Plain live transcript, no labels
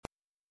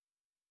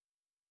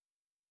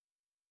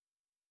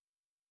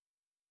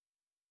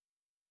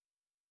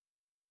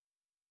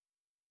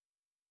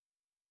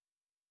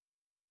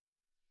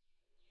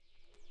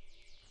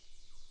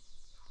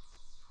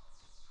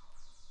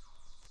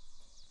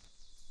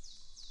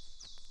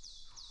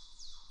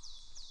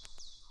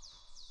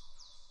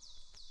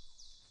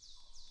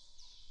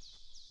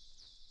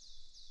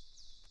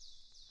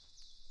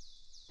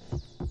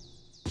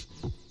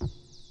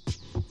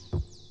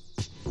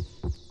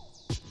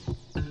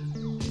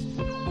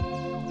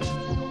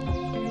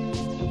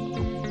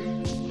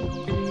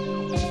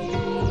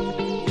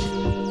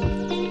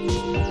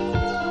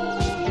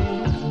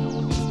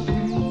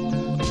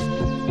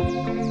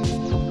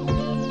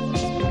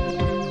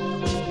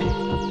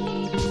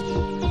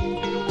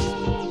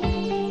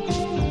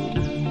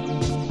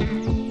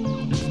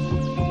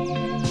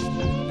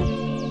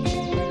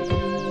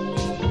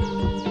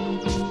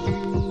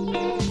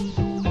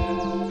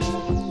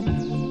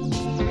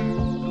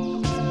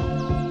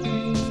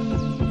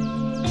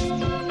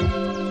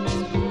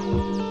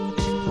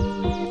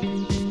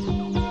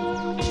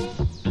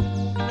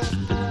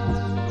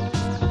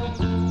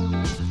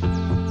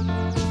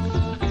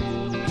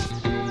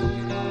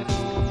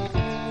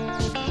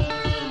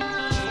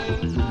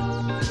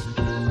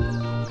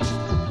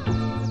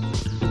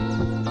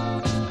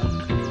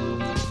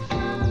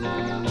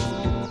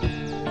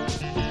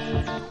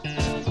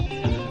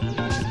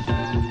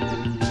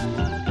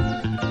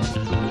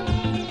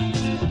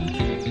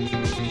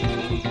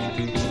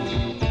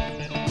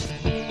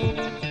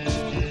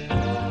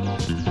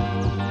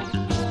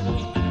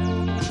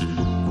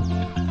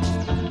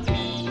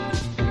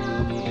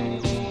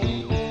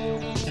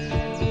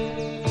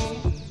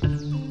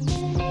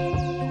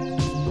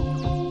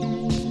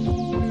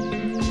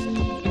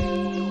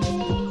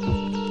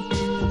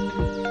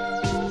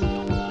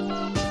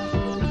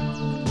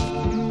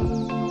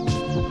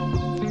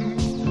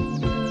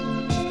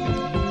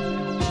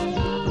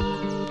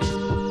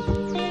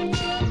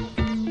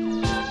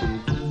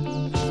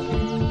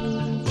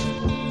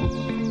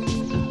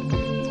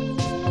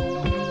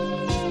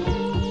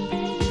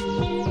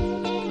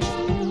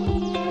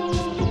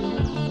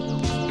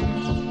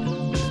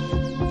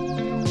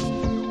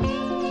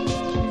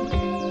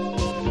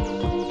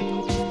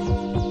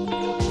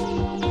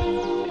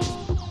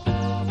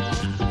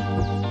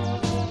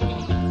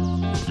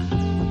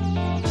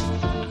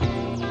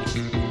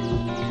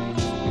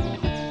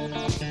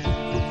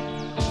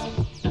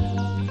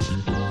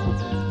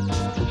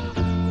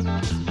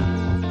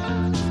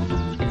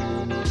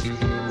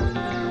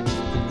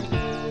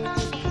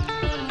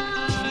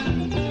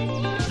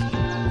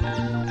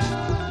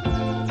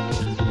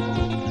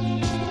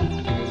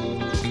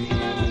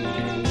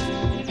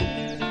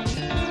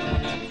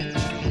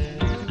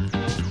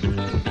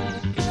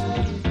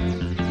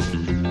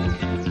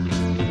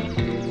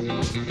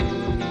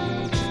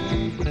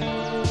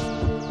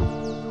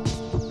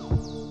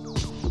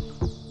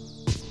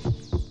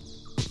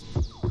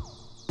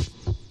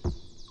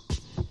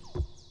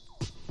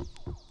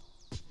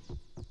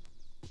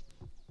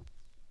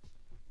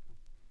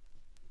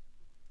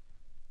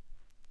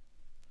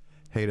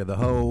Hey to the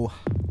ho.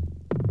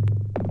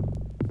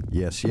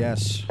 Yes,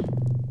 yes.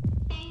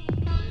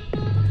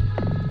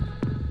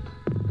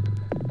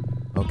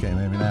 Okay,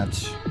 maybe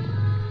that's...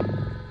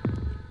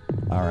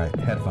 All right,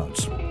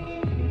 headphones.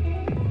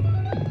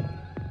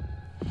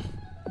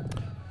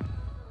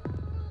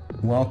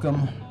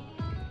 Welcome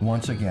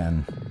once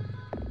again,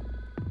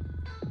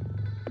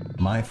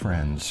 my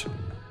friends,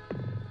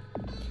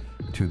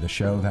 to the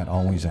show that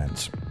always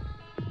ends.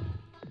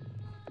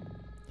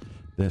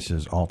 This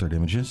is Altered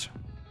Images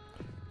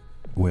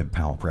with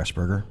Powell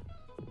Pressburger.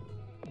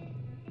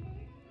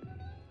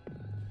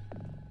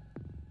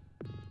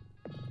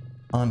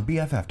 On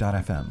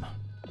BFF.fm,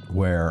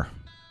 where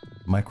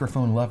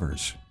microphone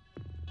lovers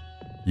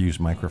use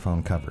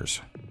microphone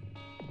covers.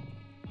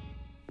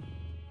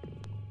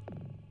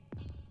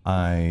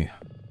 I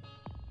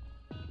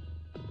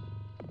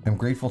am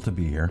grateful to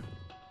be here.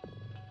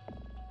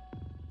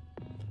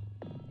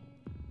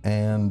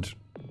 And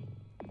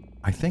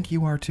I think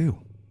you are too.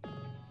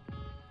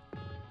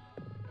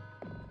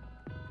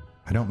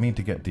 I don't mean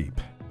to get deep,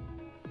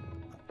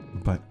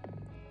 but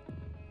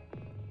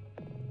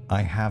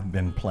I have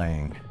been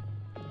playing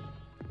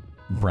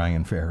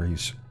Brian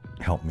Ferry's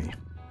Help Me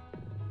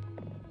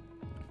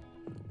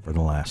for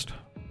the last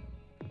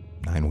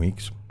 9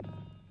 weeks.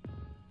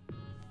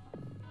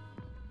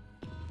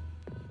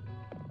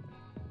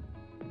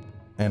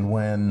 And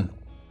when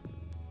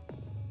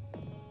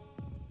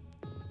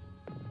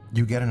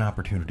you get an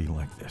opportunity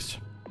like this,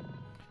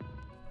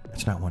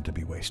 it's not one to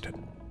be wasted.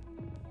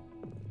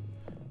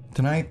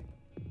 Tonight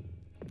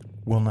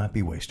will not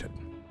be wasted.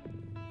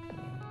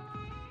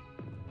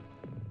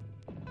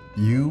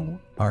 You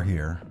are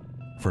here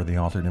for the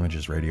Altered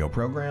Images radio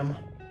program,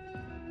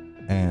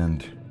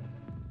 and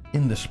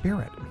in the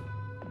spirit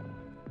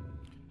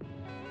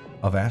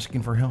of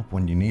asking for help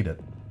when you need it,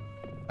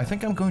 I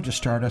think I'm going to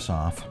start us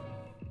off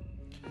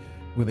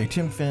with a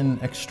Tim Finn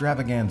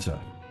extravaganza.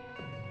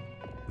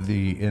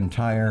 The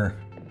entire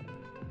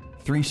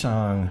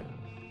 3-song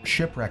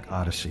Shipwreck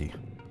Odyssey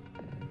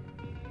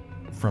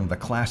from the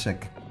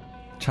classic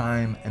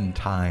Time and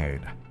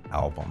Tide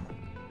album.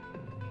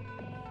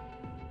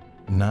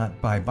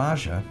 Not by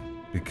Baja,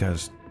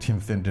 because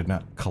Tim Finn did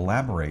not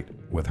collaborate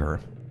with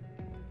her,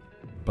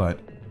 but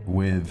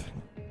with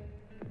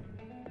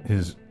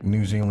his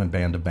New Zealand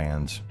band of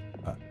bands,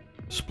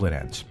 Split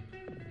Ends.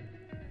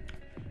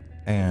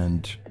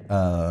 And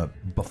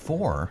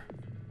before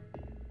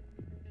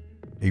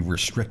a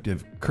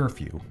restrictive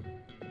curfew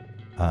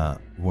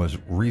was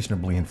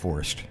reasonably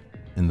enforced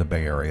in the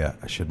Bay Area,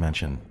 I should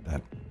mention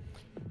that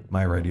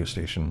my radio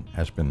station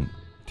has been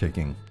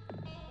taking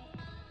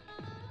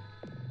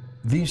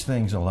these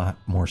things a lot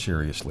more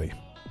seriously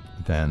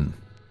than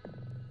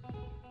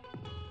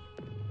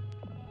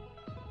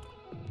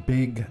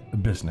big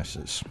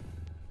businesses.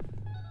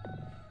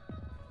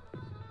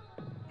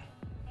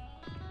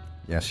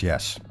 Yes,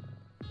 yes.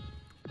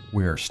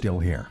 We are still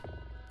here.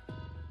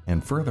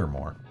 And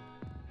furthermore,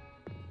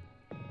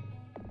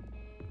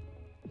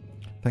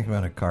 think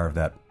about it, carve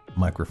that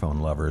microphone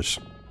lovers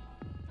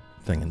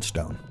thing in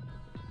stone.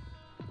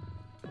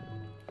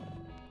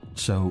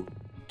 So,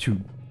 to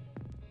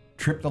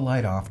trip the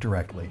light off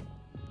directly,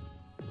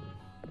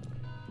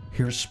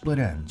 here's Split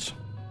Ends,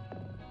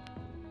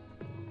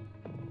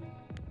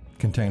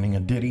 containing a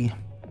ditty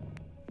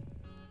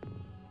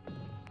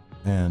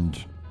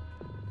and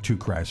 2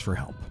 cries for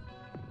help.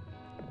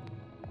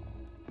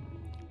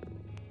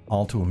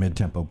 All to a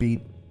mid-tempo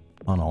beat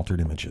on Altered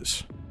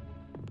Images.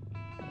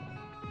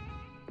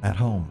 At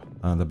home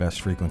on the best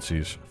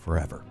frequencies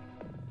forever.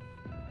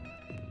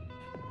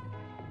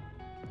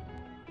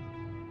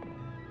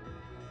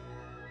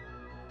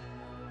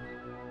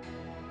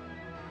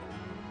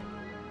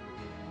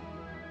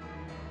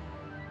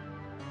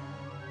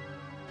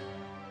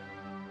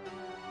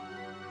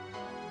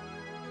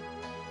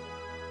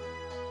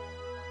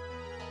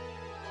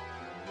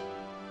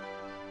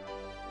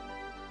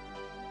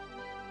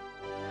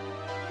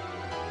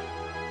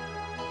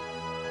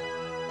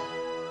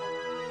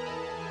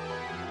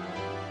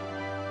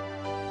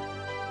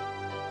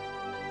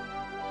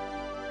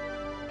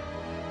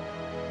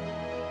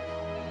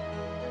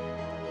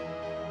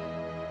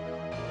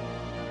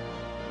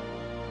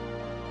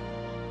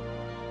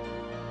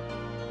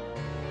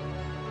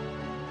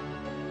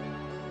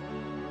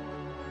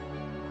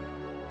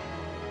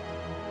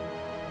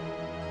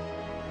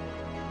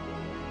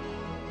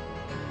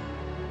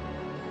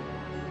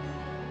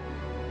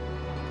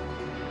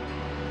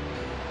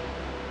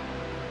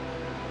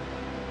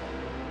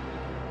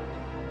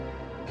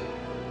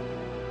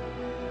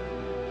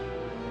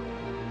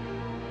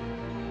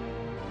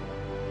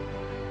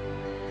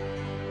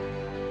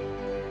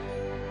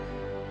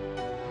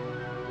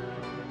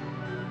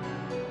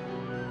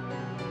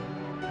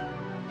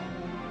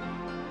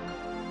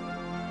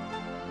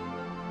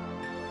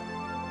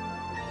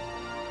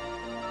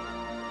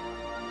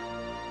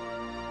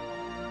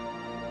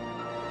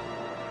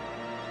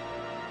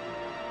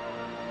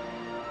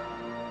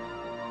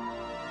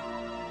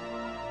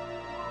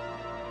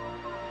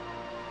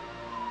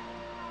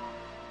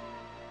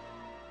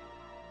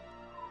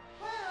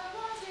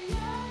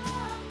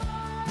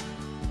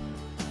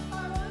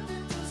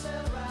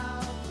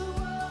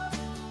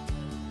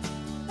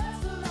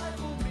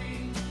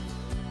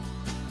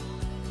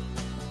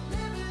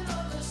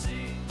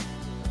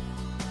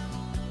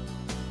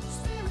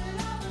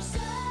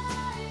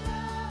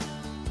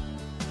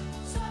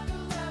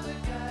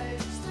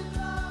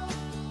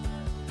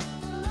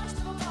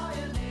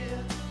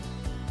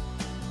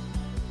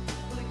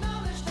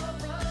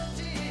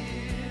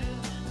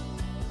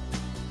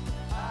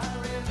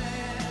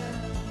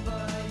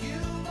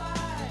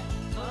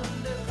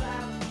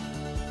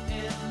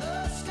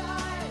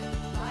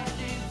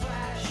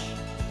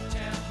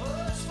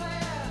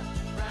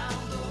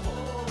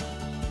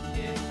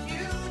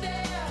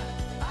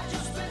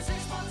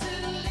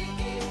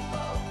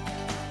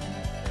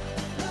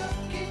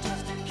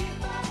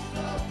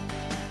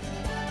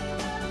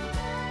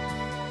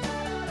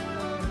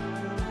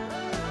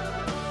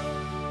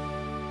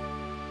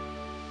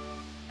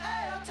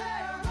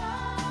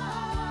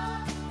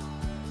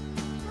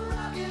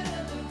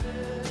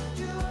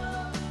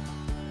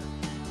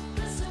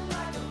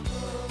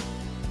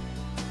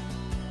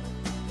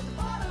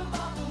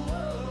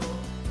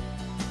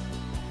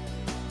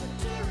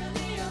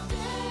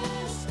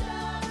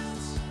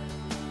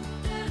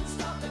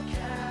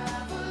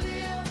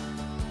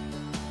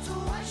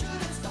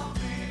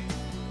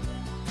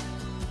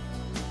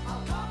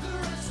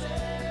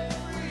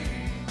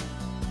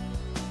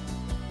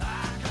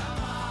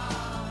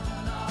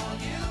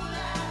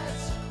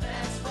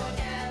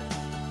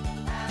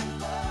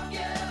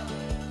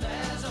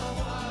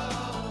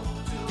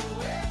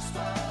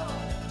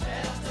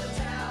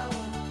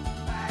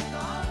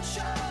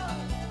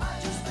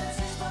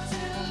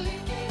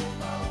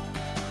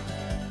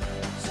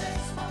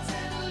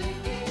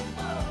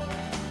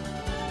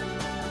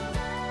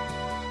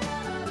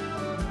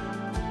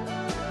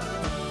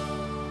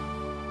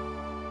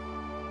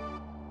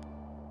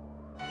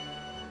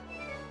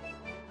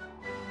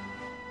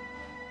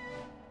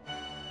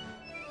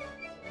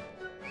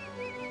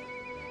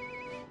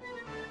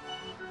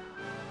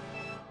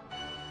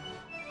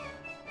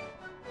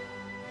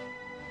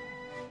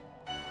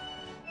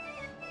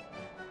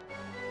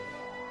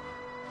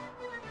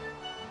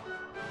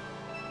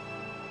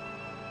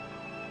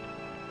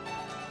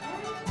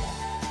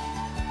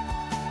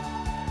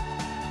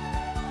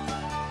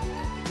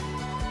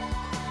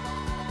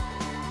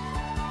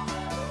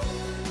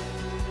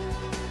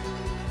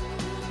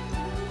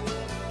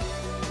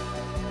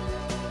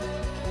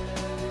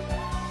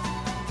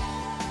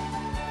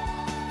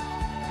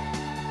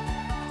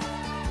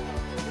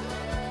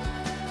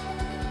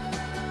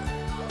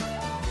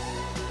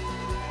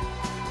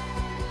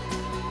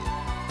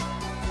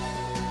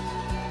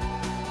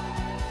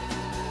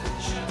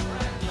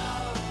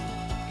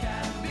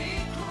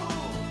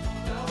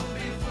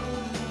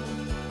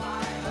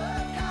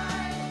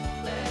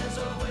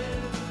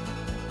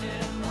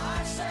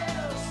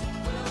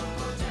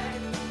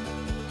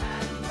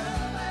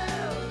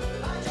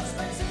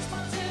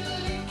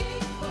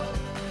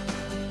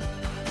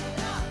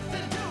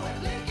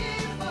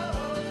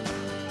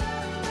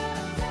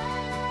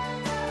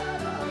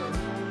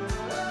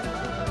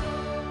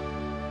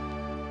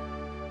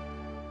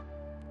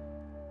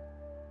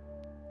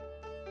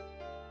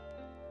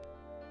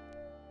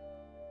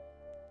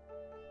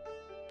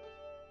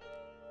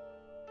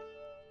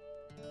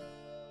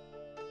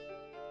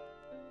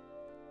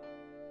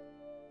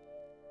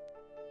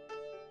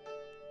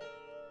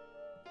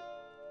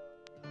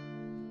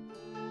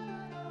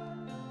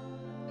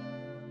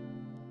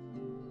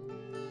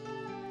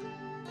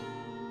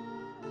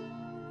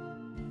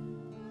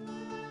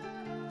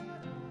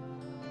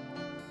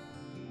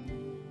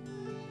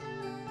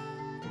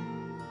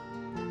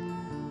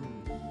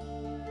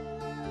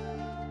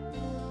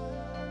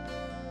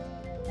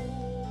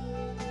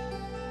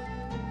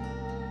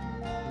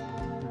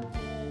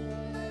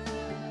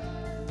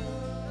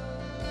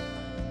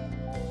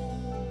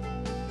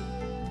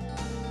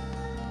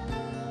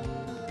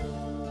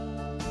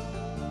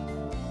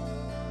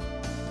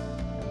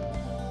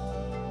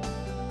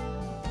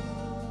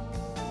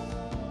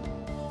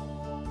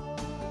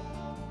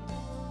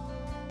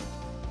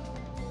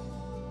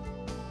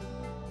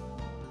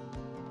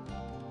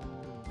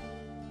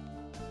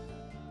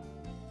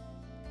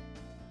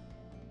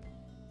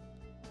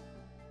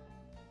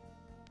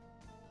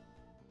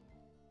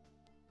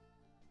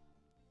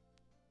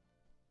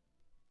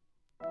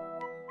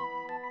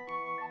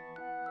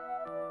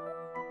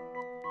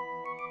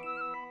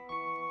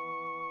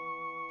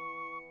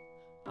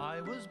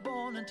 I was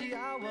born in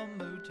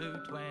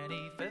Tiawamutu,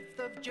 25th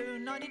of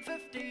June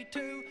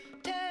 1952.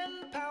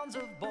 10 pounds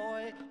of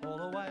boy,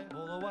 all away,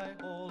 all away,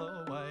 all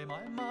away.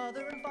 My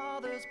mother and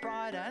father's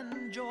pride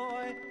and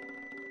joy.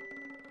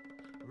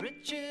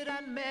 Richard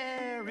and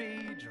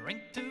Mary,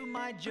 drink to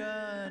my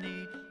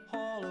journey,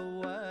 all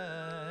away.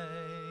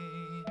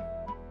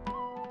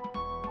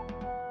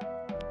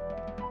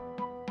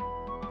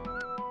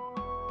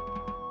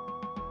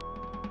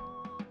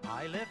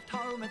 I left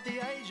home at the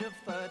age of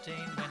 13,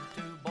 went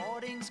to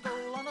boarding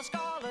school on a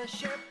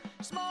scholarship.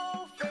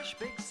 Small fish,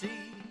 big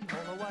sea,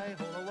 all away,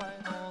 all away,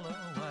 all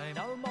away.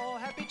 No more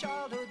happy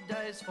childhood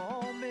days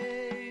for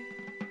me.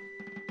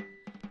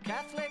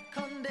 Catholic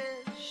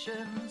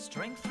condition,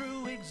 strength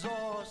through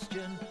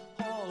exhaustion,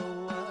 all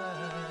away.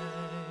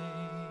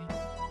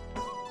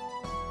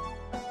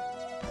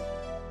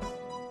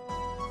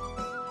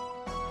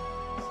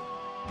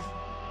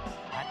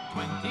 At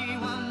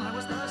 21 I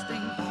was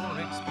thirsting for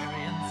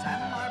experience,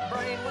 and my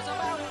brain was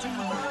about to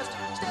burst.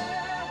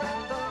 Stare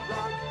at the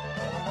rock,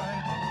 all away,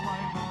 all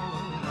away, all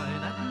away.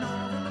 That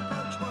northern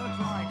approach worked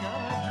like a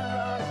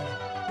drug.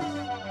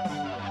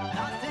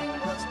 Nothing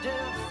was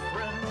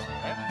different,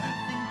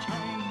 everything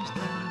changed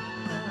then.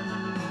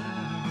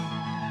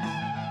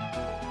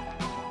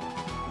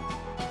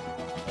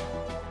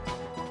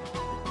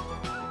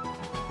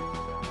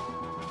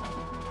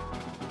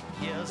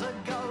 Years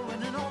ago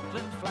in an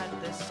Auckland flat,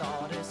 this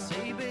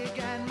odyssey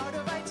began,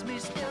 motivates me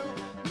still.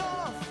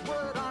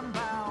 Northward I'm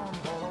bound,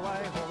 all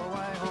away, all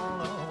away,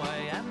 all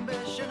away.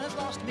 Ambition has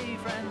lost me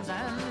friends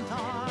and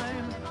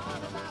time.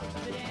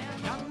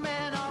 Young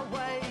men are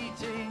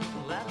waiting,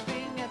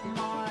 lapping at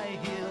my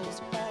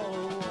heels, all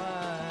away.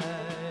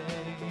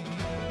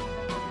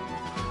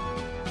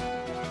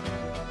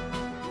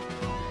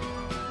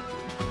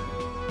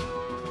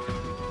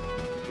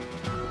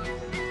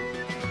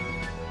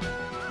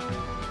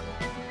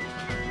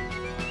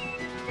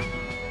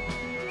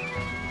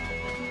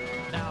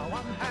 Now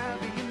I'm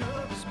having a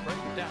nervous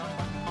breakdown,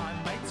 but my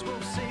mates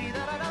will see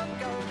that I don't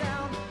go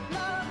down.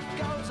 Love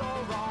goes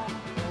all wrong,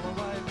 all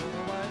away, all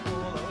away,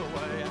 all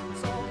away.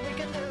 That's all we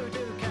can do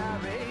to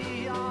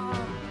carry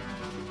on.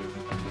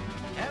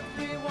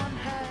 Everyone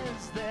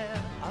has their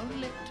own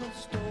little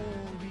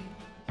story,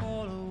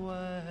 all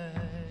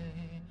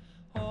away,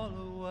 all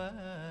away.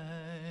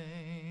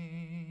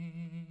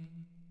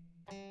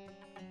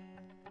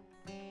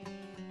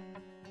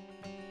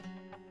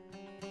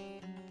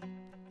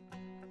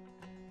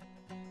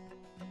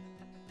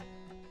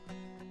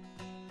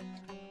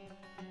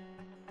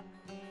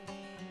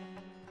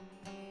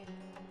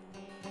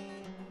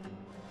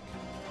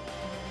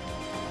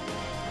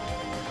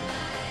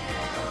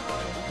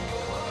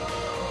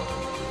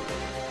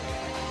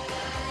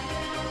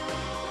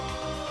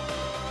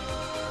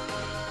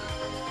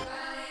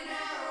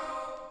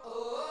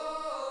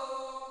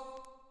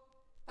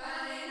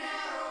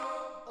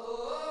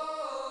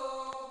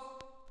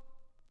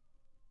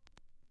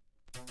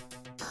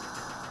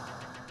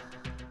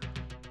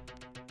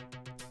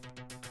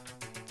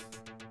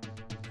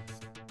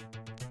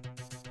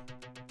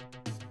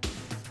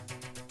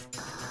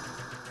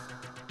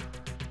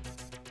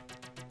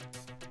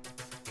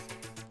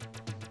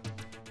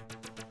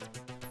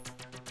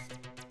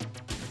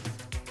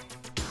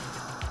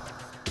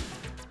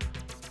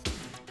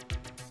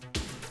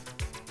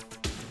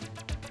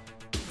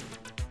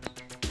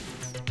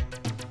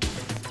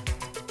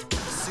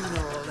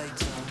 Sooner or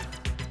later,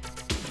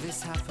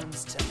 this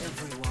happens to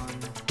everyone.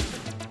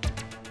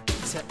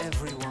 To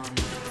everyone.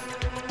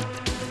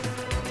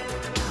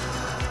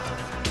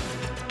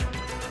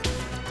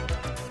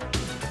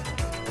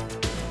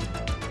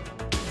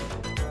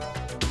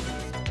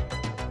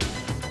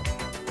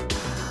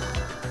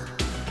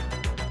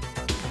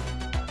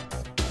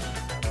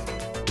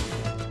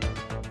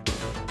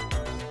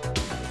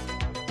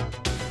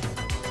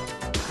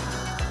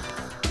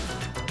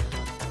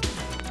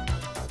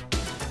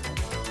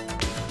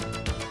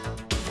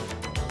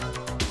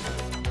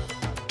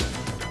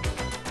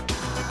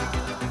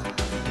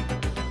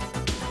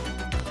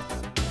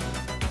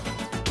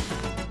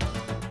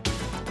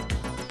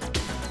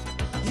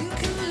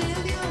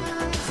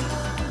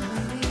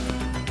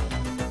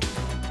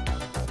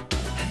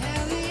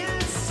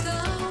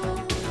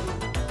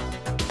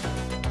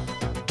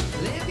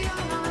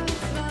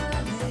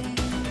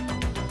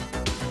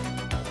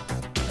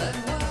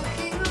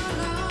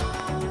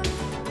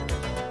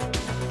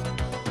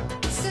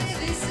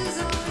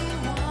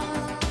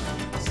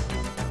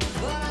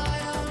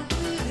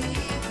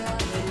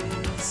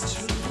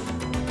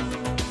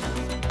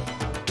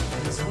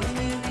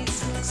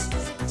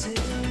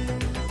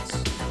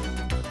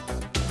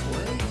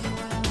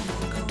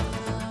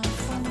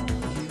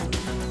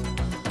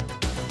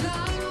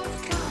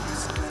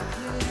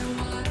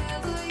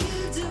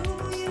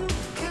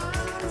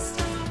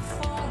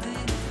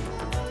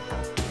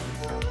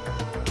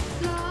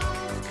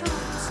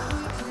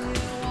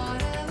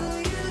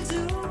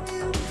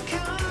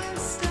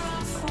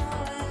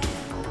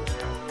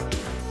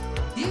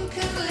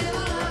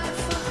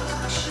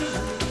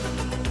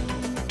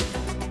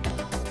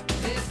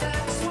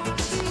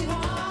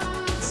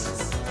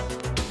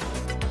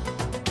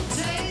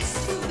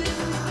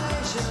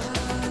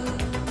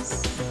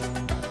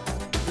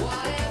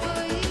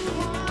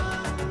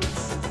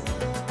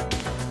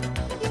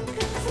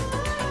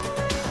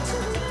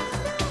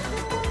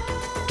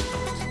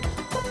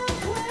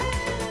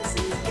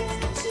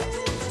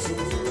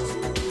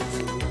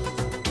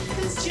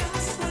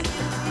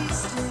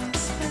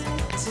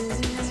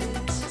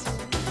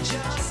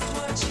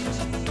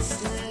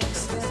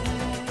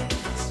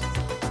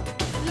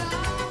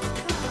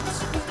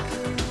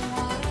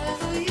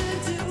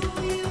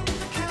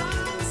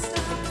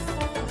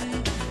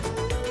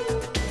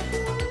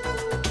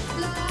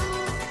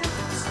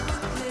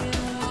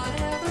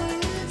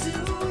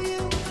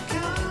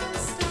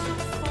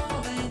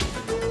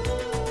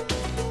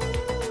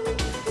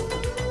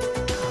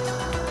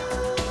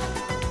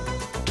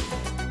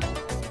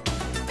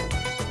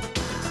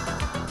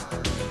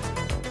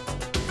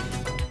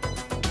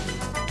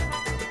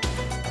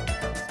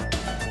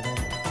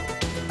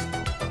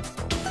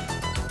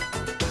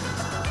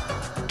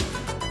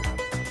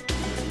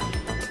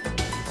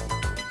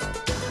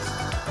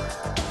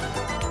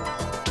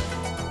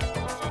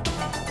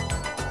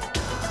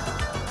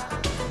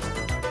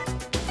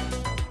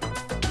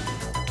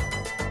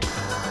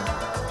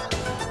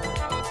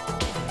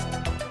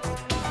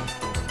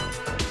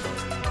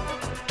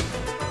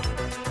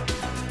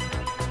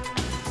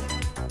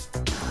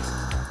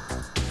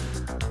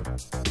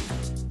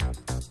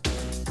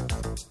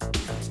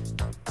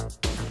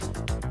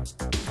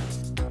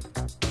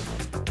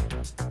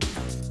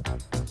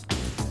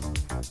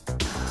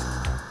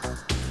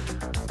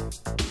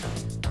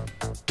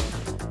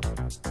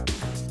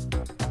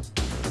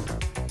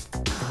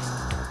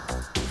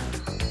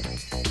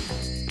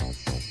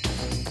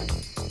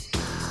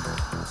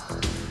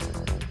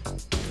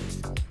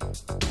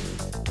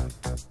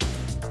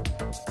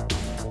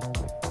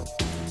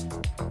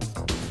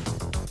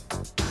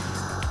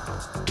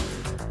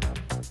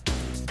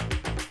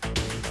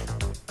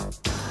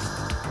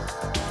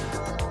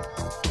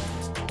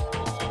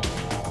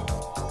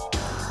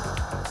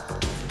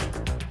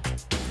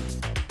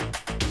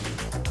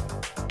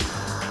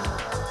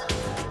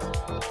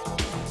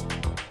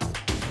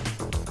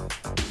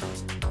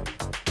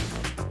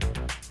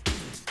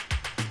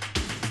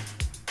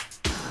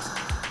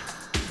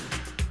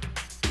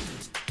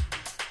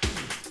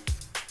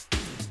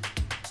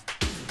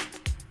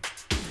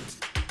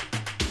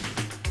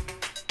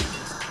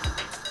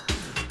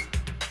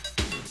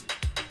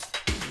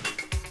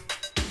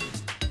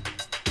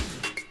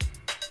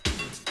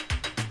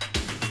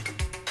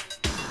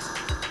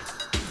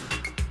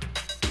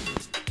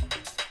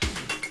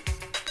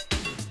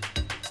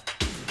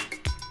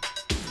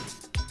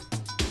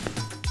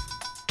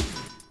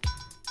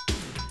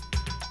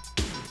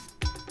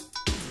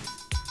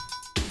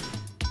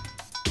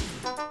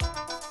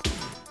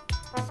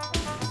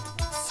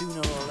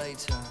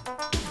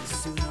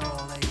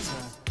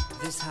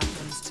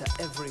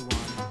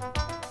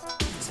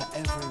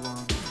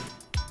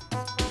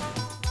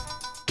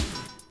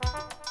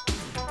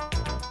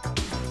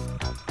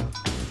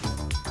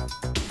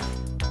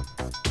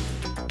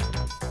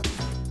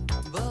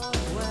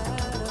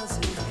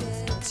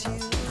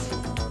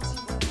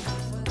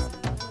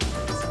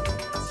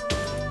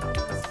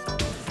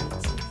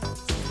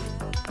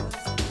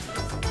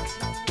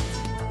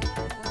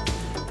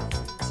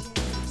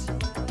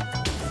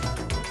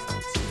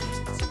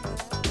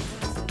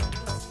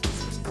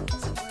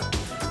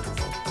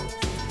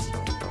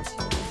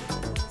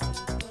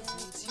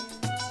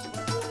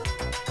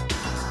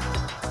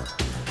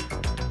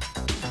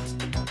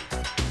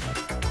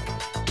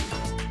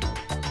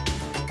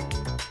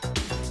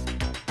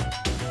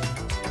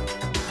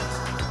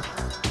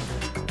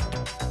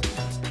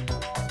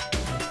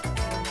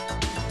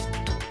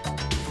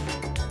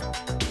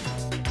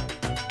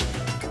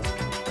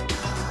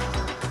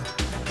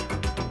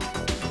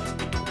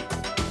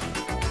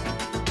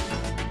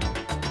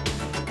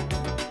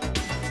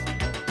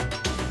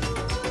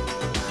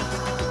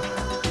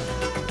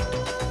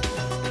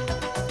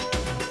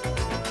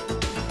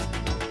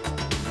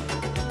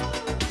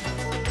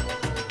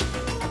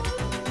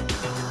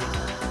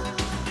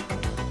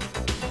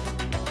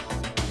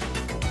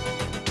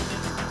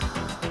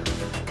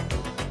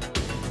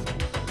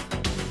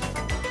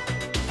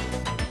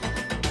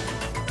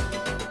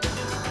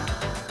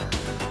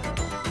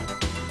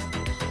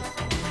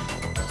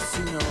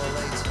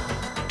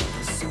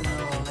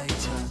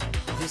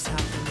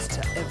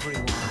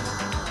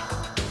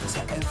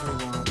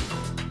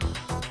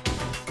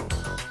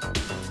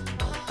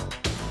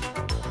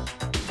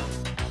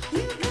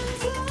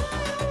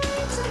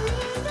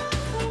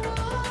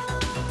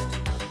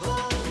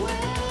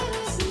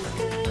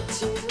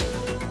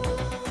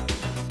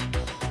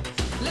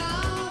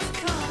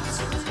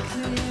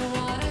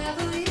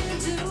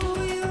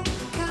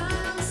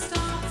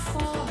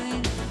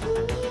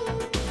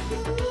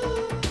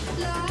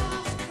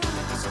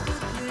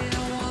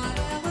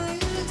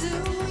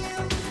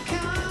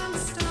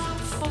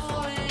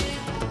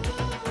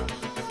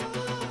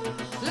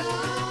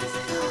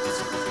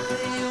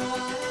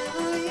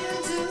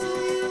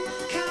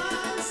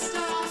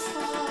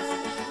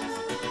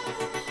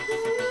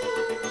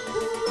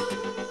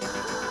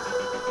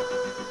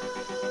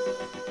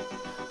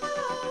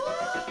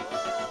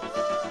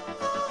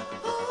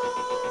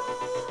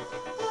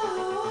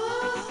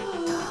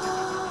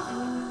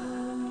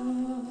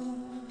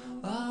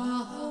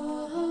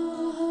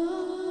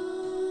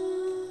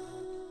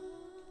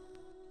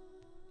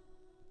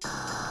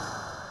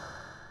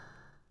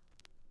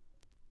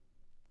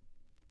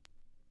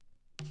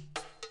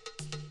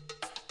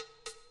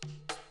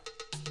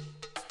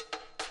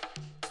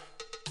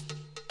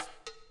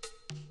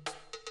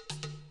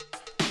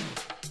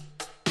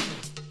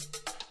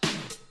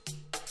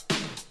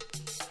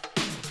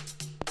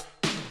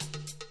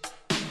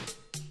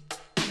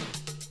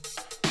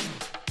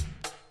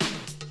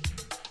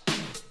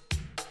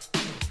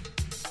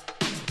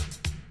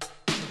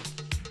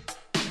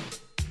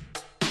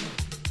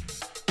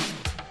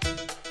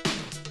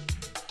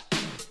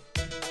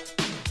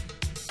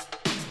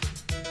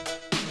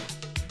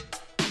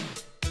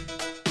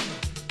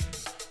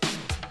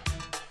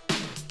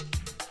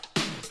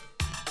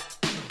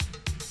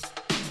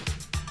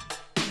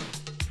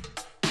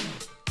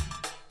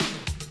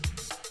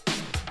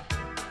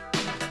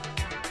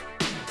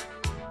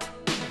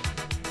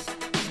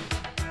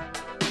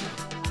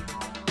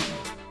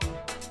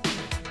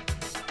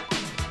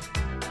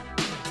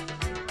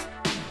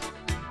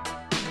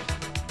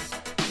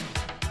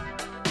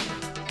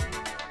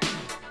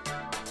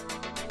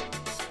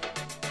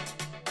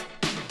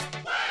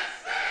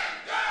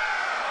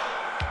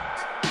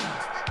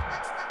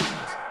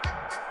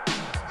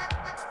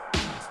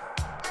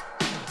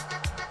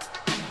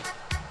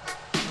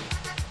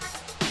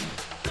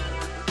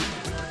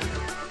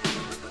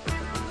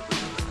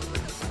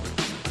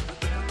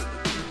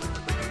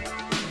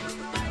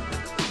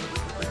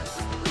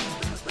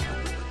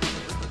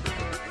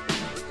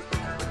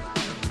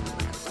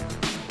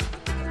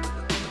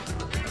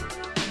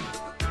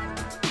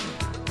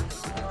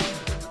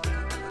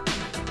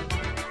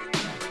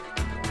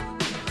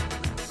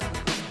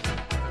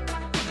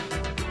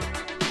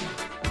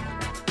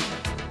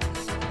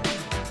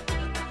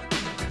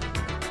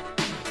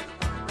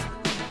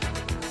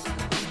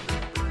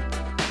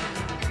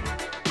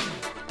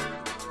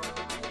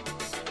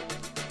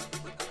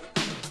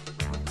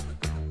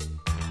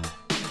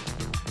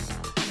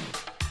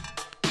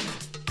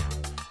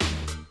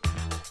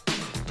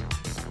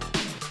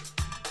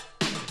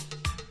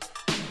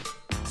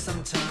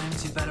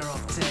 Sometimes you're better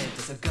off dead.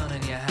 There's a gun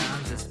in your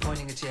hand that's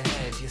pointing at your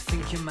head. You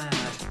think you're mad,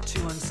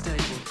 too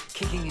unstable,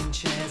 kicking in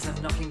chairs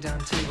and knocking down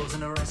tables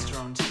in a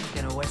restaurant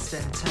in a West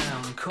End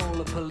town. Call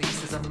the police,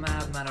 there's a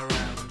madman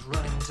around,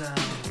 running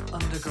down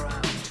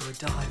underground to a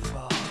dive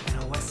bar in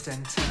a West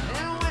End town.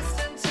 In a West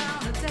End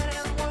town, a dead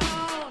end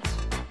world,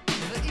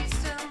 the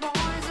Eastern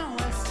boys and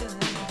Western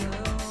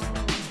girls.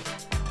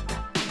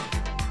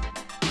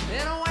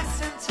 In a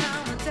West End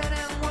town, a dead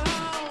end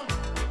world,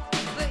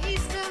 the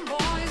Eastern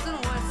boys and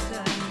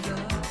Western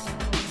girls.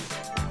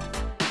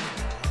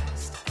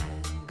 West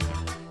End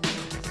girls.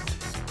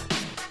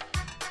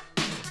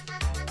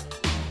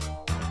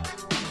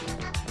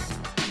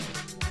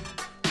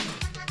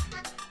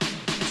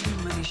 Too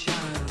many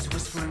shadows,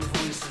 whispering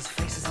voices,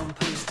 faces on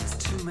posters,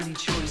 too many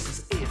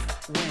choices. If,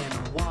 when,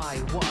 why,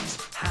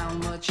 what, how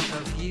much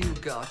have you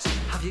got?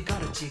 Have you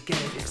got it, do you get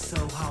it? If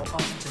so, how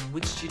often?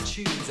 Which do you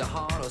choose, a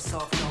hard or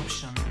soft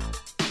option?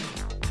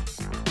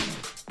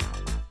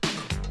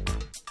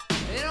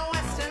 In a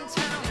Western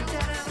town, a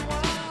dead end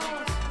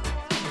world,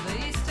 the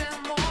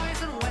Eastern boys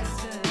and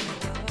Western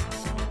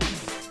girls.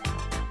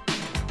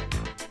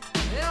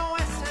 In a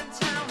Western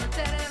town, a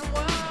dead end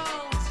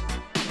world,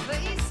 the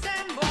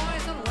Eastern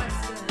boys and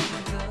Western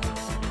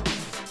girls.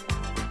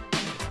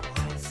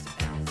 West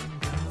End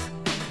girls.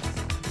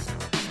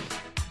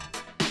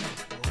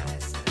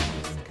 West End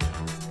girls.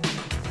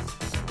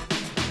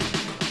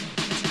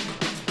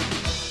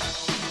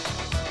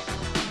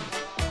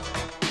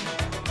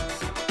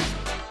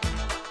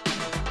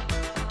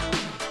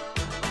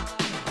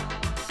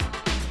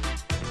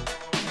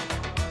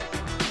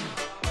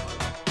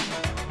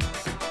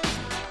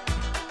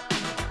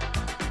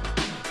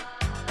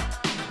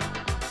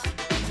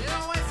 In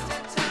a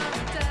Western town,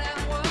 a dead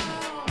end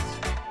world,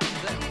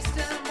 the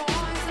Eastern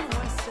boys and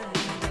Western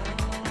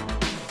girls.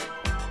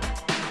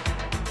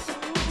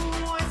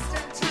 Ooh,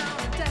 Western town,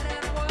 a dead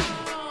end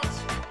world,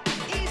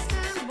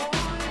 Eastern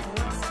boys,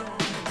 Western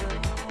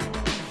girls.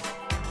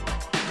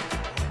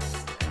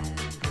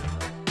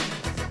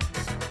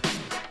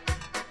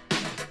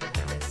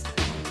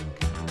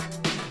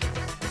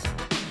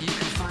 You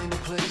can find a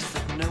place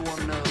that no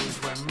one knows,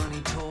 where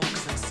money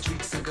talks and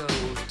streets are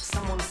gold.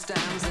 Someone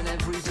stands in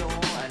every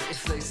door, and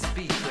if they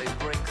speak, they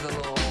break the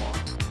law.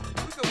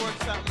 We could work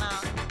something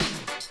out.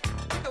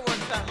 We could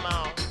work something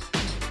out.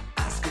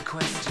 Ask a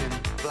question,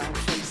 blank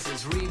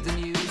faces, read the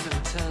news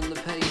and turn the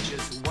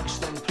pages. Watch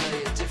them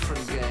play a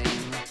different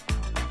game,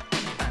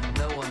 and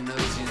no one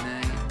knows your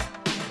name.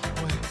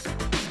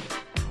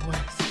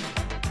 West.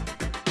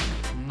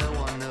 No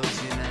one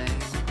knows your name.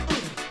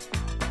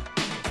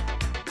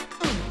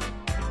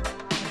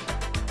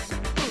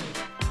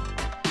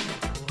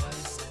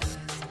 West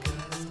End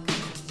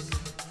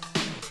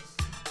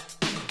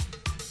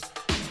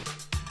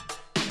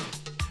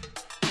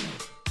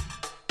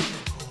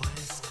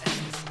West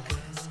End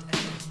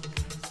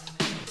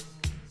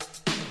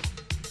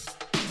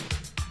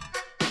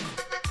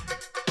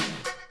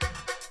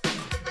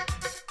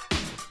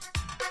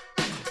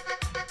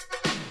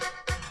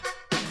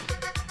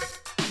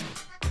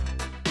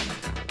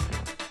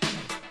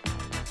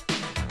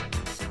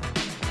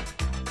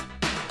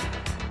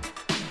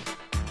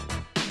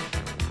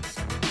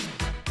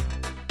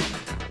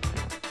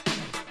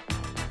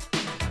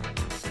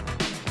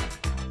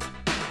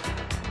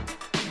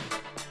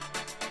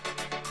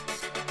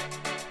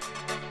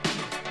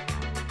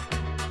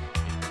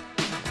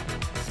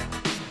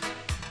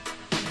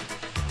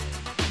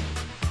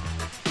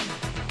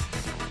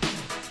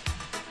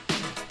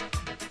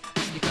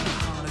You got a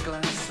heart of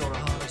glass or a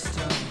heart of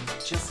stone.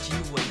 Just you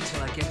wait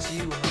till I get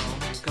you home.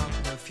 We've got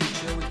no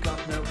future, we've got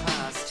no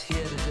past.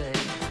 Here today,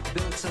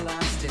 built to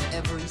last in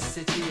every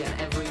city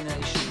and every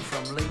nation,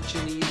 from Lake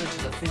Geneva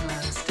to the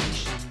Finland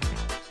station.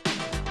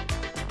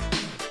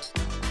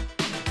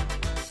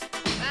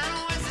 And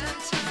Western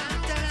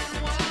town, dead end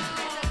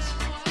world,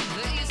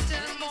 the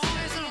Eastern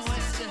boys and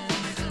Western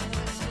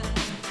girls.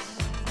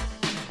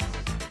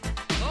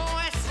 Oh,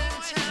 Western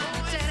town,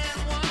 dead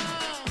end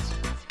world,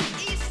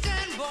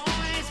 Eastern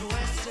boys,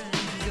 Western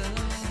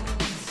girls.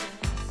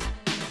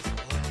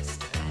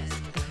 West End.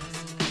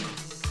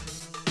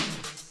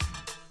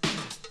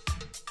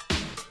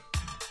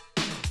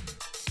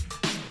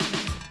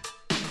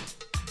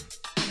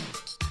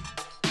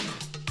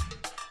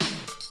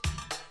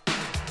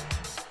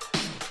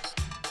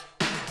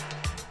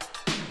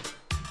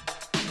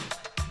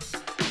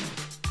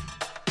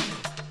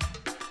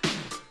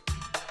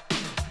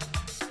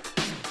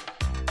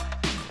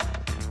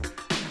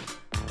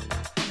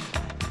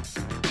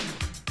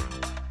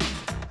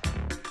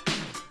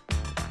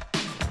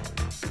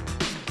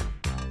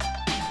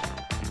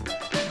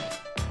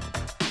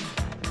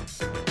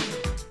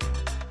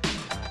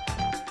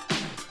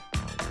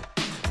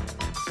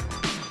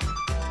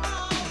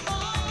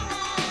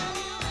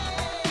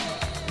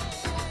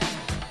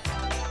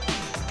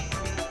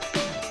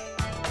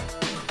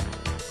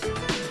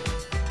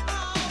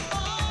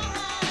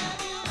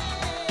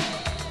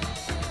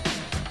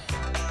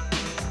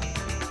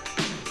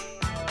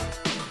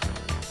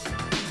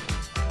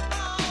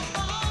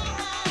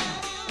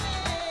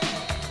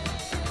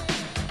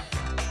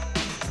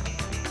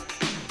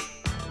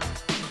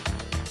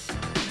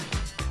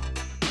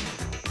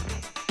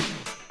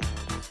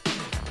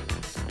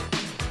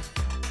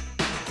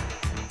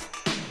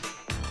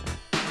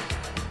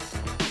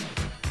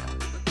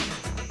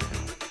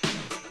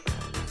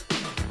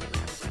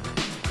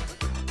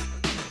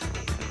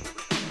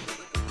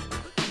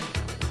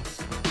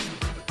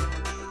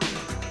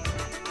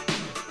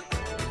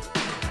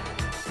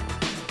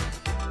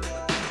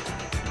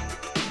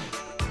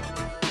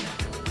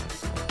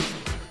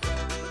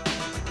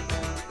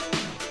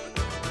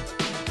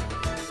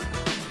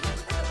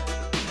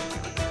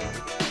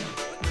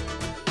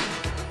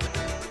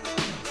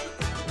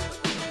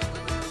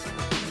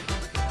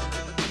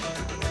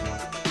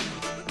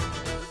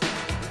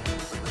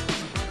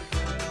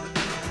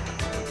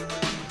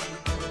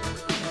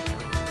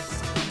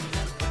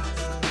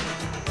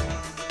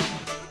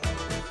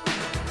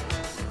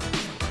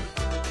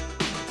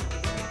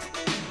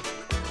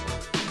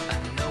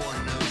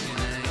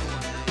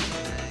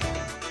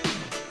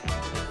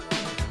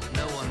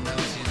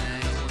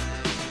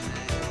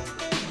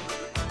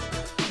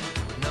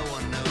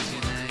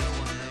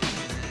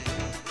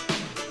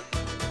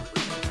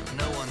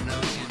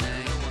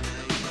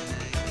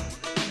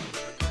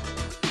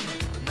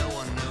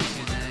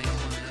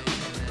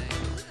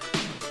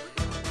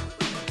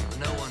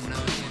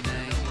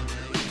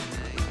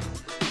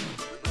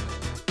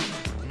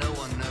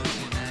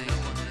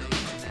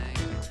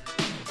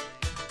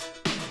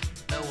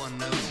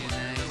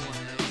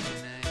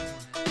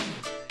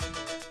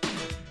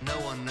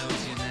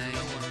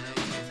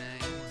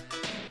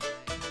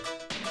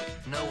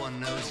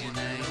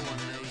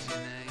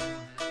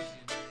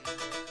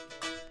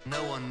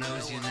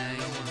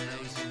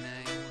 knows your name.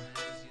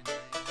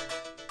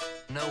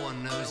 No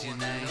one knows your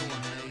name.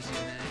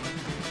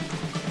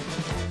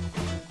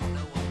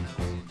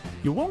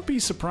 You won't be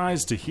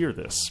surprised to hear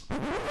this.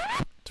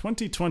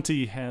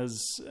 2020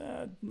 has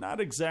not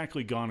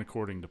exactly gone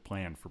according to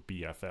plan for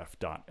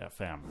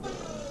BFF.FM.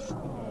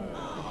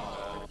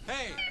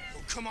 Hey!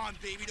 Oh, come on,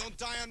 baby, don't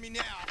die on me now!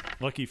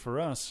 Lucky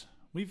for us,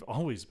 we've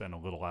always been a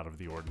little out of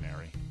the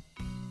ordinary.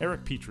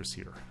 Eric Petrus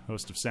here,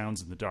 host of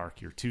Sounds in the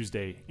Dark, your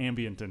Tuesday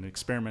ambient and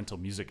experimental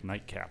music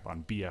nightcap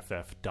on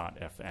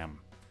BFF.FM.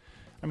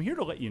 I'm here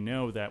to let you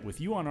know that with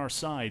you on our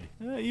side,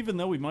 even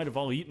though we might have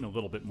all eaten a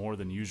little bit more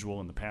than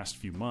usual in the past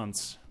few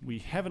months, we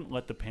haven't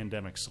let the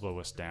pandemic slow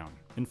us down.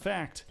 In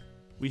fact,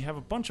 we have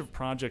a bunch of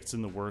projects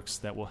in the works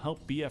that will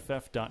help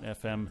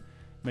BFF.FM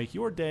make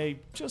your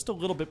day just a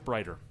little bit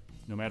brighter,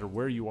 no matter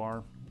where you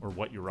are or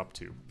what you're up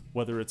to.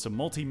 Whether it's a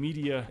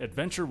multimedia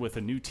adventure with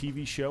a new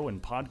TV show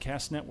and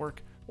podcast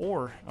network,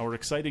 or our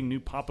exciting new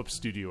pop-up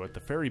studio at the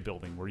Ferry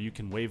Building where you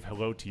can wave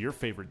hello to your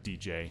favorite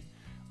DJ,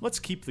 let's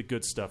keep the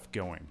good stuff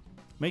going.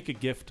 Make a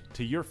gift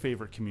to your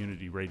favorite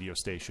community radio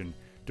station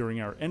during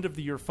our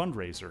end-of-the-year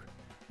fundraiser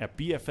at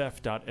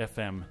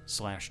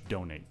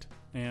bff.fm/donate.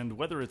 And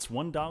whether it's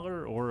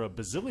 $1 or a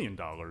bazillion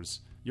dollars,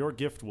 your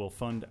gift will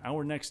fund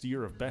our next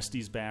year of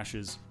Besties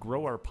Bashes,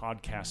 grow our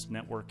podcast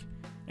network,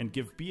 and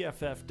give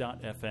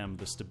BFF.FM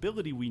the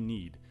stability we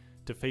need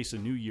to face a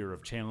new year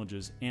of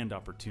challenges and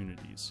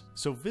opportunities.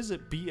 So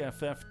visit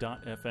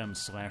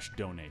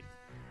bff.fm/donate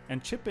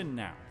and chip in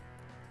now.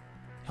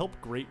 Help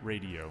great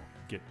radio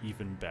get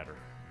even better.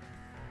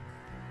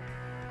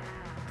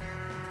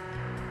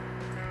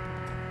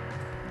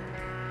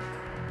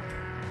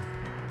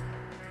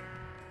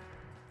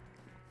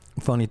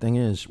 Funny thing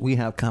is, we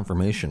have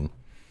confirmation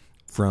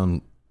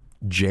from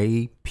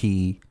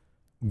J.P.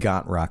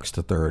 Gotrocks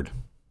III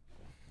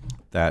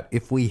that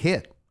if we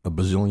hit $1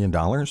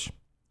 bazillion,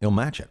 he'll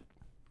match it.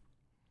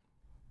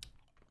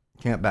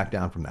 Can't back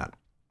down from that.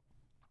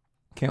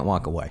 Can't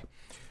walk away.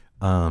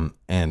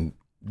 And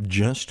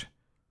just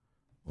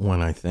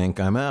when I think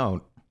I'm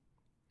out,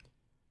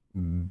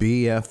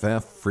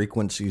 BFF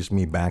frequencies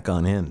me back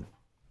on in.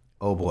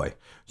 Oh boy.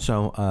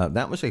 So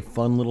that was a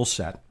fun little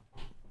set.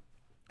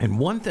 And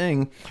one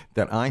thing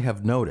that I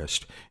have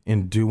noticed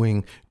in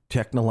doing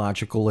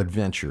technological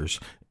adventures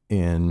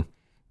in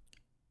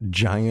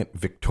giant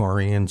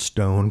Victorian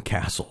stone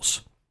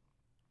castles,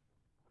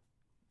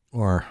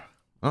 or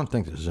I don't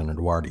think this is an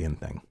Edwardian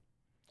thing.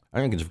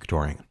 I think it's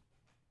Victorian.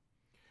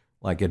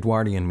 Like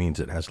Edwardian means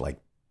it has like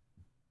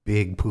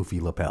big poofy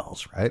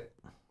lapels, right?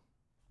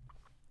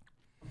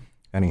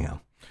 Anyhow,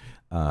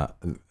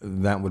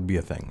 that would be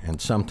a thing. And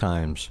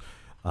sometimes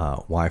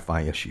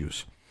Wi-Fi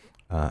issues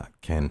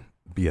can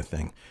be a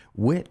thing,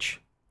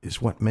 which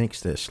is what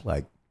makes this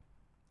like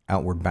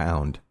Outward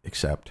Bound,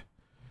 except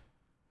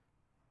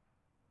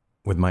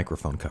with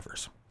microphone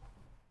covers.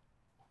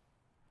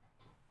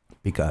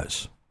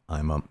 Because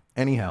I'm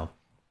anyhow,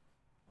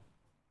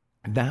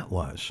 that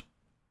was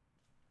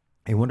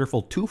a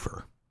wonderful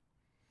twofer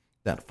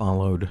that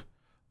followed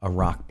a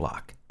rock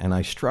block. And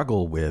I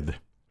struggle with,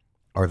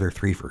 are there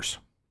threefers?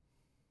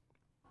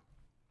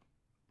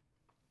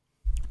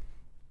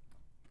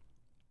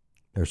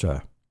 There's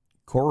a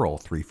choral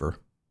threefer.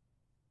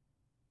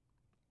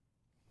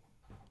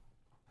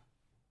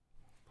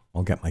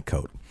 I'll get my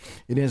coat.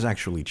 It is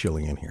actually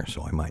chilly in here,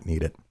 so I might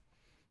need it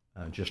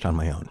just on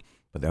my own.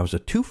 But that was a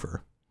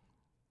twofer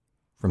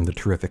from the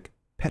terrific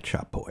Pet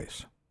Shop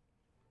Boys.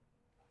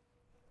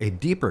 A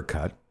deeper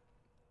cut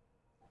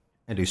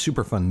and a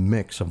super fun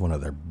mix of one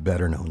of their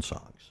better known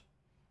songs.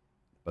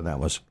 But that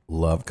was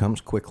Love Comes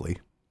Quickly,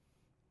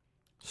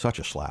 such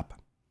a slap,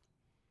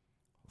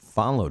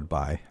 followed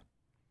by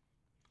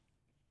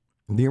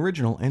the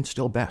original and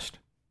still best,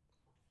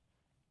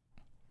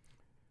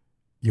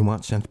 You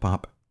Want Synth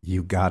Pop?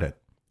 You Got It,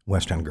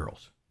 West End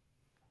Girls.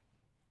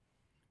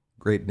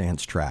 Great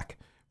dance track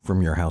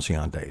from your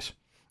halcyon days.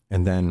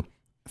 And then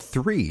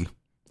 3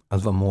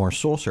 of a more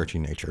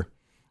soul-searching nature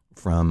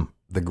from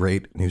the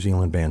great New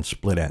Zealand band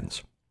Split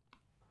Enz.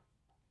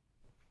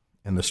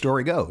 And the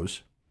story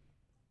goes,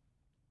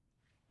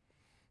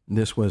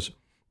 this was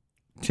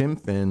Tim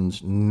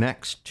Finn's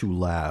next to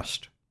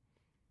last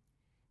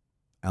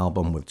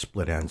album with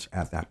Split Enz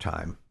at that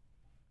time.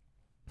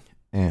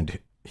 And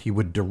he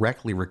would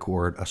directly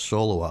record a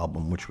solo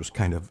album, which was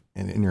kind of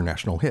an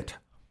international hit.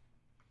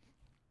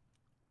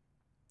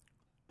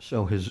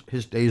 So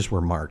his days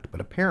were marked,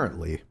 but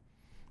apparently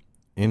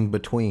in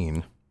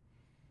between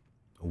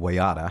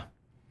Wayata,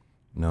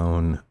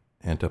 known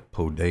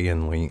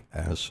antipodeanly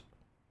as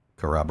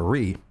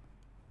Corroboree,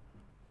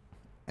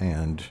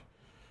 and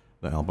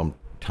the album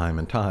Time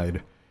and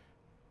Tide,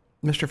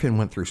 Mr. Finn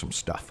went through some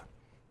stuff.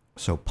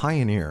 So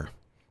Pioneer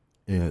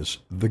is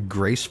the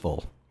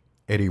graceful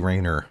Eddie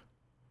Rayner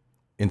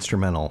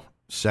instrumental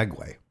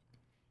segue,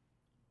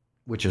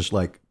 which is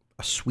like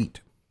a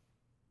suite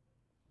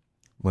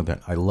with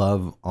it. I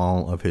love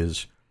all of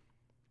his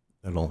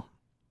little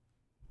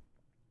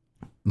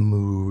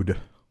mood.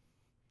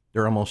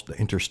 They're almost the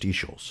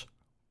interstitials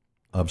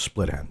of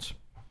Split Enz.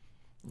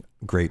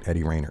 great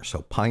Eddie Rayner.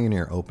 So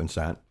Pioneer opens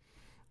that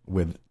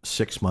with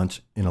 6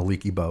 months in a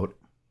leaky boat.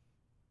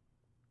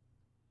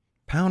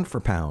 Pound for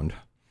pound,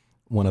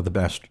 one of the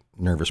best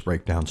Nervous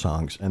Breakdown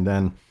songs. And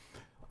then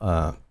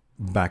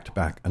back to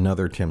back,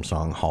 another Tim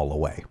song, Haul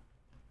Away.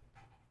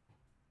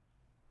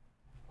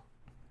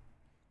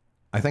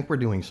 I think we're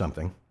doing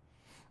something.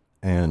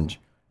 And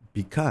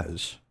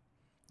because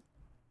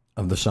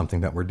of the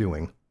something that we're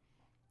doing,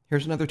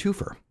 here's another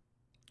twofer.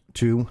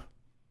 Two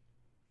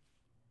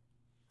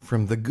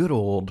from the good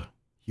old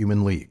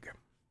Human League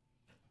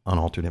on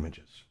Altered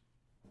Images.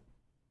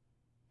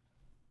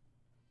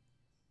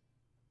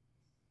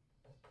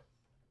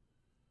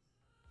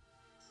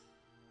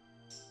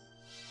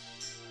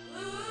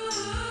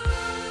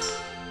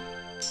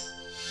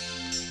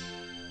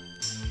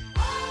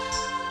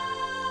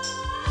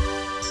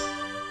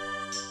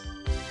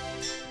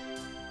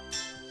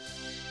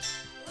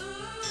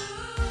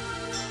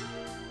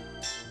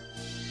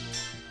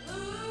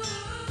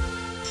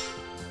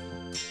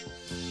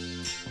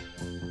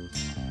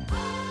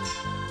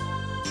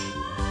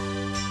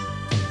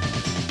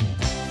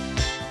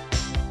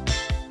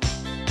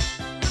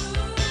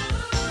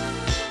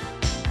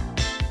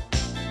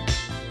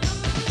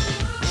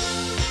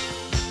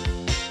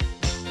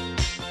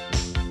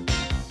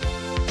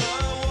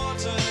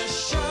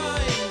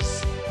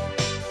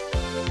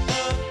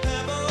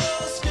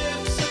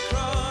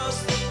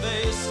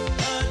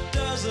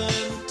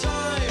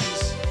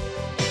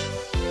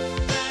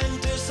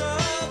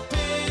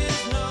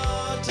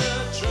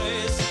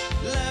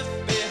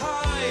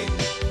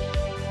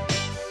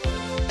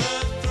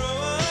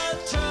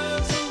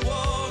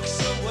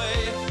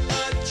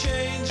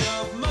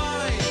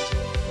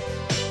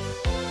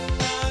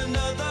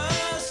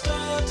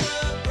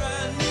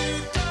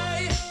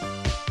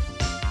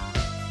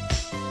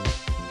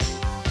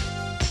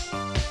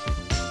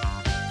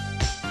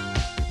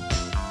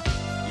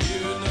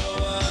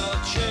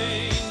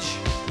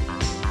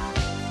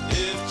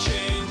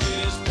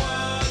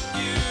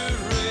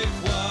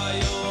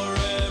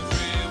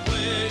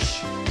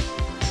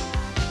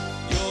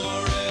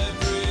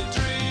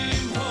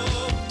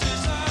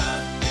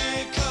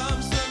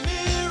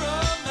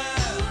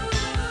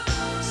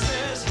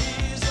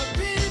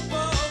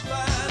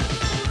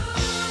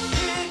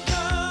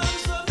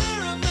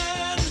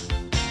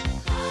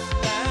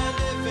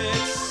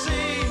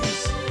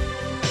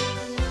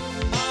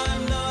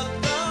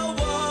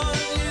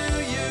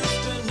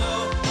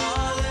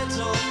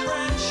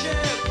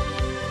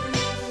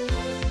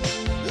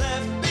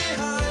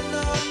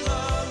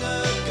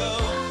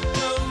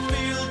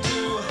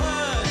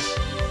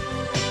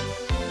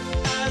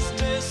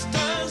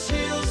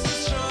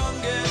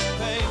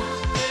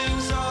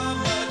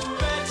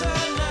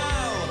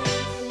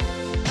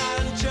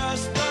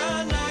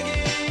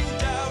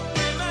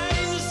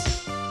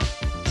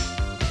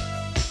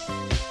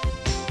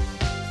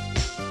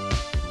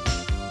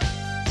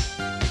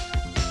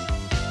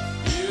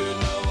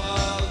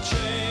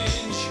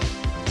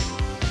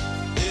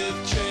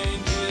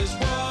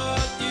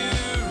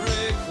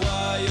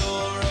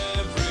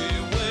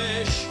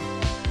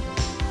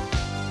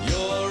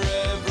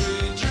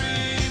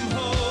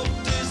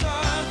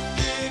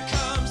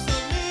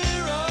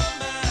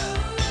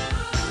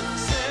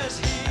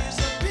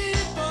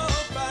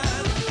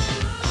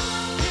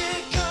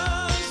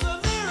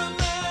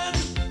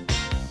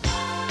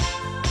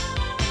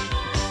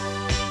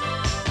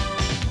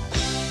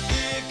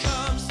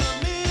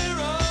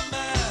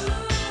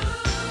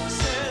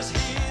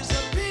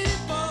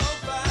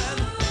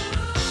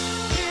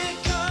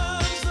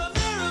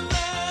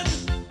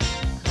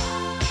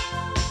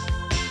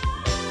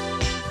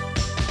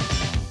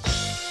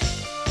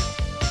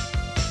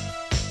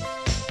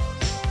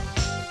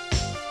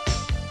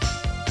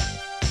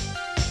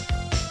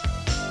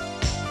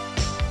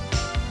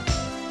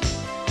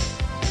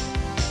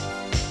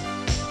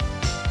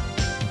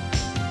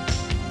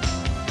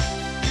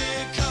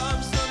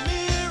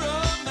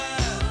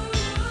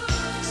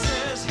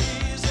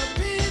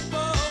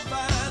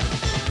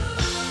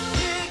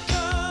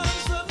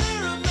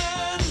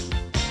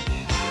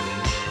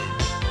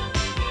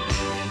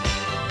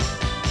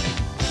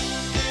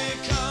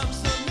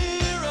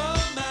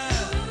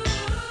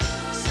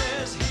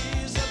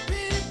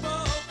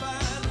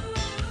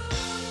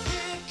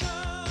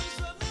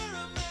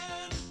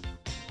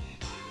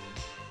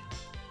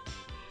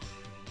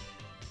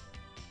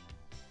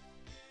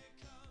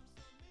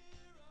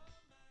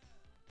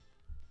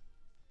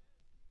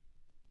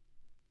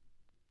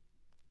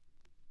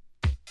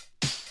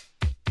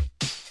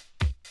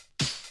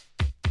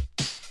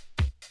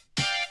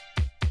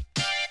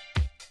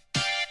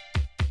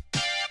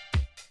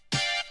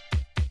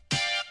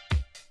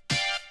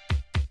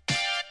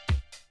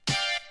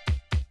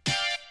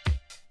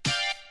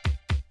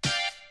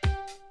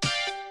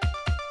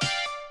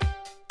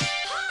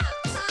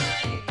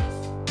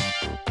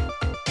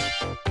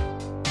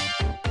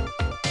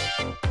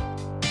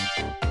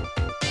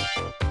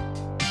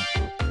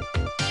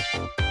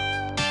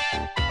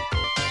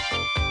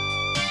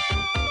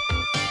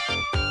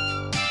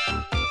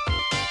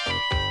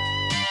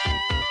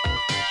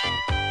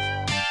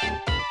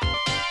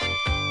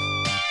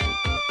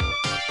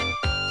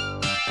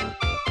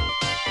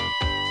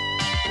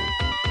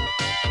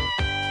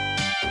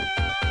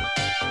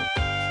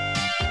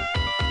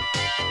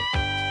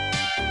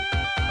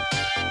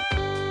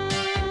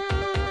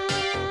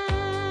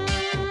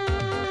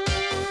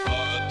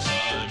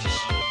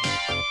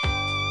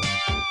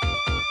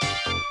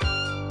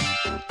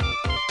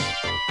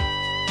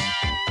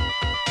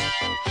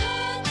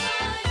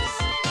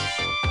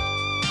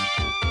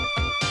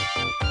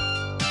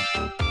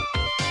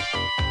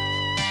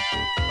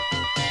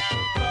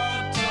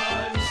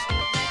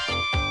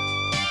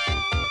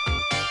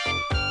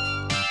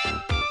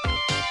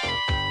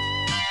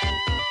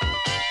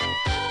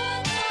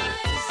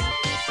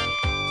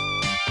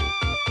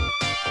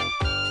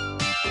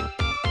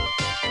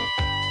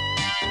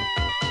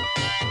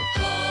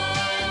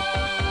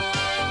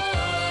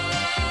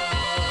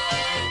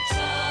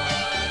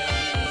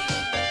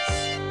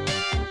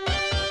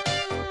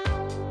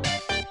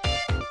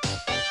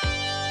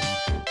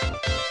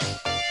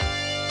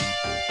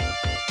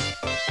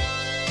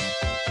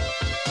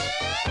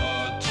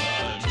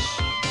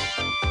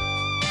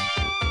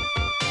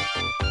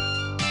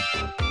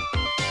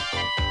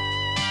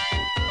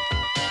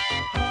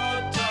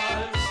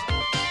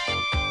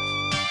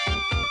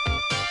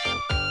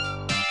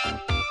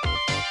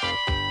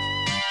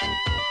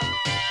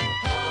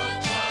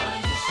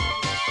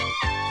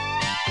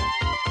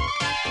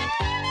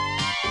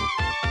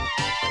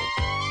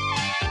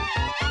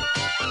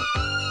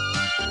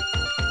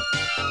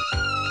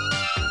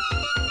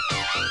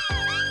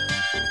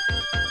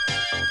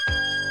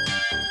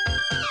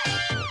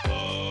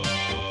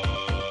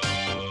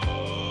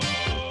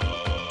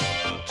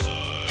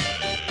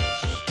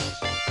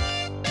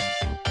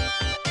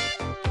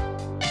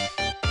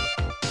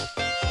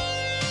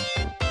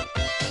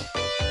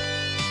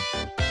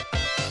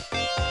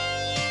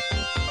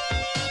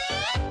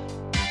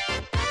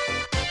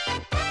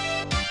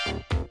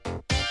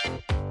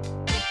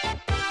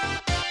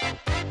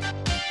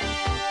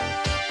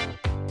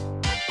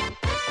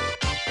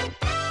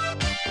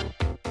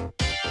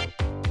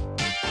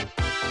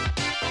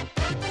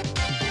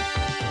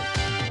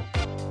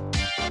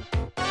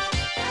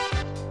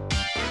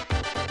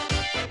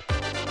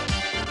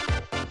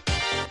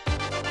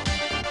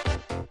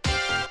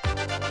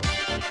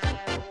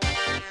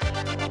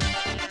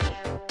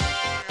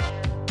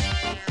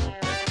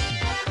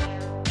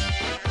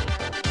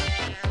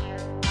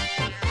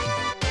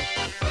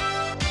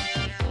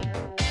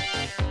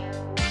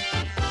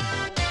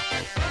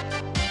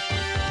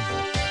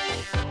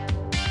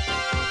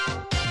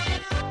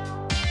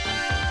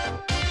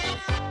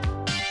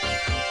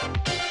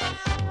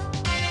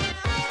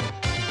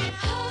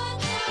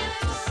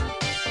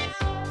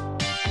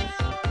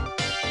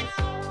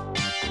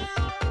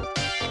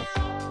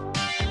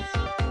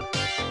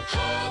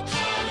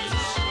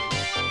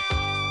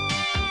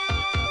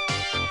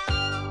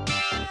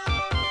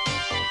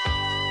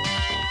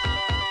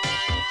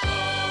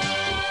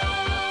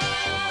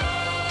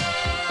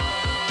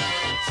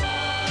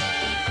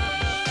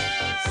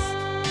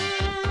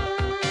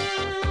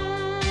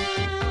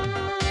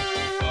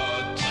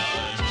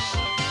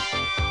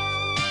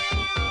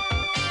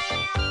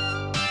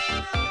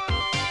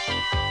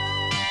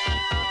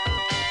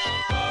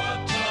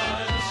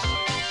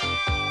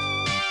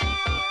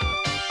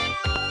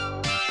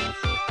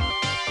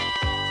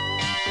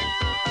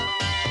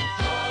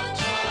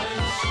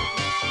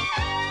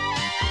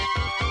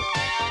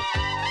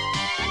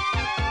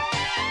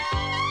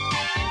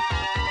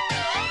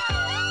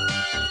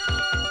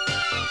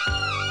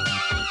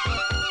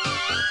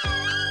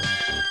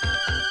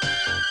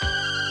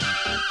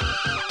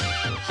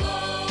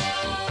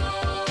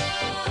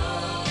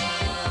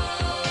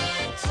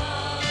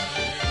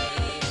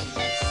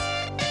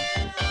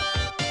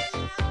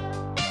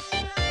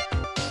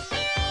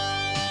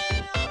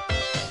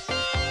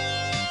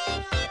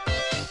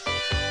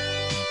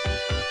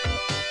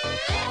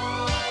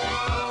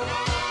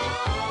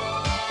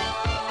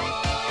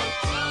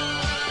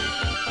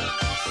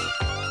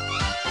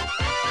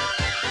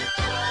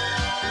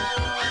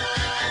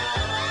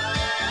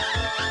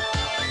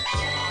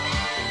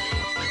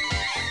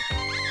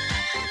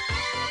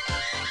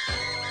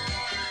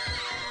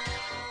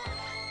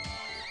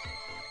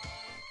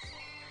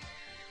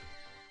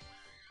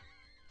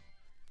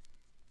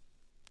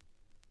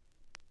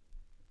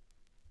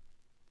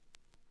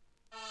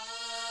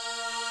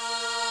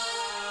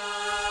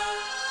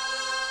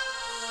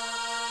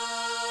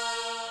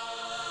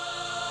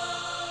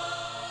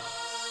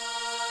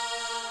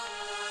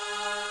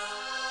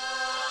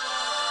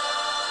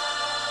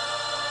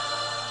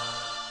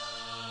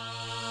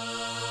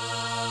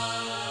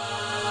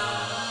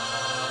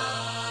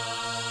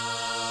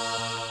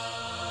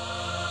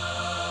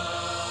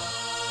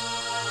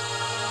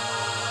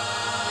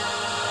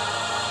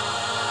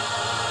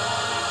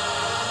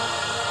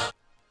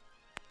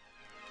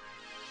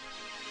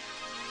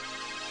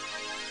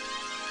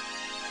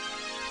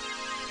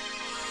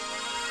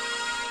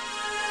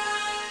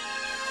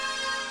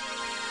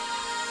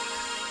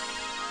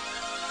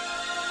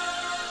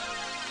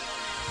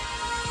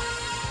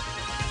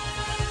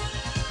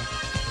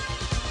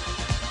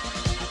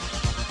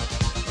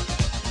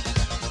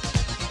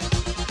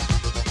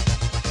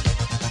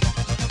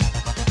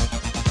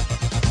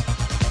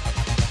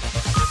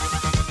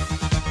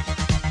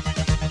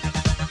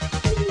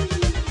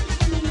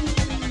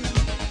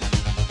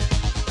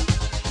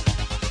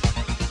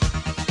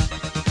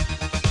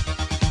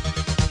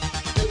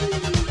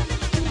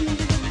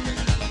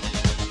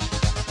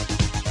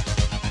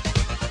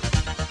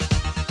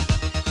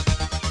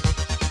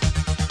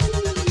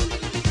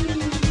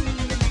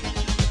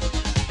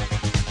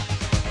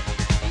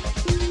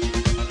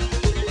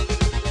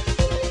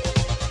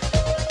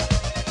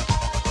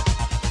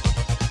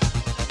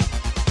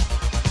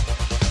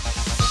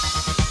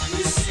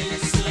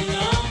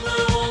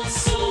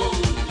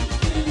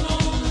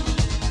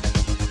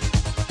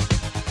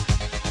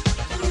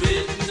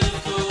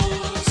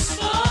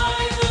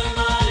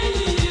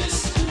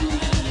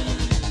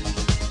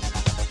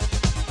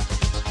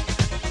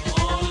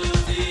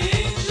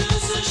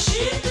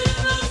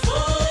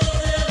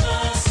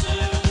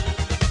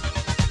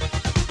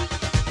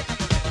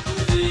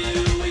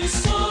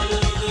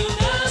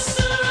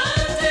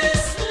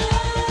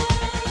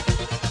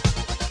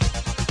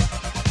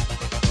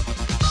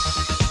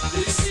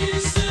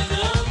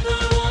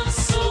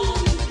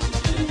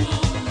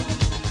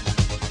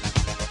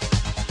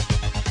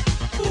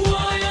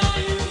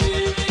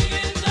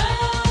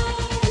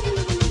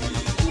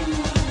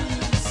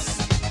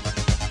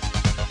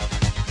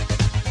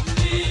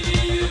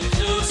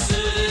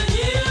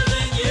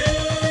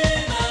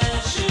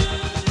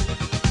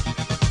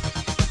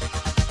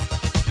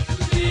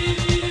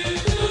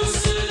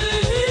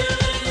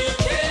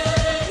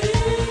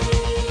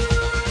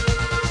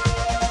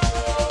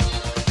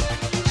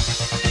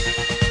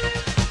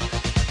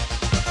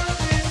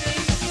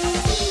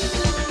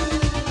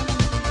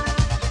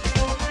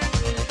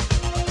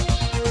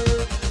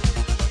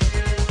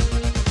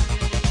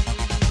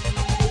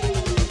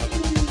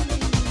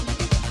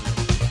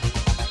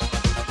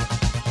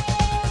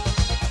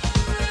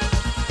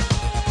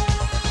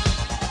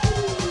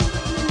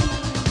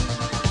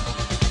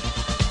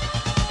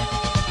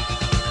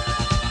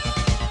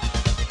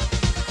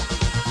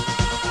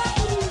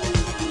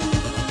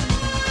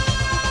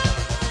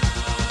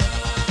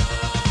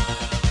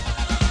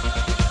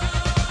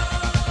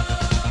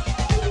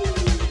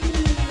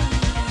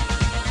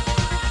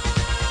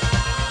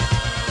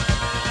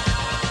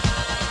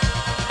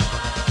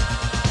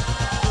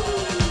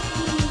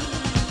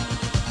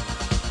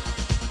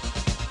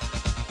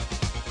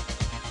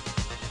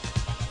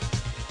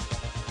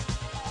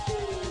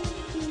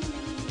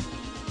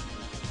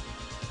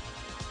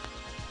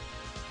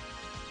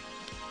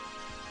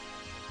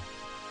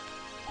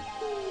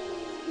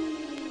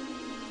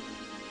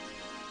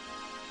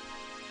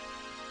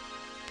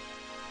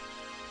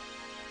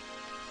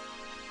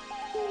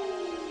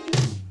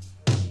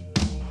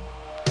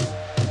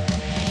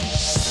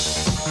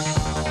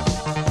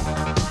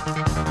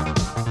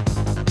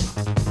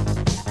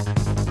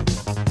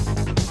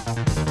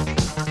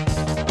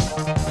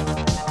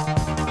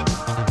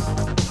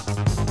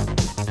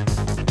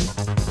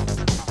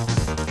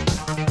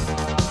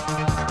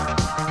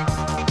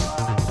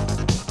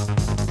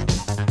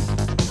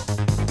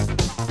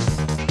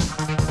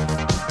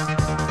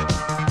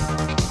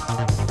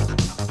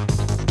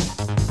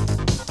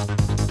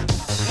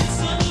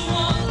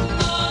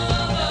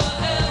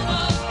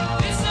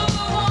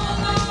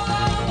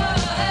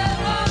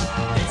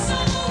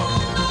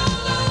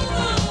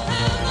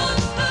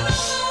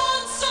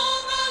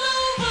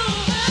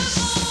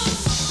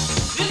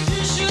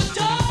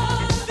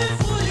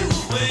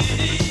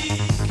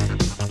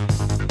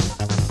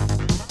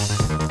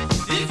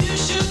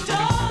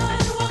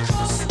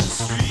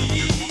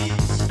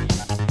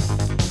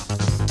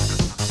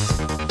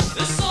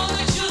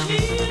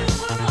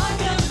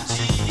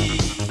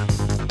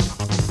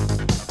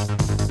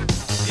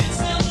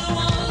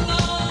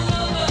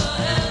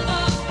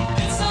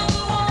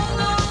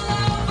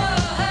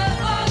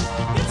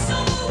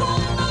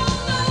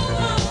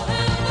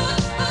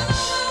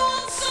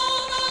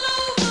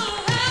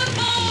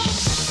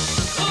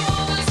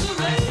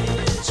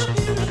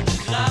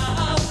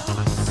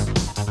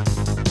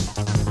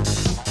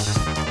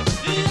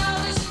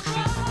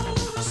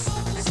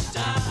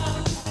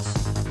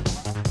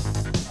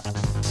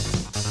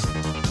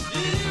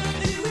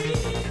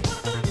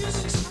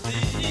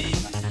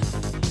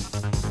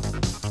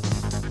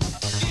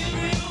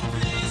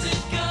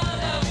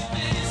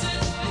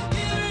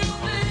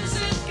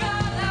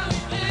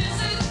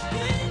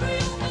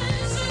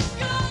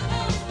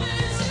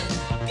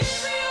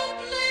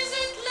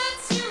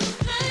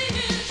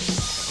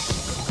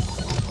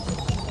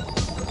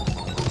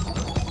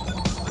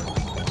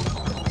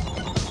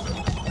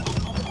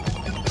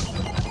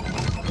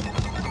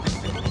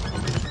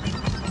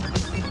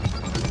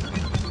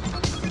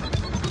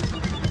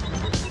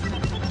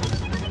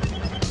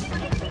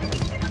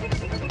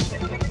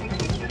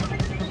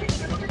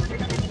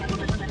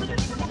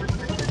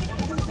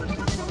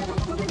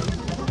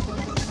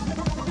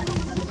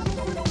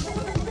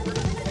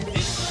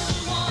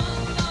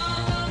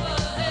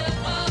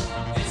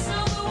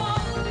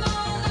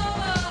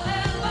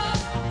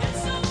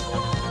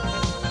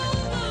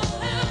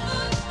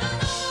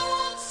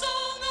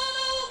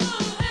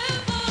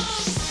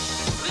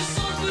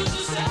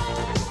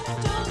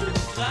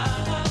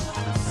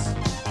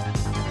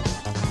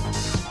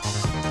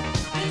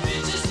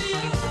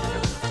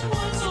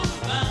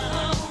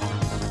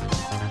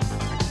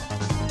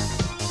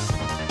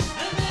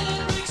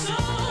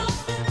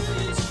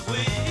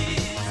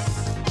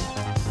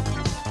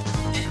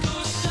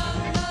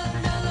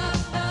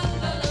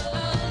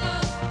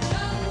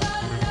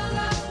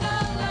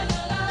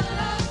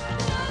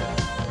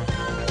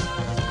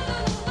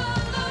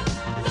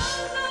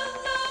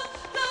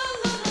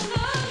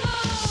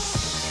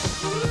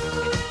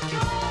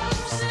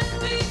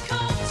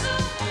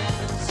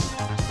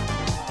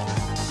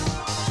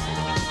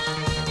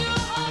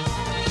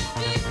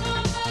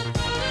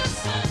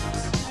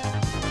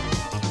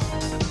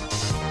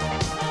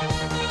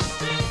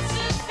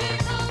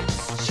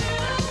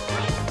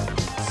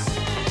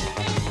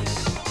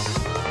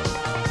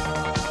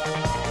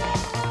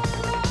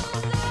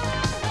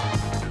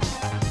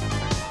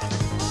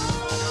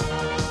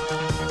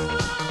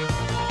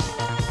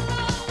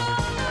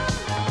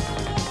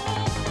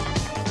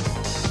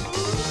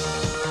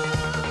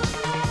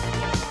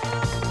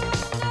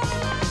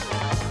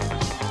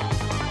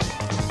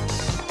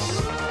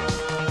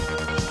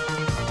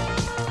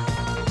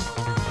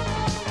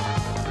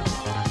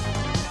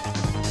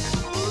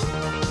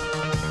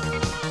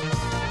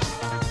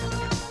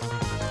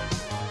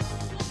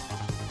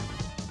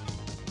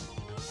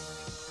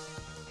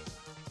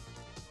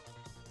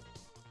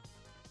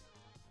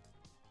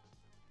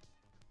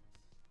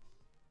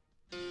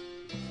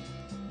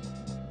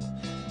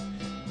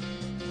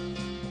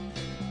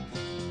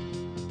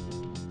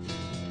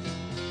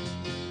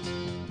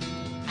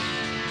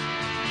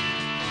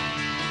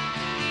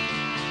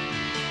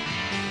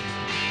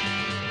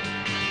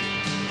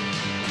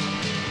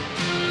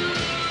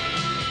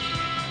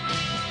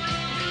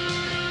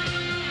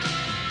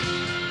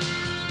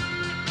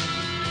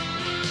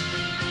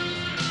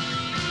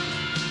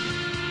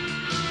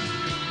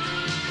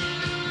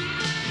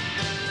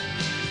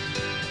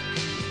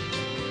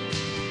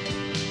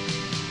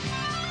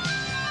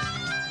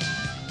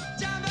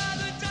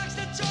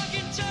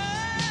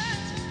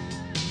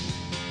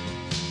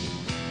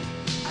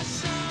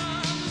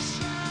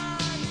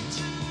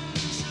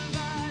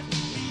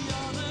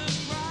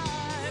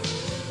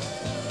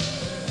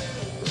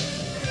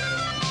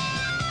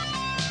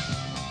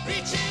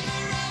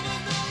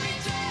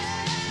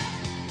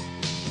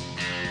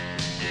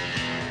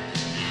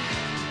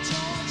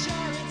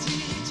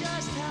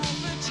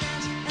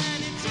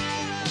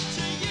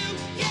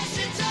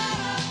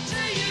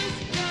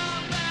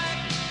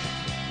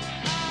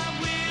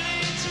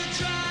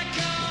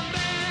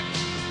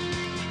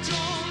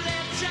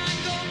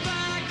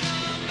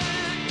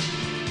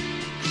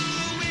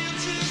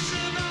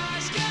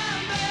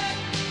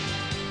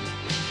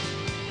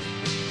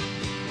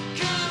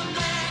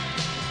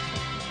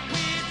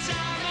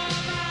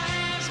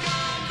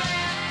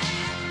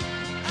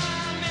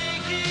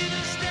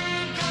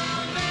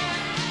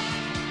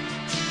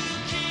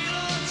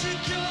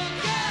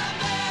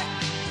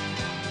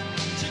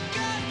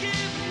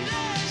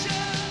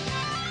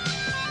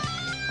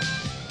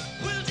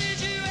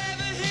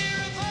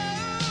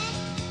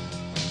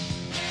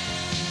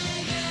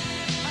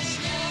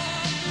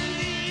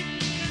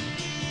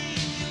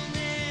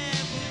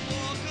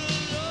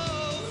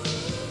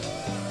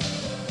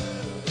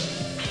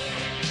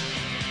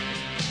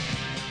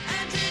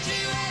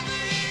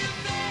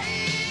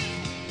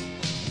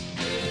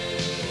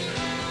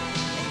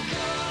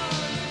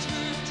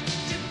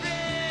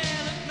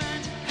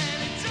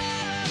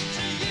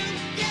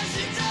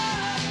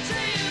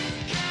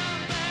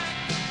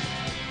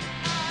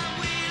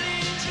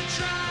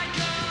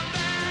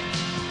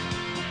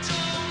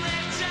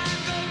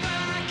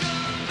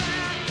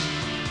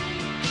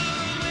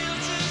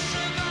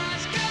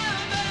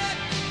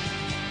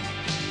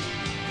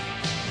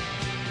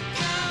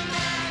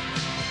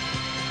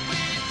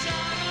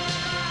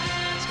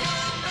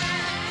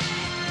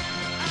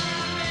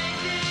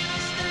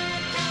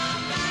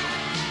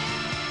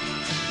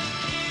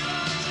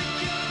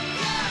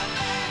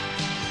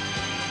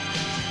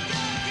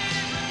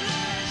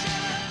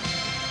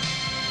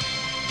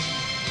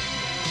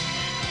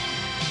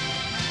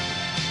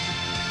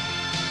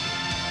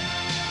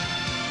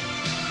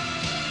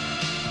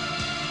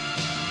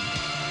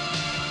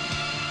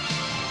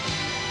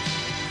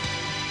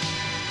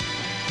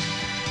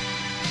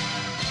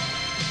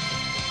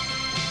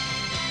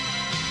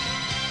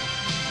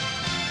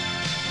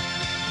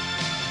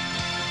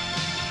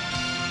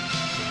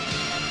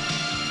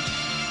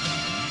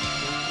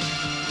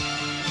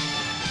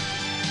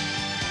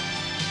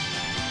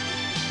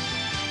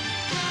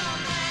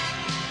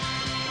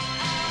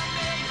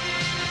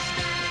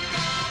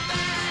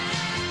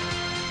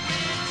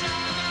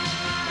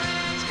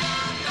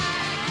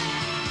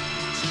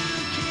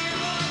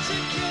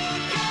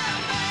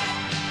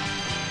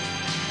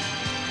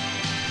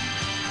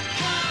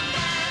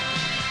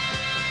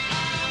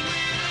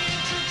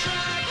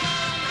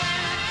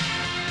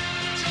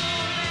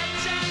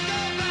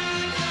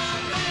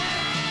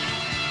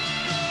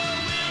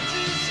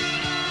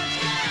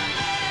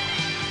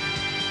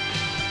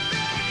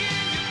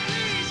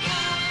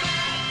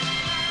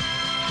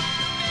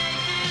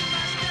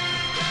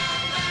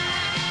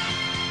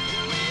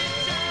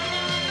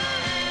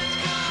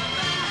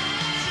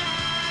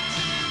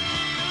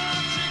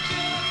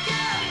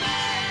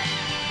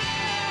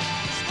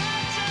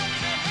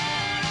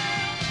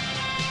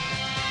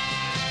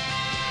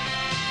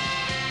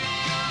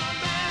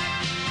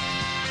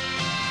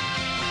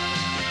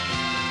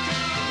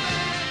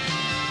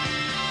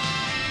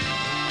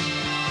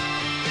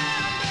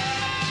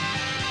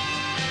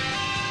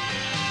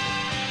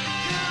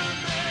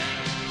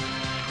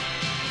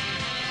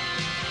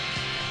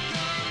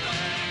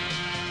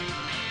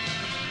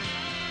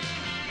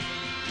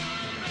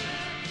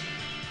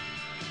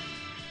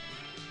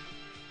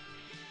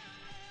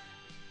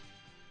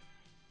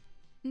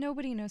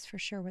 Nobody knows for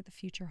sure what the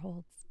future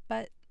holds,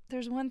 but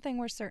there's one thing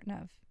we're certain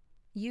of.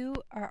 You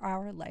are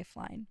our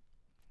lifeline.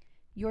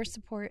 Your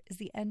support is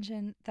the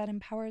engine that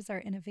empowers our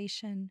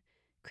innovation,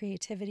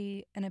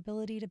 creativity, and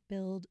ability to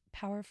build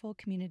powerful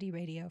community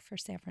radio for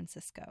San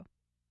Francisco.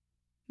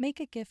 Make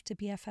a gift to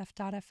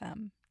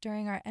BFF.fm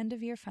during our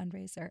end-of-year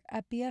fundraiser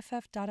at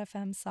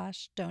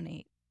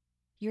BFF.fm/donate.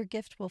 Your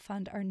gift will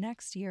fund our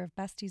next year of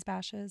Besties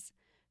Bashes,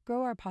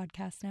 grow our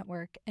podcast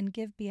network, and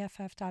give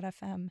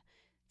BFF.fm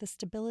the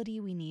stability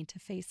we need to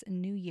face a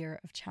new year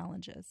of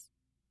challenges.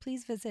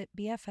 Please visit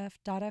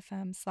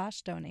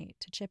BFF.fm/donate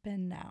to chip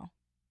in now.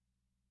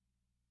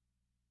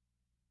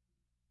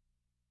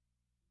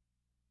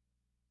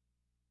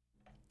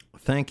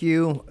 Thank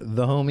you,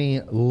 the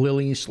homie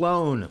Lily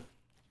Sloan.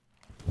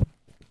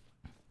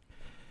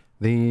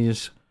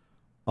 These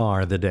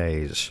are the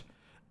days.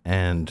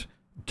 And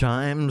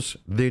times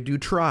they do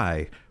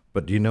try.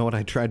 But do you know what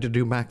I tried to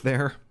do back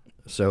there?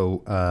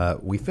 So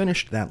we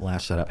finished that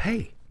last setup.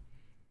 Hey,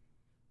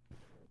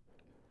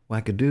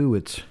 wackadoo,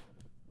 it's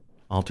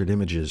Altered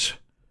Images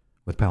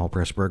with Powell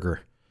Pressburger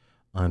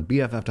on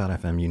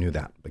BFF.fm. You knew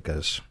that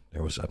because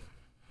there was a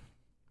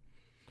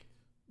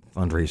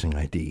fundraising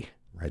ID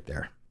right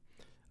there.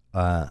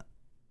 The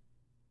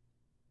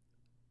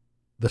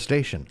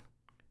station,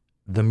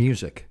 the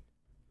music,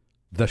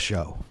 the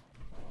show,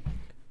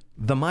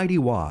 the Mighty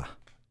Wah,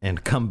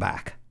 and Come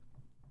Back.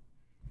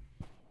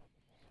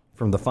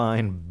 From the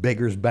fine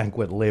Beggar's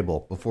Banquet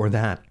label. Before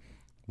that,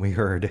 we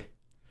heard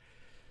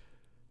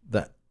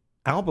the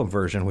album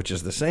version, which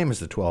is the same as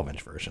the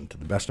 12-inch version, to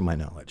the best of my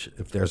knowledge.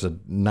 If there's a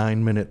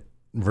 9-minute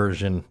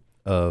version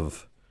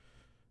of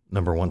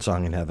Number One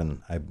Song in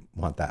Heaven, I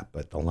want that.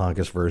 But the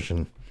longest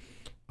version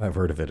I've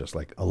heard of it is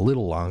like a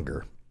little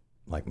longer,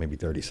 like maybe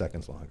 30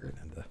 seconds longer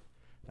than the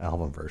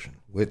album version,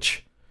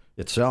 which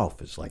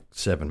itself is like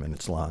 7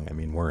 minutes long. I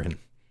mean, we're in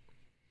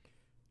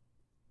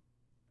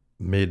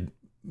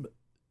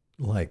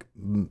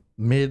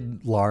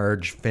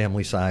mid-large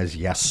family-size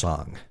yes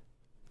song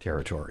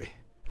territory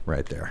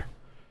right there.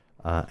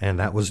 And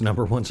that was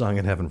Number One Song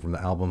in Heaven from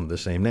the album of the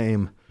same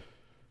name.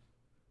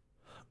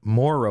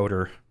 More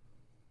rotor,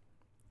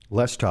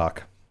 less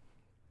talk,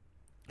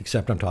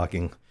 except I'm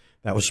talking.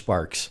 That was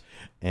Sparks.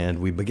 And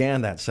we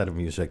began that set of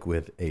music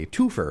with a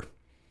twofer,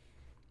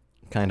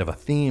 kind of a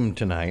theme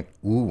tonight.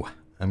 Ooh,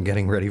 I'm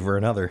getting ready for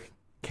another.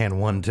 Can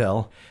one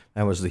tell?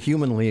 That was the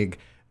Human League,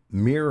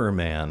 Mirror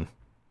Man,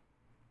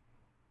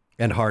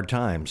 and Hard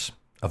Times.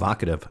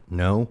 Evocative,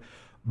 no.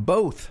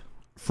 Both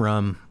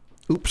from,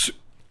 oops,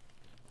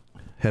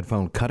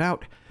 headphone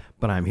cutout,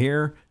 but I'm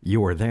here,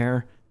 you're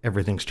there,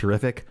 everything's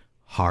terrific.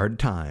 Hard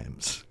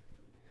Times.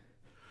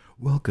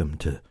 Welcome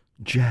to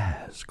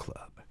Jazz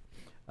Club.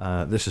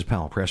 This is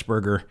Powell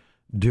Pressburger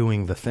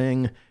doing the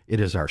thing. It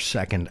is our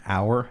second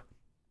hour.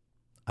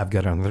 I've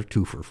got another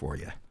twofer for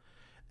you.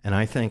 And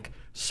I think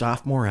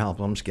sophomore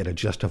albums get a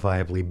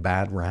justifiably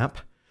bad rap,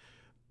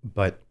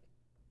 but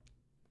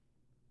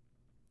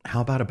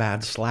how about a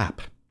bad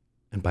slap?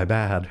 And by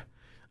bad,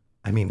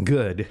 I mean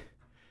good.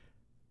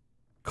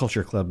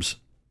 Culture Club's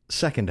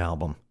second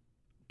album,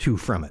 Two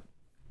From It.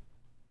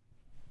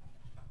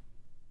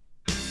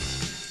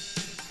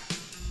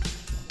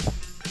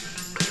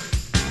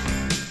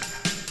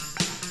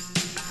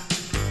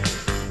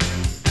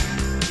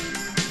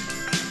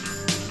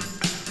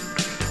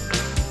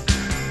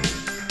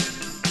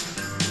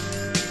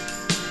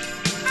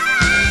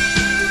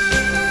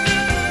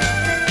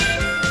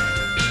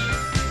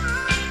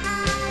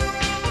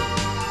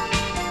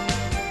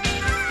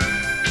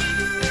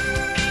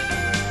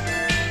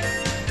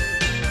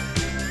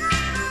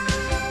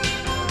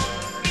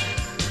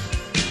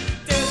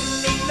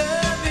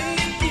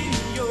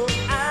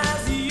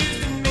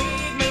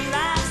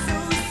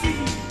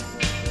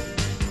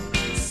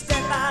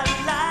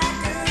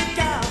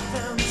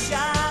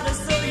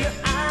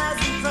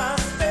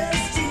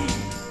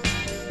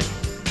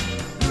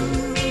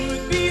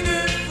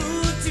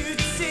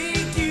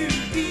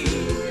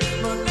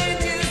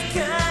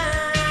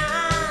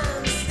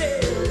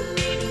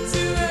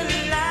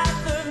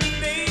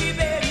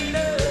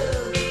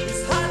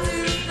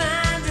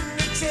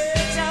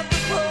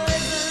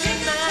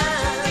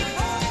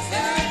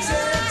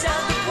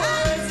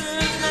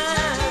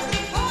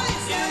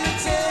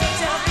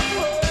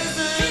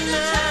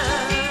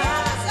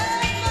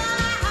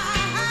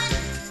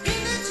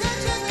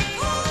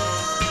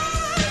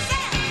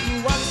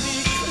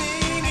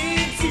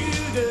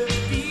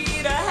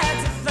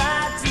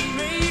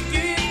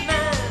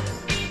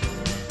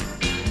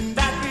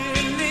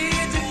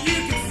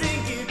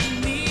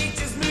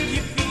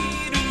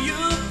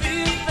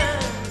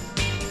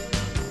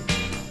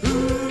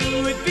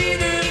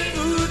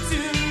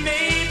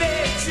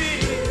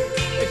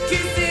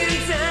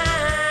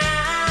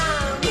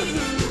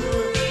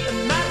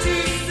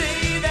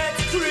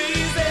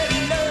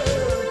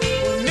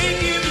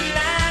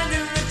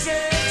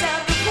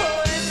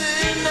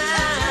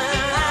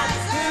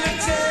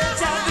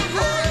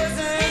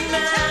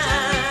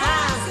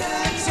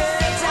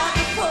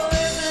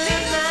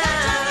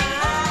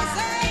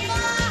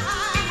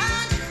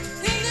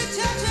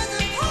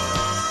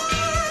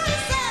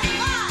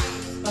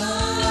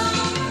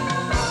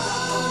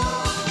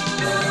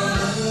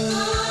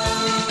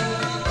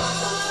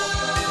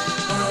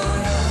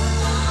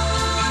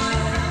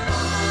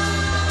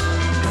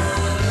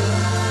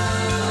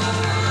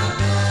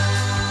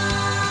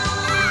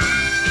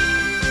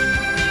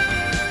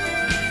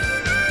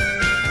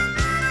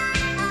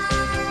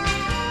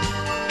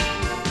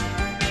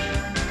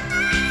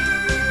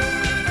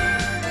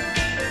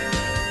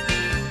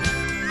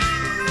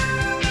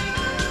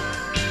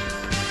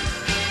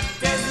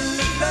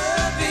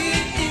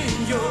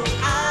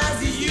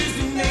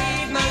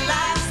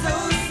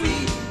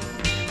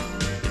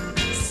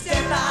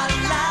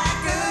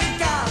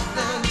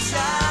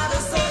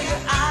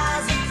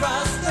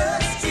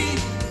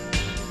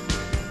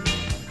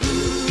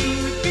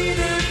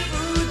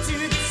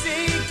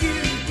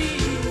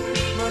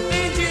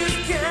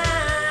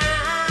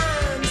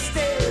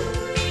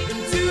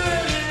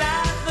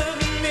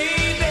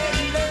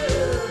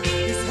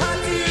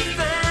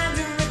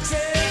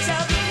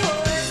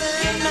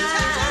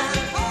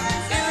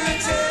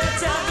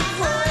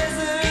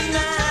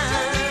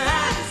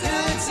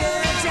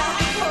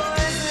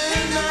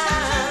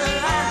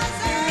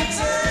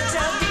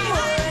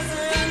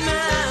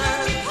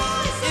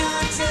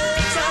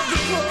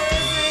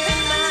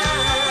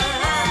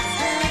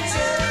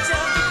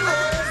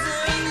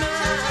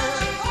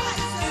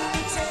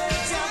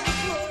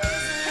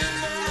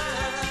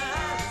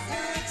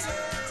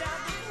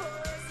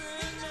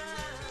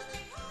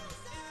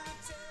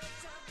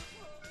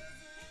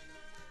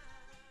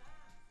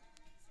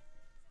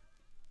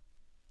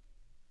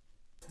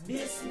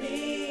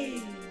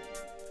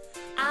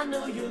 I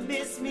know you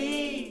miss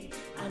me.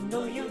 I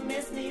know you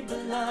miss me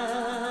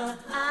blind.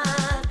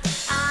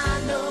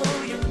 I know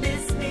you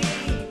miss me.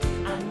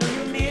 I know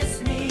you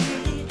miss me.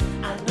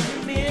 I know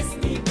you miss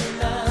me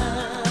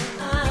blind.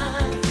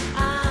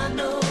 I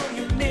know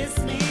you miss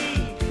me.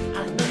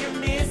 I know you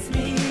miss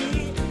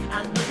me.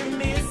 I know you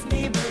miss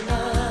me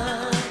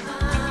blind.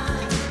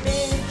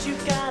 Bet you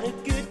got a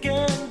good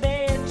gun.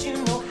 Bet you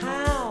know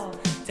how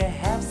to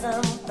have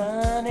some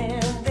fun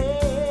in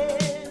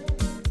there.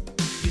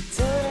 You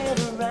turn it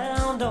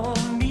around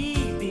on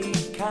me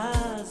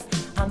because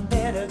I'm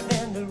better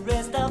than the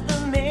rest of the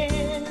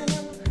men.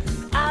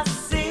 I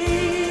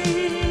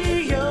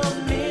see you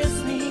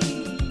miss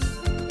me,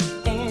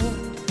 and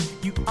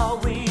you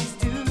always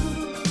do.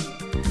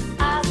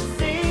 I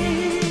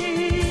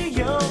see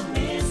you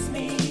miss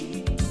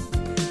me.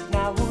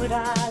 Now would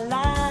I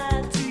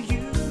lie to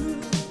you?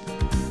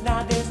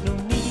 Now there's no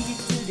need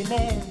to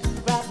demand.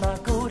 Grab my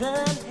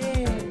golden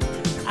hand.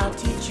 I'll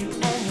teach you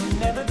and you'll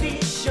never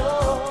be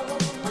sure.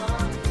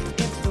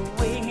 If the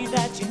way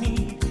that you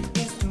need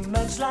is too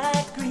much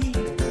like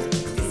greed,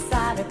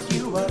 decide if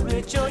you are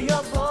rich or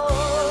you're poor.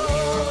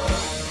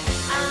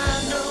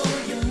 I know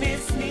you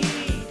miss me.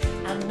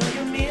 I know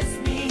you miss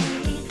me.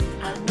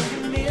 I know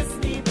you miss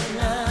me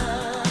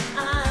blind.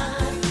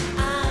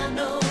 I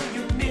know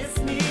you miss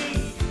me.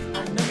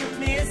 I know you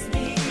miss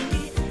me.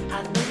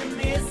 I know you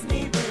miss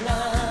me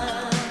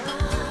blind.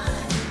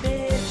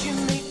 Bet you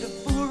make the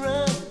fool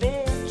run.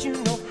 Bet you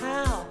know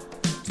how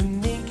to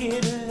make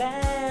it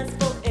last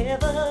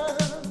forever.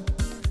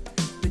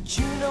 But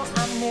you know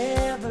I'm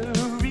never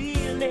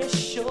really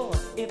sure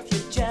if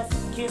you're just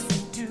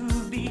kissing to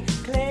be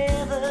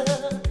clever.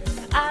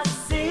 I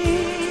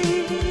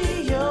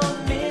see you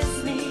miss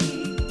me,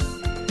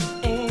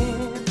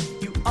 and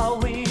you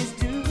always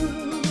do.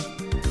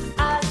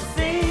 I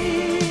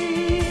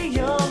see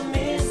you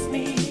miss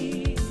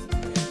me.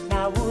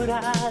 Now would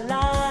I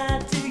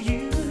lie to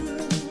you?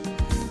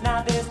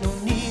 Now there's no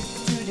need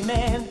to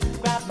demand.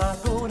 Grab my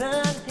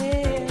golden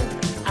hand.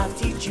 I'll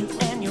teach you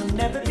and you'll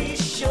never be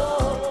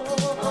sure.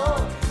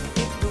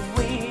 If the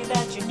way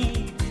that you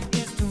need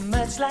is too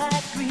much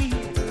like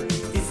greed,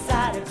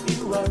 decide if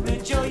you are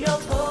rich or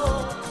you're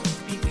poor.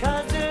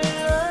 Because the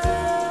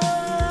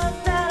love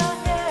that I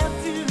have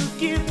to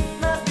give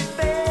must be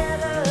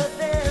better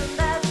than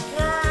that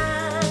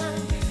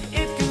kind.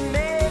 It can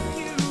make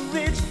you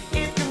rich,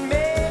 it can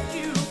make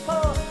you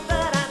poor,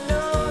 but I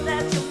know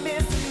that you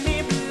miss me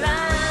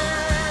blind.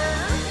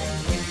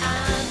 I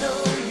know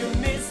you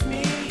miss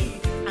me.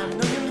 I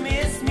know you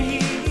miss me.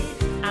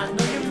 I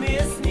know you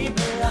miss me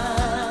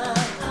blind.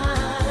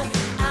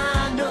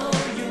 I know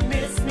you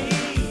miss me.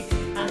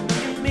 I know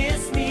you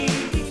miss me.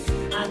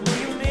 I know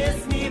you miss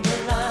me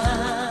blind.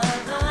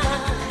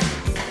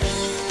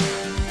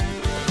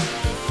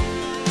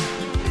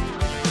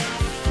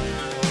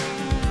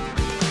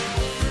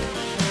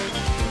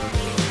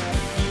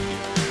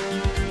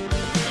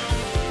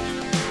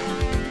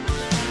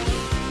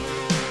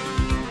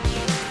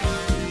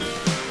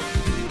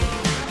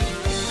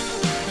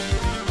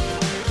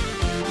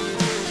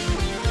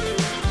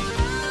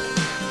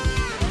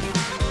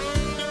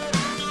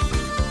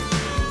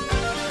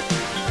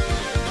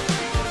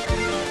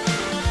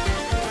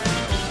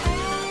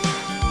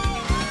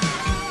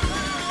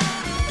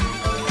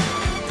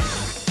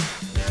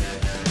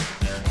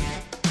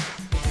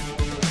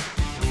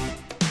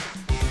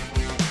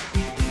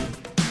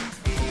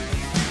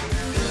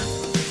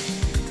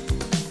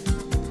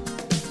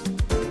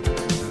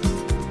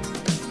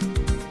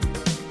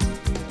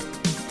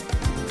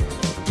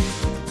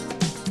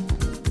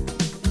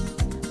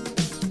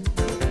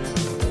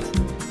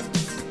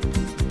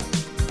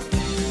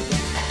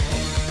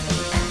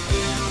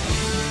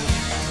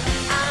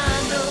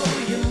 I know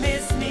you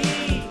miss me.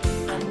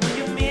 I know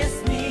you miss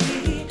me.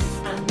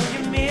 I know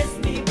you miss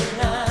me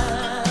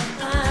blind.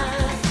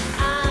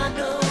 I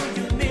know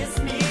you miss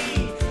me.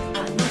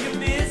 I know you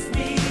miss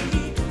me.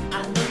 I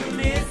know you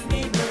miss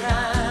me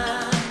blind.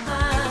 I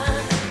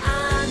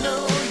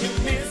know you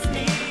miss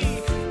me.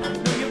 I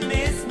know you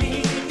miss me.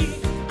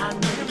 I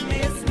know you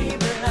miss me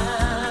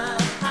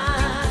blind.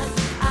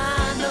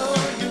 I know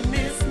you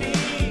miss me.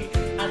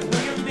 I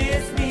know you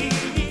miss me.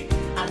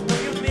 I know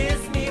you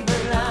miss me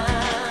blind.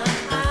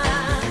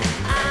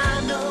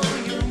 I know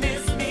you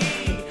miss me.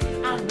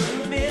 I know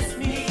you miss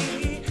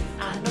me.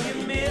 I know you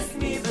miss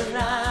me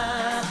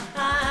blind.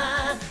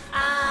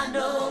 I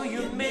know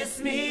you miss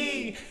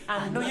me.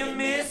 I know you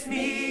miss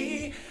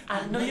me.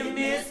 I know you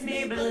miss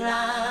me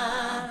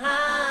blind.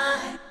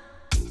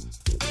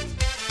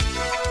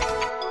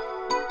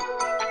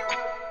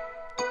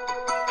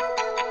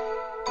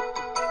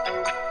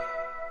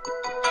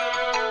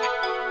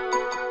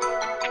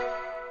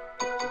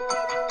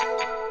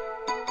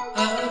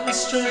 I'm a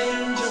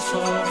stranger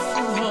far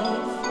from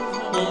home.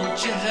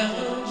 Won't you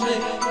help me?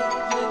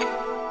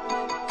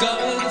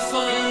 Gotta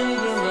find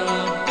where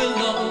I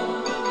belong.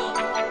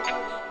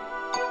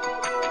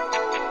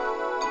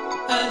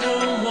 I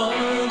don't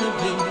wanna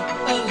be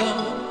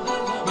alone.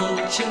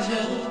 Won't you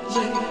help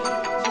me?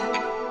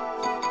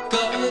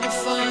 Gotta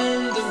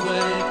find the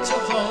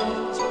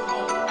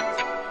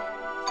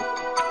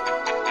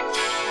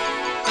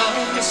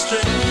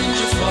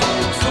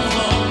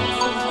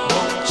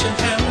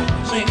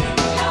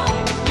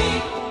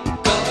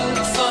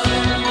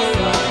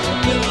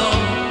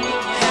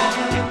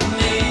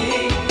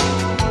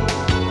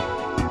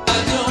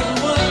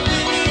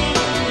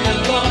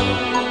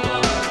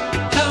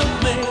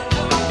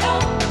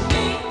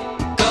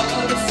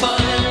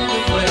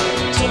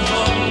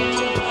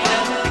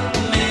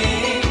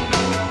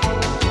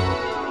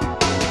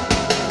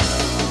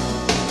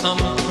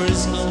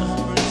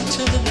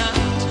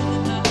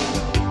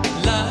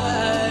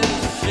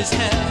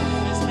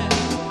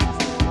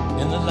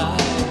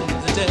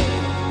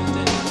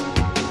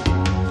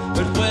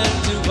But where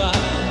do I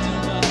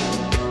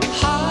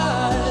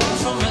hide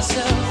from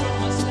myself?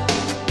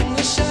 And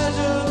the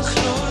shadow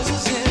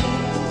closes in.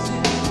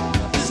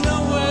 There's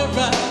nowhere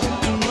I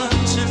can run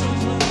to.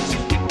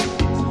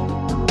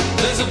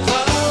 There's a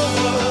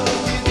power,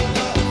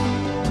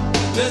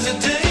 there's a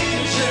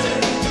danger,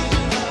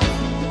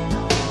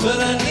 but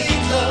I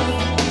need love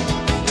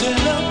to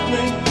help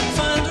me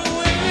find a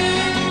way.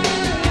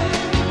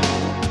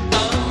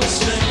 I'm a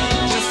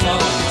stranger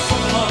far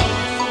from home.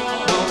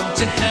 Lord,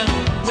 to help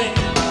me.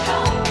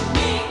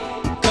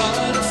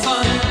 Gotta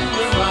find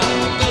where I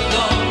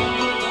belong.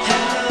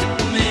 Help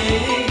me.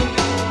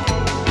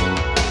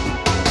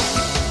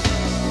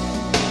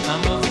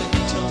 I'm a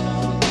victim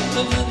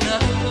of the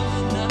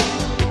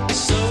night.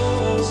 So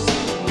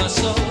my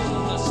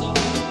soul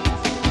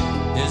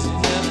is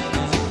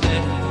never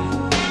there.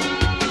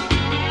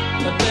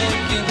 I beg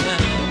you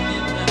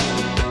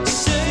now,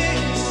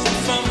 save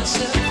from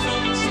myself.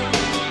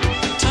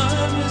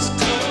 Time is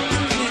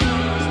closing in.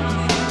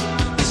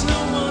 There's no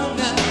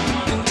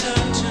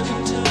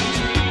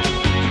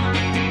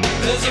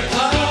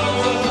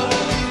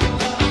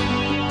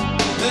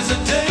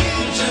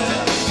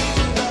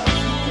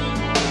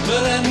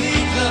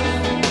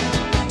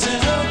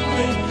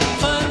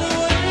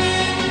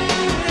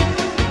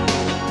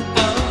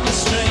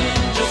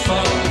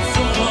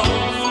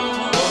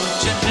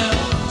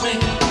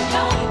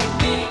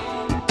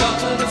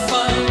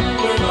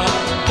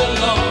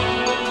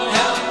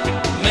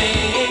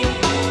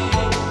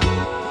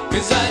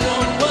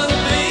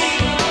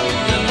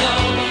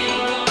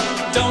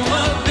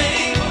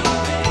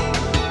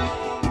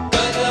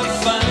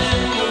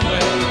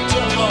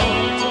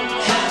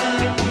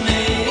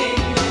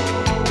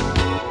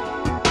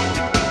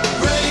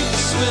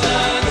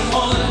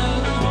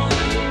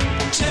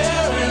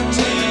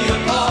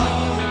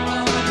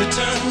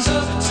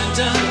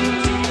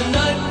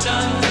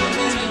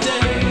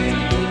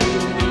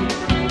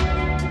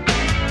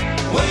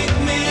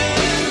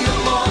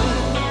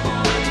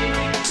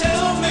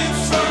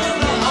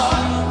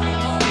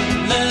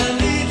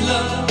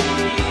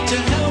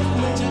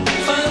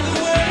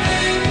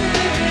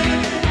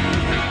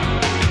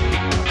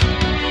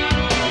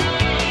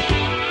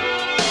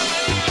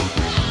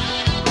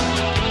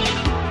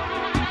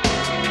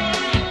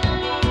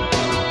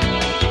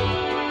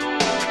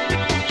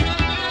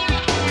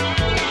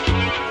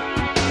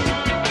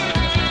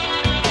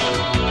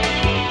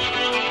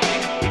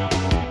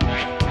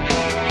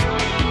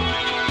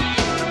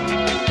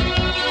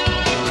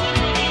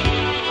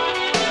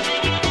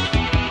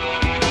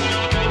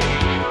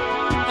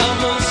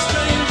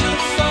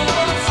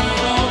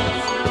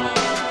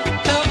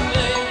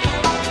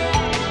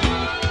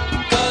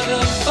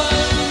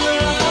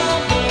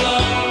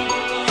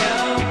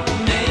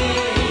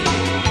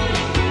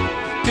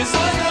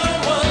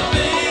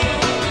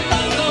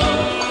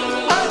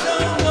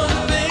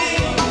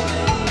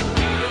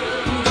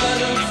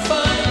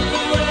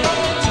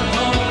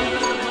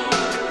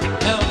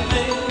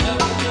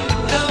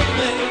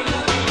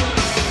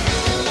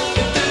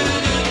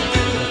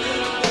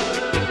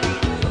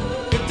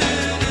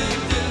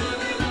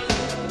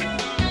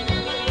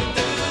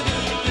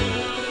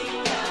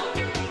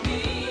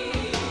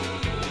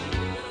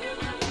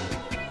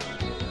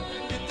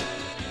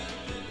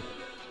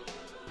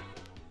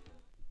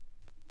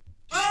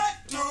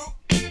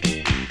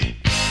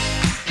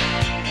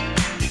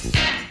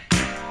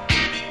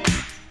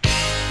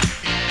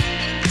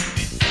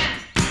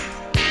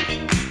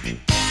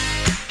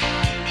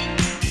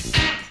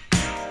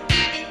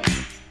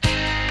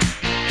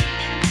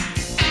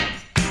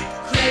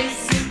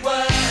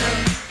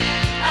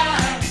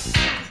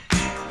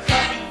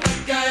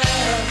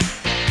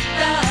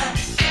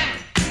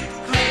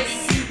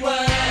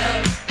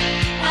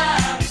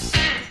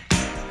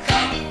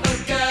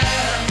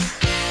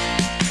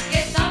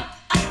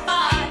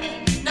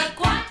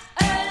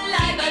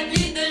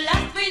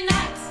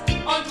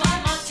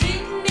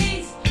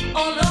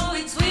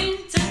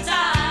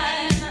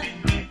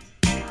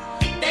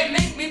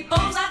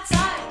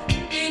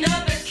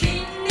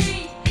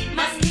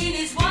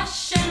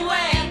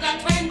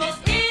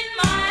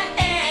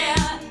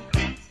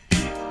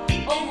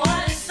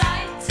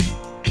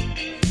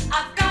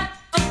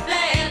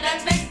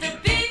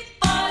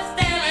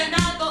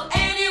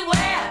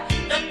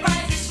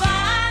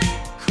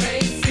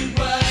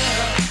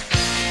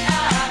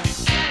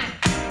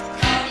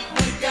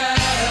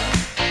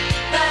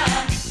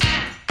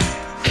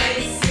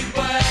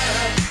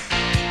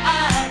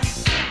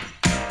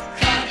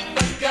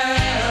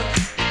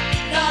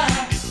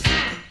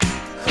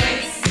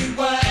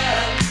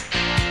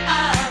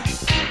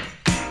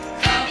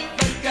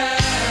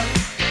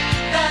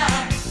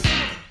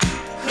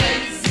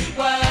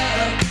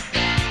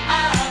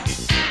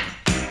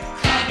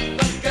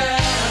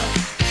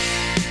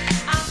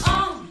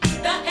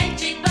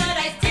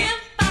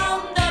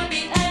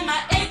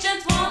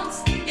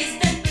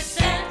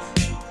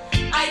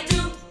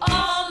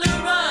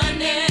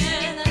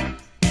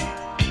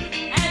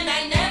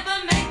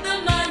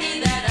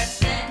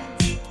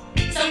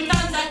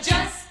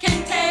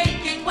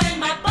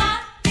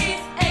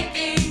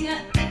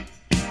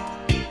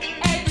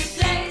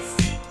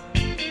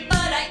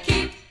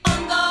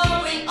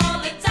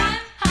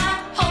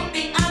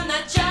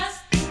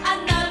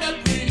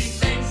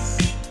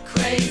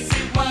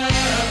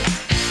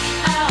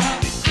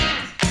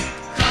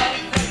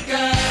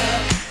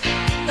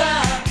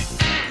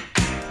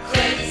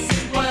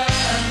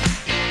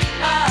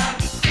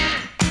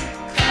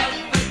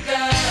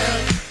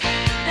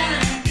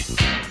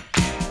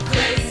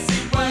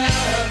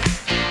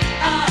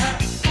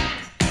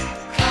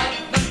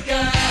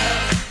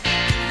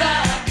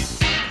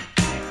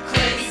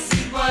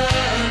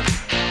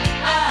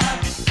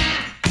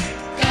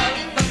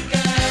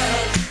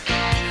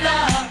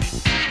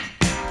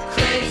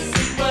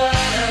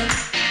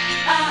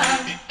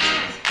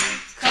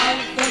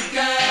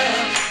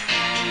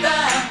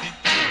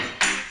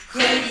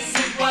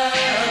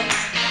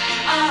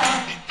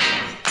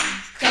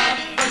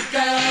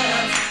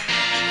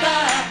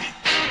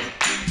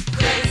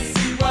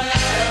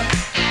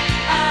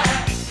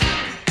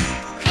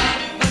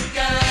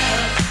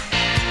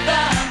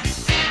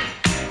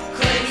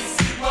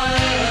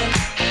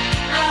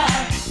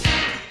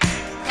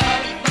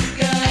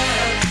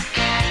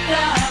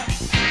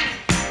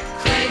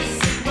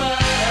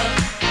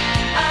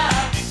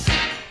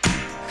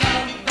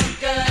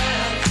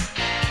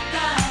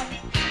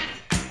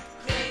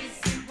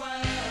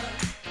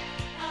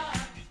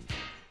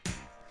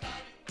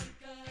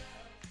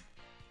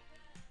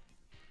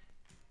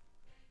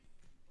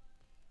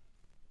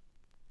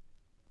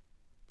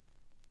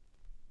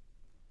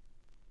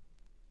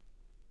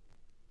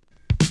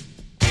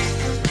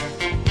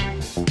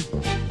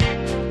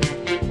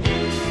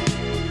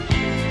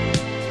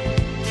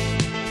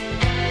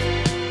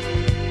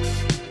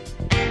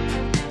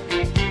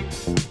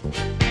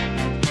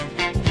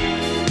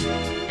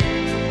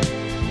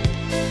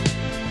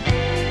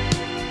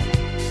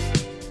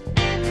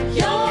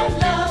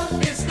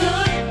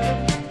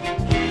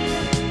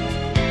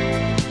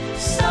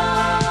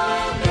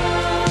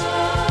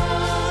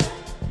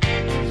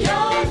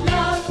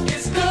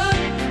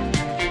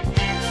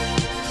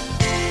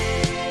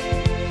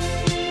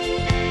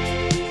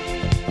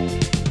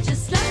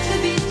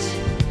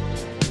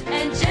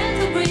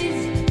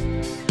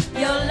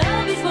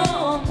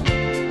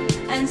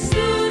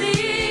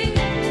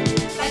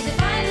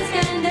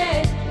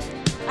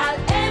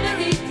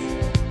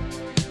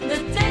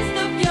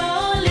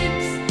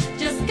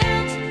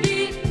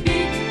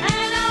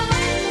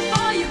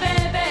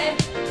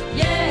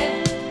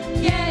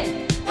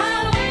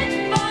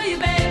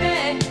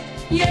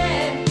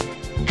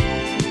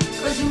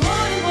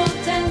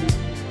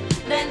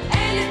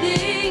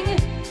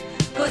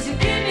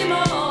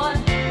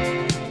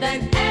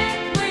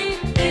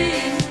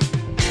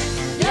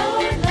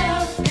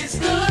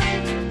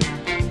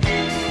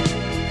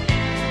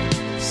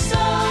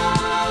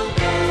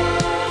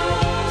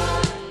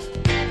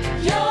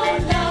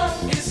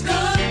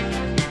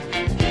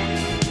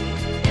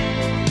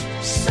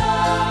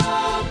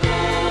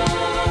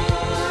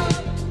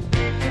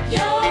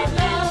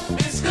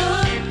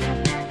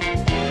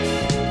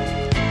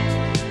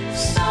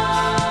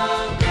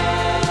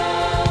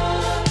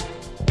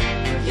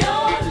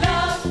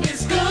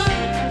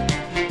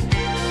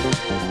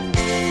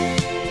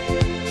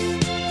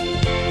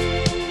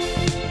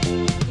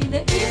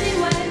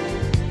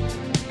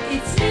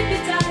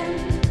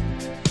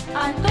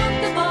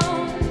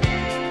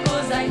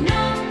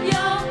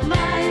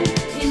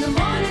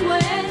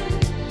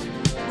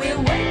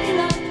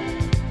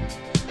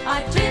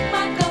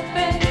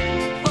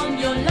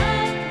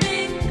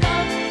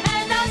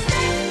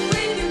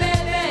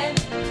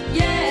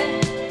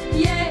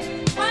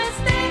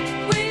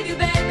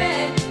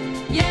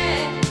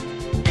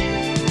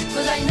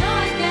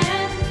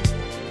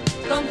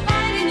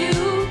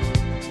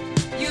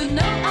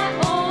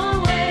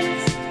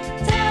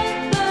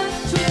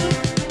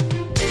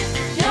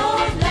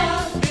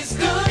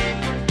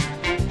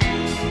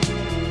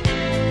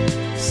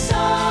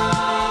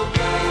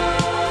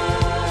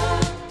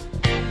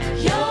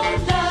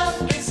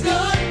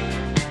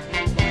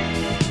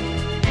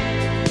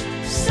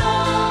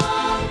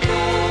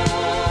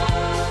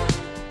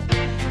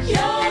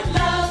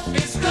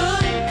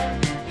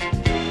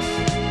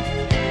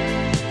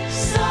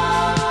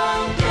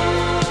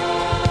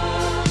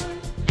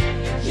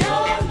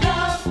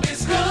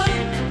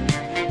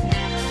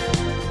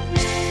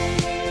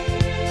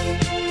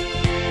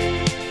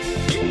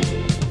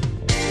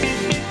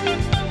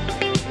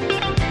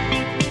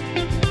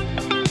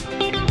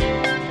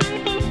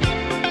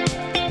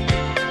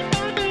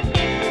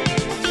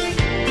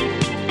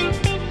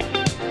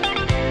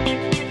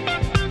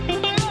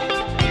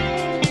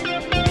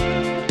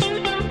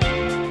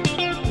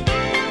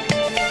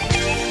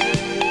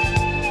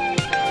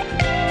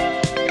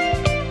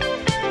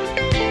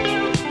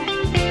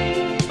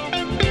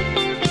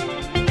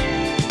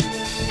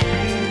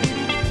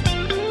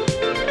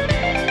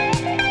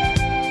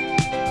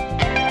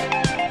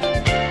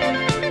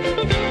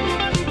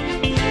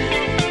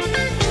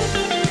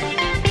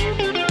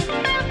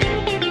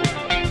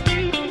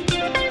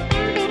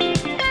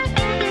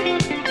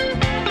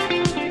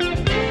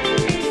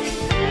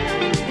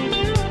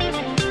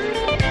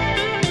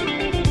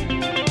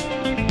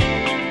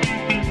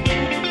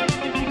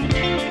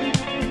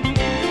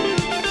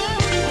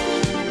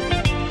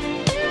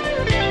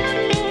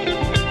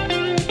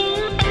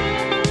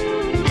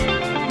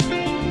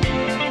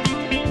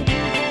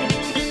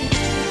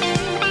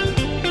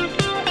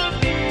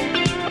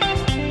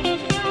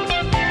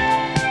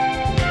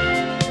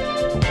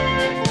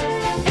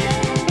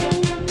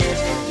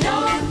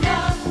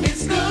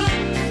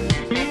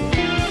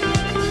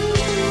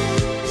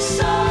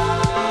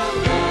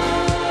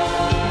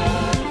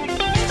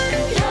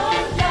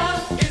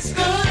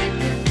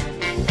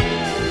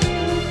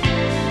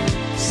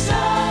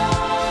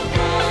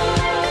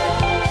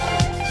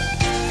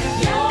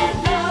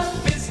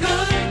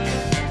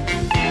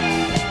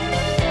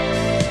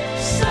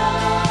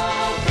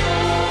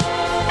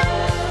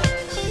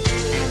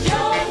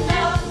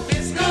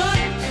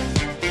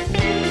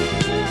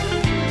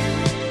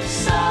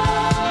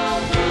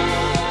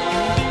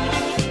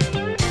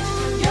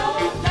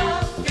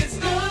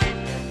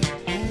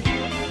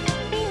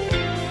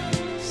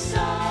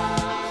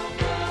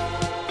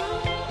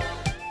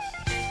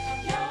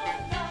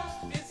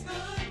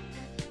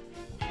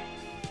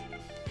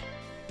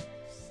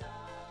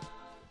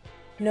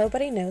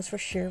Nobody knows for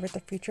sure what the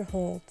future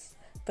holds,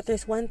 but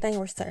there's one thing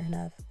we're certain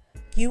of.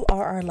 You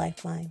are our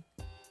lifeline.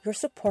 Your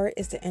support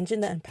is the engine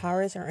that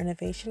empowers our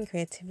innovation,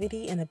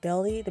 creativity, and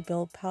ability to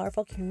build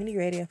powerful community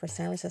radio for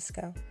San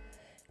Francisco.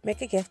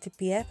 Make a gift to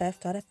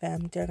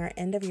BFF.FM during our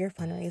end-of-year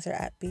fundraiser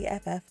at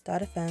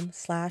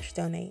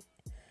BFF.FM/donate.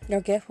 Your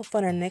gift will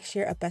fund our next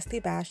year of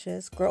Bestie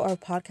Bashes, grow our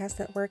podcast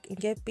network, and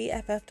give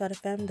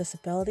BFF.FM the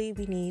stability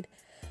we need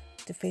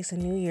to face a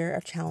new year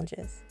of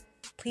challenges.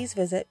 Please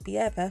visit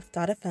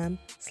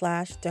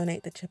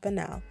BFF.FM/donate to chip in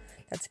now.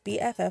 That's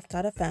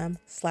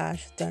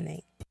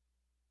BFF.FM/donate.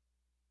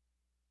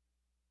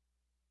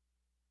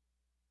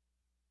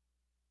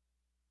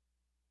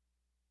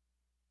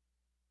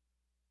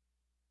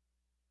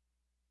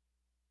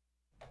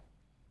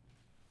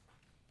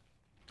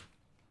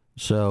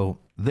 So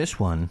this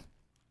one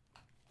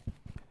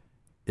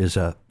is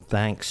a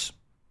thanks,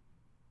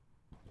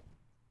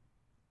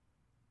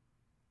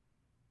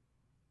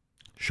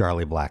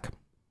 Charlie Black.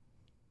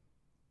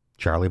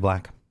 Charlie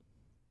Black?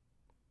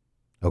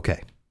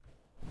 Okay.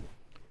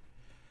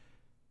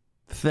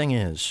 The thing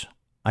is,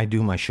 I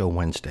do my show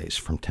Wednesdays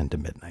from 10 to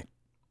midnight.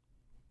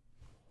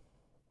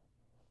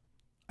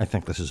 I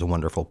think this is a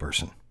wonderful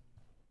person.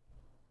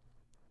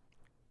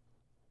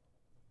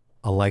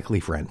 A likely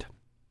friend.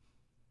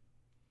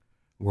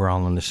 We're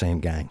all in the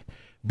same gang.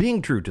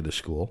 Being true to the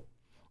school,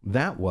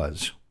 that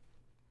was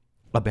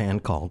a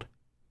band called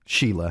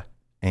Sheila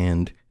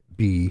and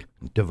B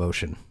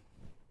Devotion.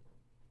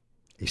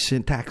 A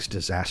syntax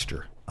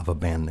disaster of a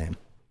band name.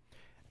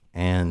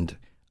 And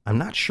I'm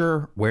not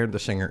sure where the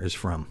singer is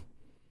from.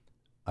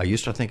 I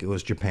used to think it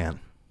was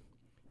Japan.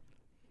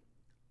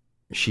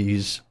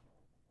 She's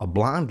a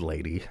blonde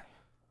lady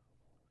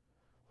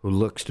who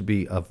looks to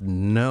be of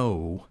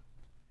no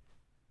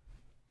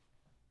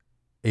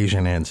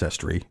Asian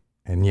ancestry,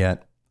 and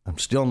yet I'm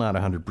still not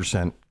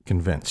 100%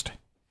 convinced.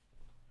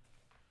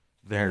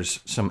 There's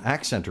some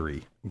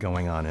accentery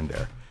going on in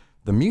there.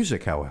 The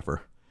music,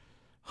 however,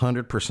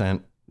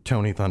 100%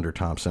 Tony Thunder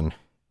Thompson,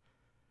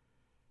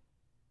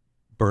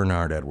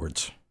 Bernard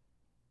Edwards,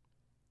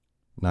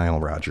 Nile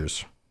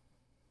Rodgers.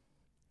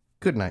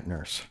 Goodnight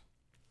Nurse.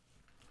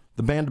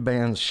 The band of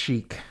bands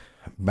Chic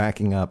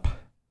backing up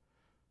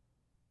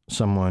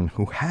someone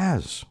who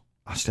has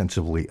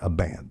ostensibly a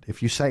band.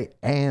 If you say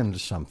and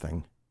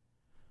something,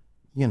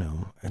 you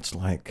know, it's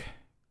like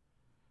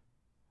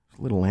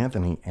Little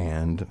Anthony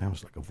and that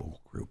was like a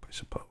vocal group, I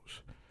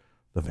suppose.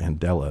 The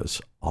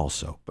Vandellas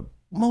also, but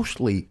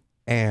mostly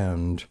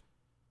and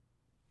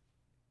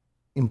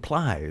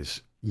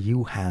implies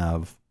you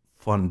have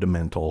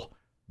fundamental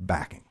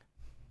backing.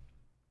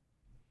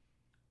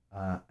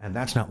 And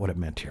that's not what it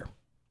meant here.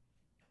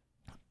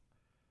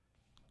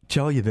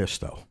 Tell you this,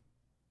 though.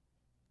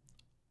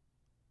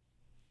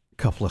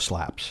 Couple of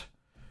slaps.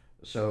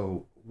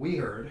 So we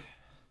heard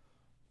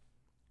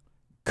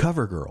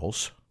Cover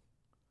Girls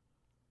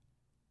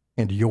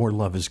and Your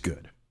Love Is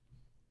Good.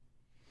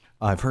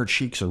 I've heard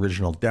Chic's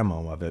original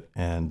demo of it,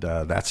 and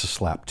that's a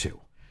slap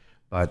too.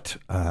 But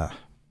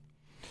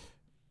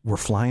we're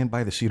flying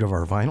by the seat of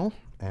our vinyl,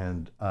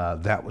 and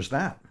that was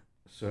that.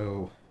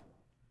 So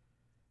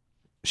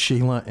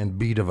Sheila and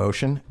B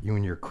Devotion, you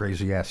and your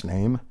crazy ass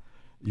name,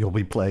 you'll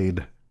be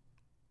played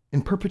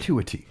in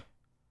perpetuity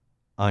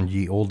on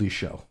Ye Oldie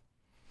Show.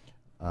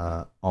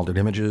 Altered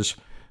Images,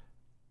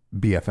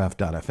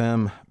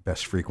 BFF.FM,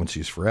 Best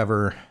Frequencies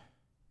Forever.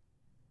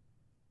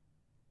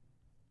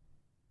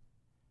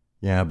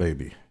 Yeah,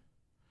 baby.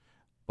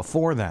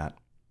 Before that,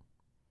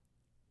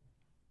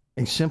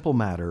 A Simple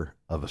Matter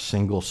of a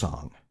Single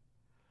Song.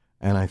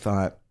 And I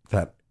thought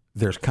that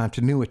there's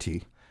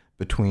continuity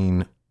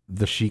between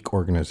the Chic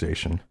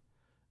organization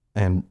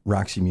and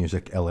Roxy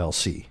Music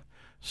LLC.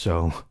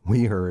 So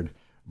we heard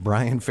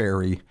Brian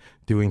Ferry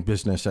doing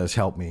business as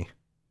Help Me,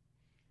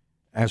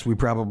 as we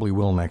probably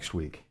will next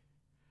week.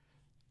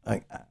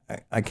 I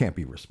can't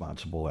be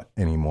responsible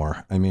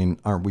anymore. I mean,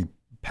 aren't we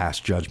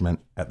past judgment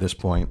at this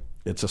point?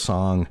 It's a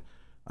song.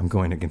 I'm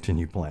going to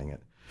continue playing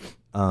it.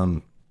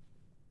 I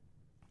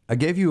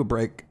gave you a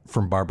break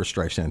from Barbra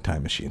Streisand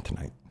Time Machine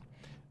tonight.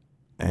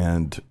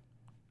 And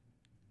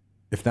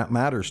if that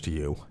matters to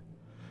you,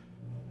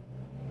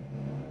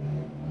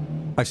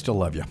 I still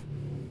love you.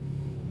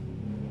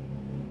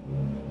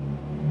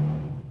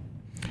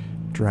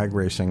 Drag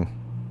racing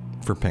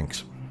for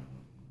pinks.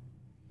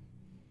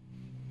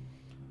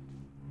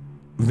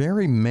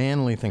 Very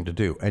manly thing to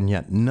do, and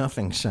yet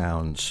nothing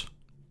sounds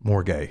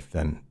more gay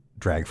than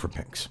drag for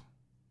pinks.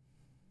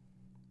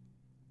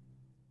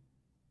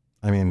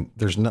 I mean,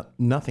 there's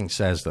nothing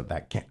says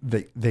that can't.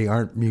 They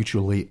aren't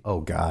mutually.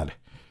 Oh God,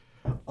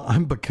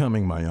 I'm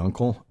becoming my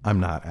uncle. I'm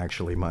not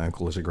actually. My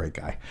uncle is a great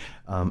guy,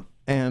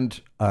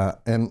 and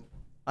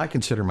I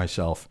consider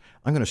myself.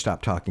 I'm going to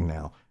stop talking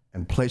now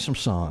and play some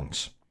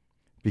songs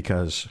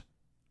because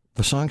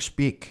the songs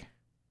speak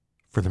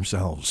for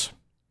themselves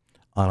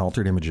on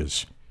Altered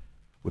Images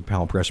with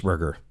Powell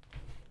Pressburger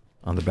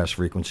on the Best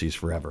Frequencies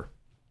Forever.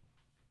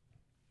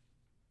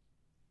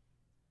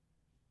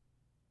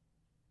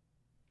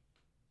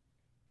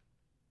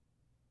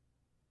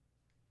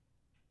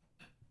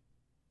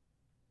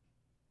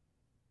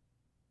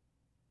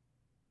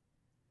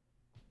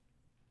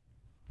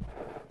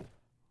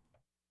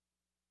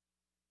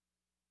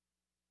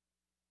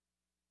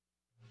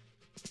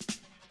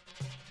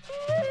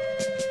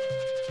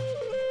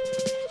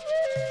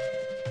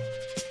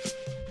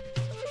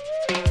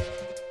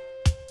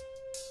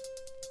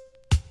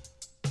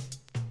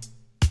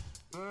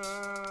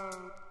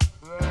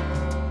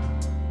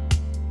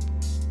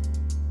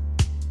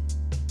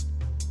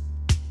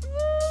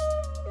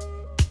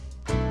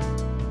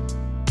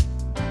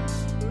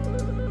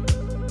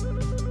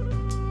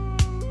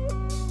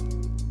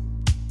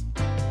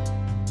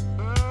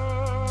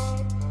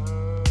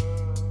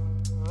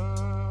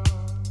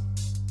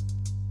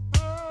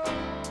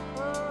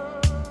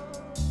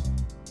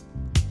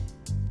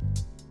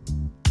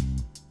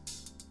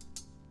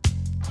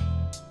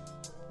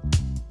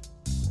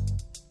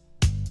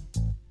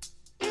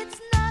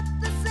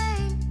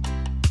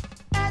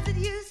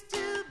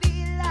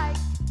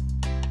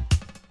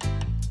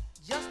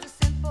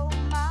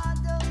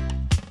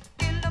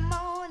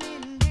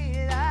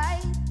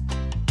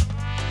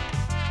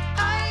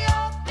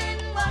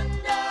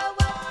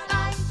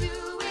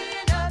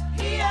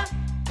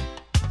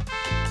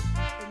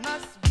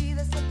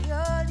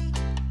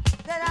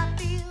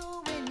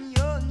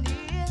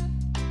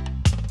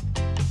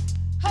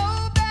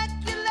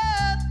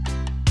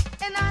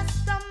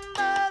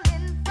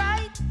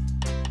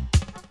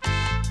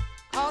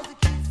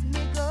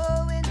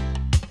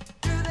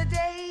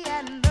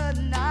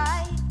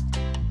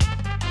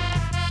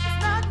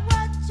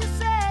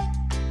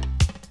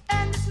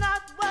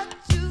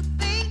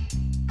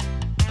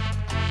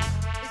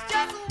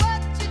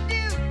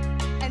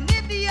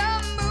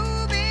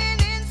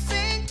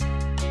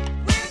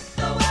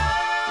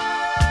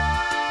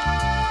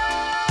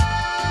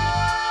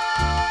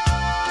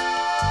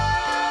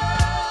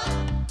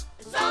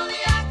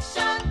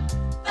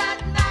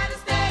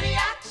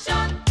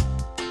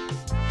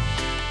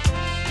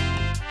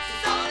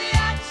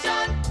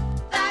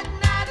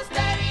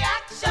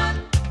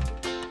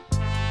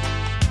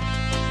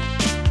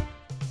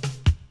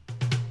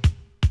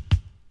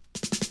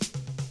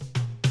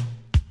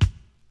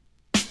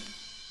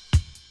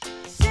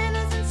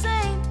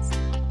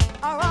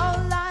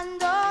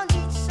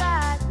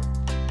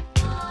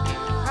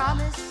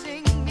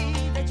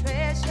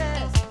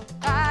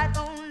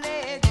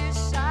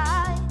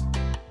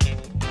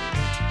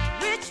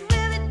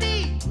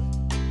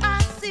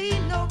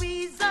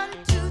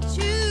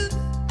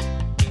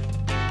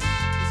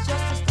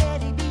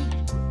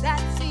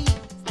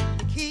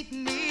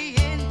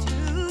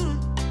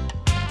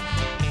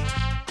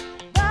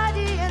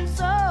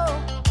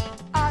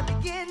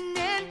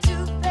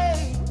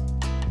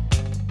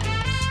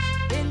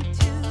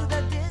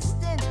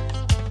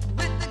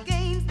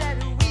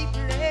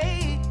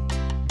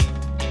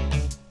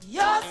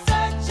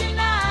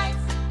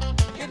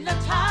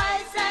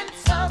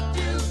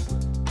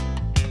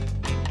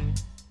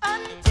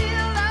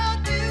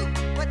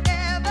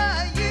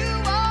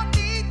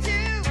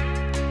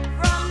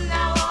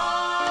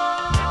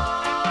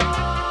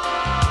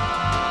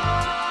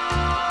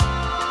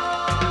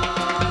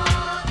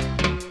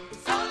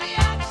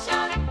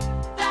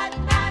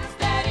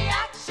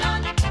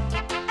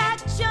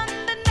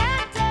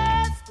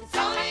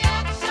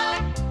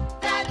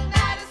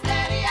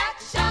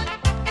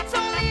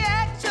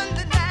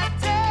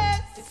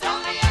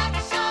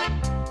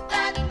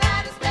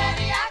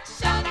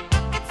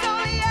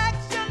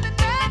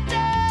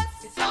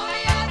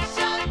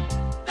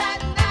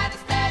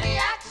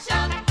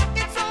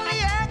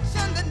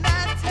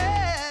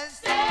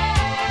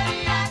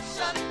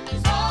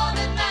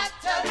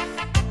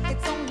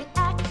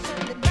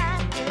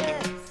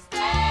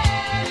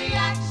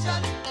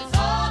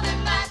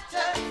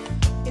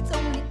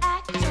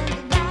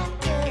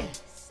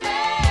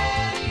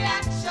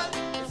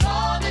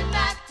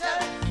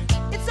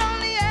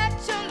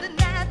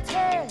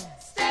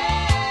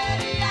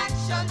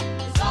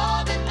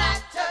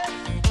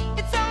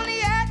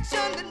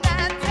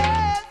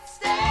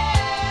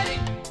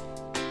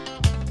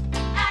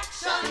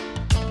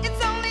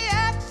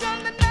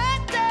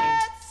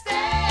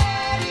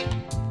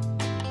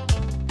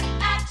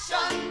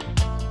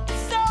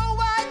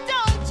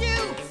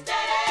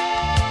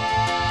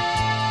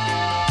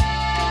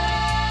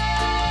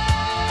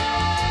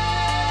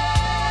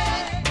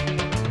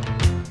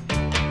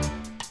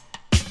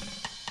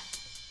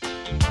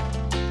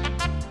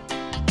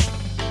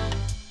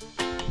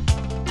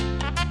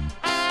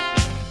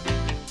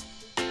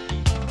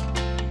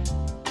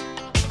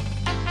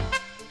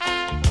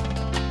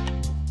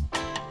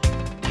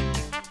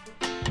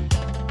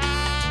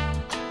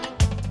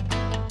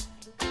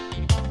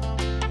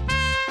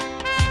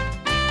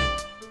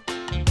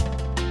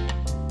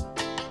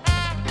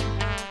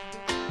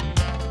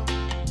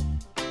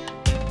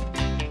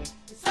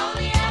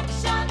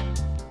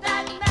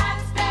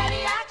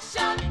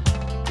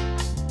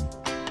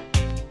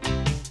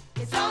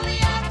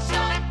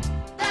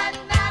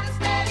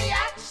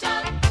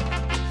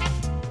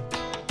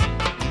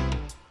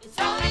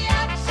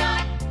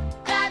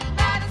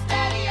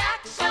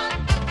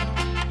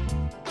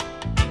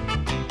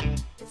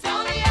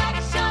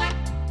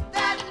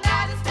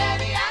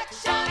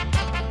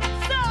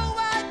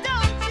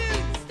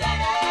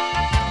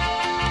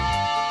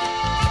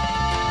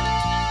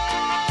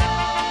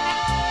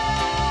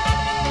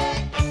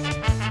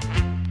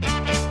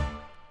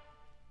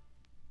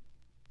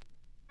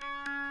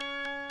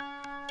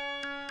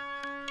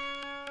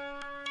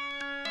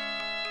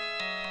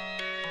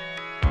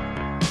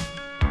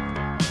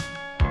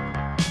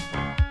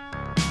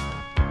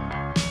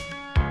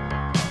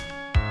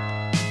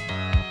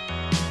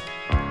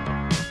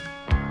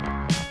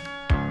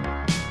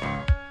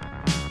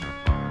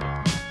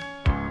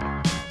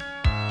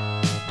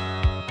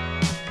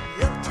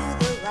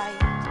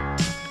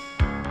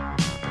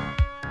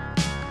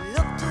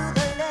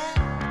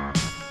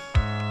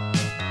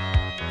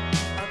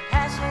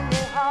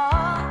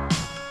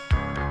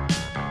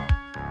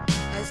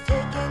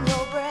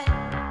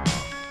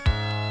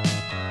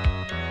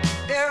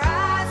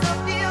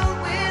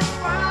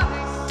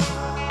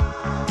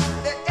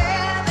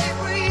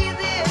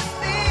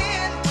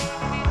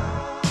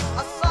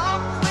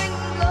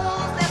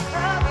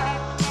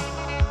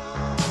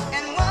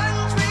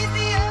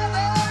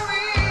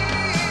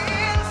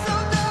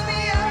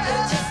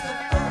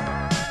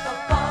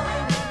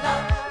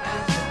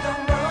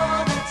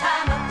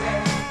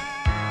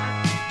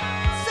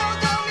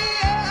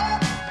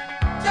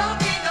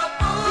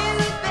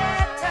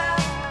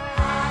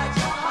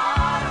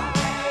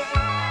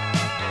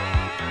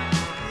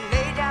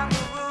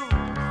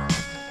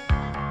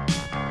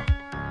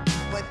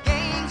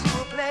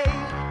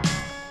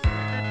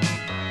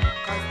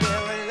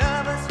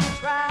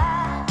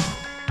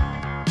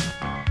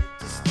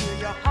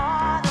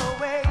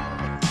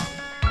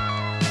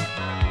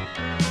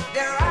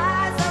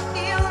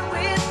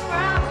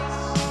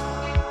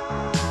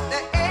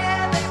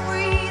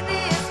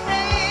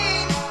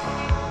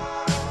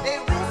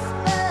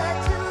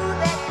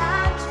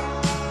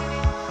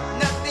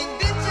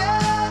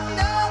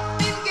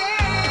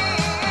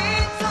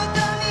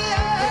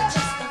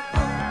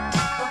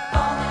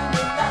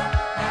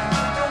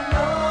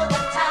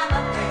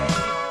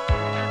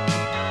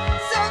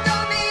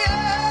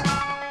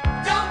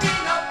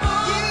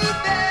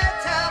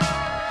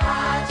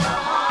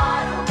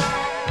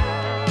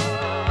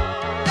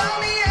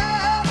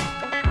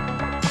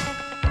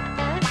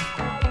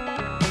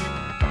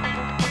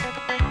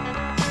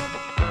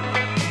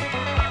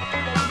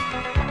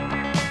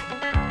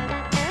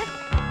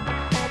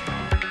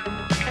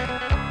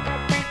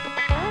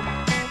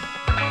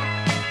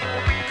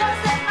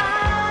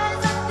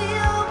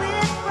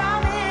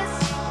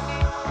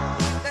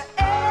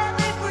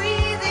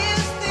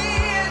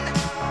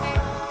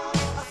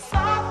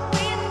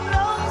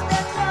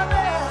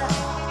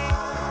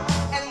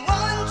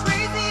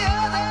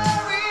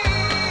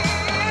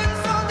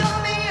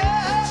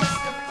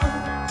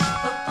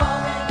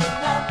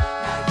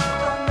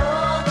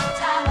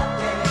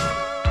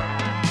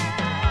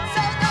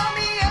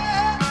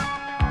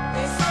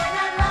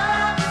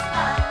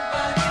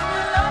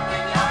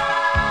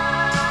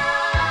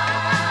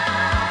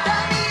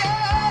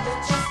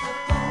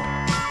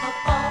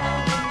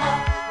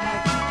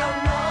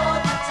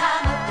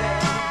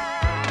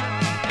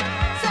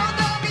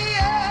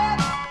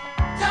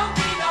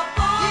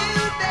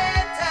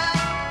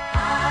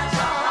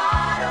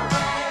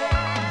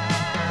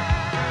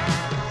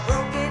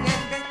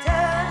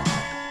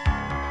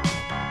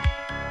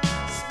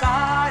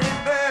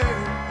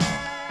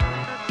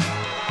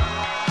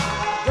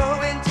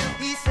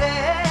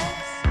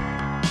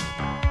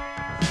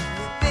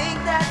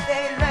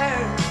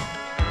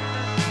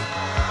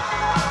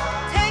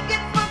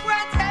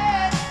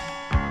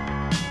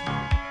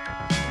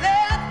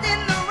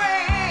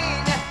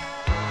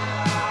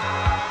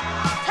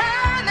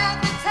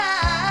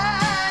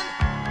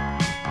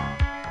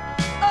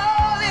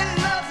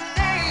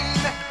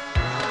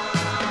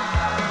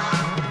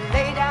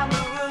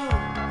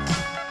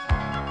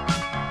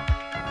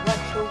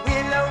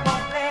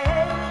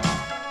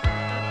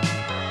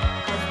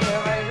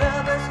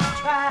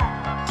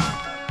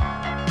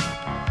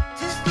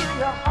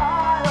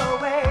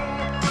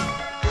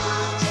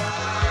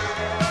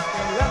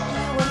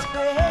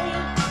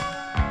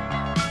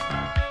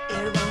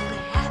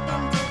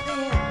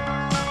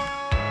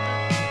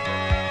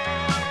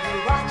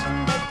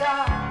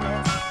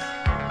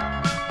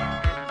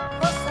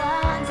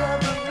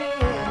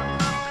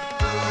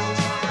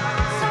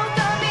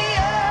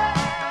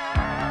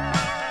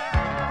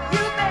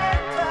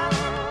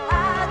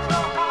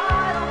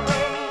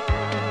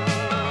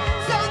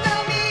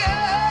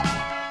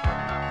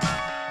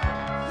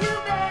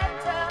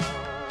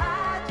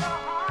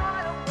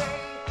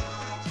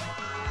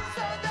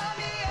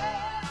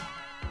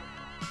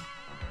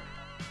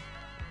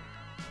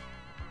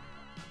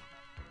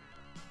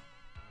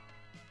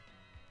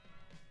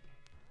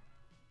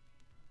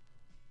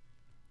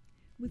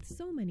 With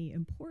so many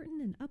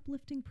important and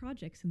uplifting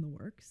projects in the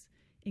works,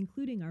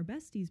 including our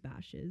Besties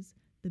Bashes,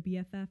 the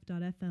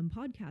BFF.FM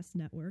podcast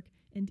network,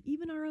 and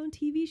even our own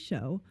TV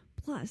show,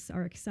 plus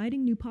our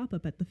exciting new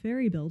pop-up at the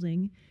Ferry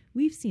Building,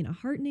 we've seen a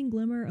heartening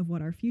glimmer of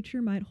what our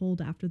future might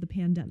hold after the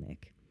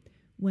pandemic.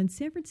 When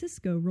San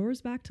Francisco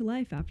roars back to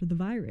life after the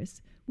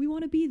virus, we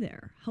want to be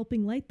there,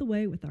 helping light the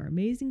way with our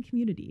amazing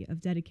community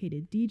of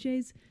dedicated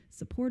DJs,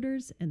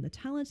 supporters, and the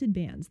talented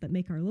bands that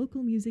make our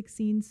local music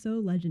scene so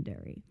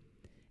legendary.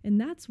 And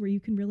that's where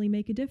you can really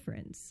make a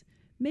difference.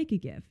 Make a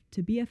gift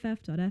to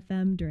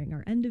BFF.FM during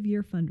our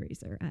end-of-year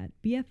fundraiser at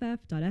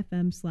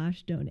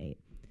BFF.FM/donate.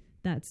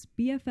 That's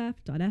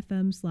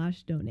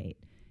BFF.FM/donate.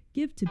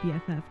 Give to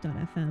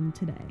BFF.FM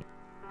today.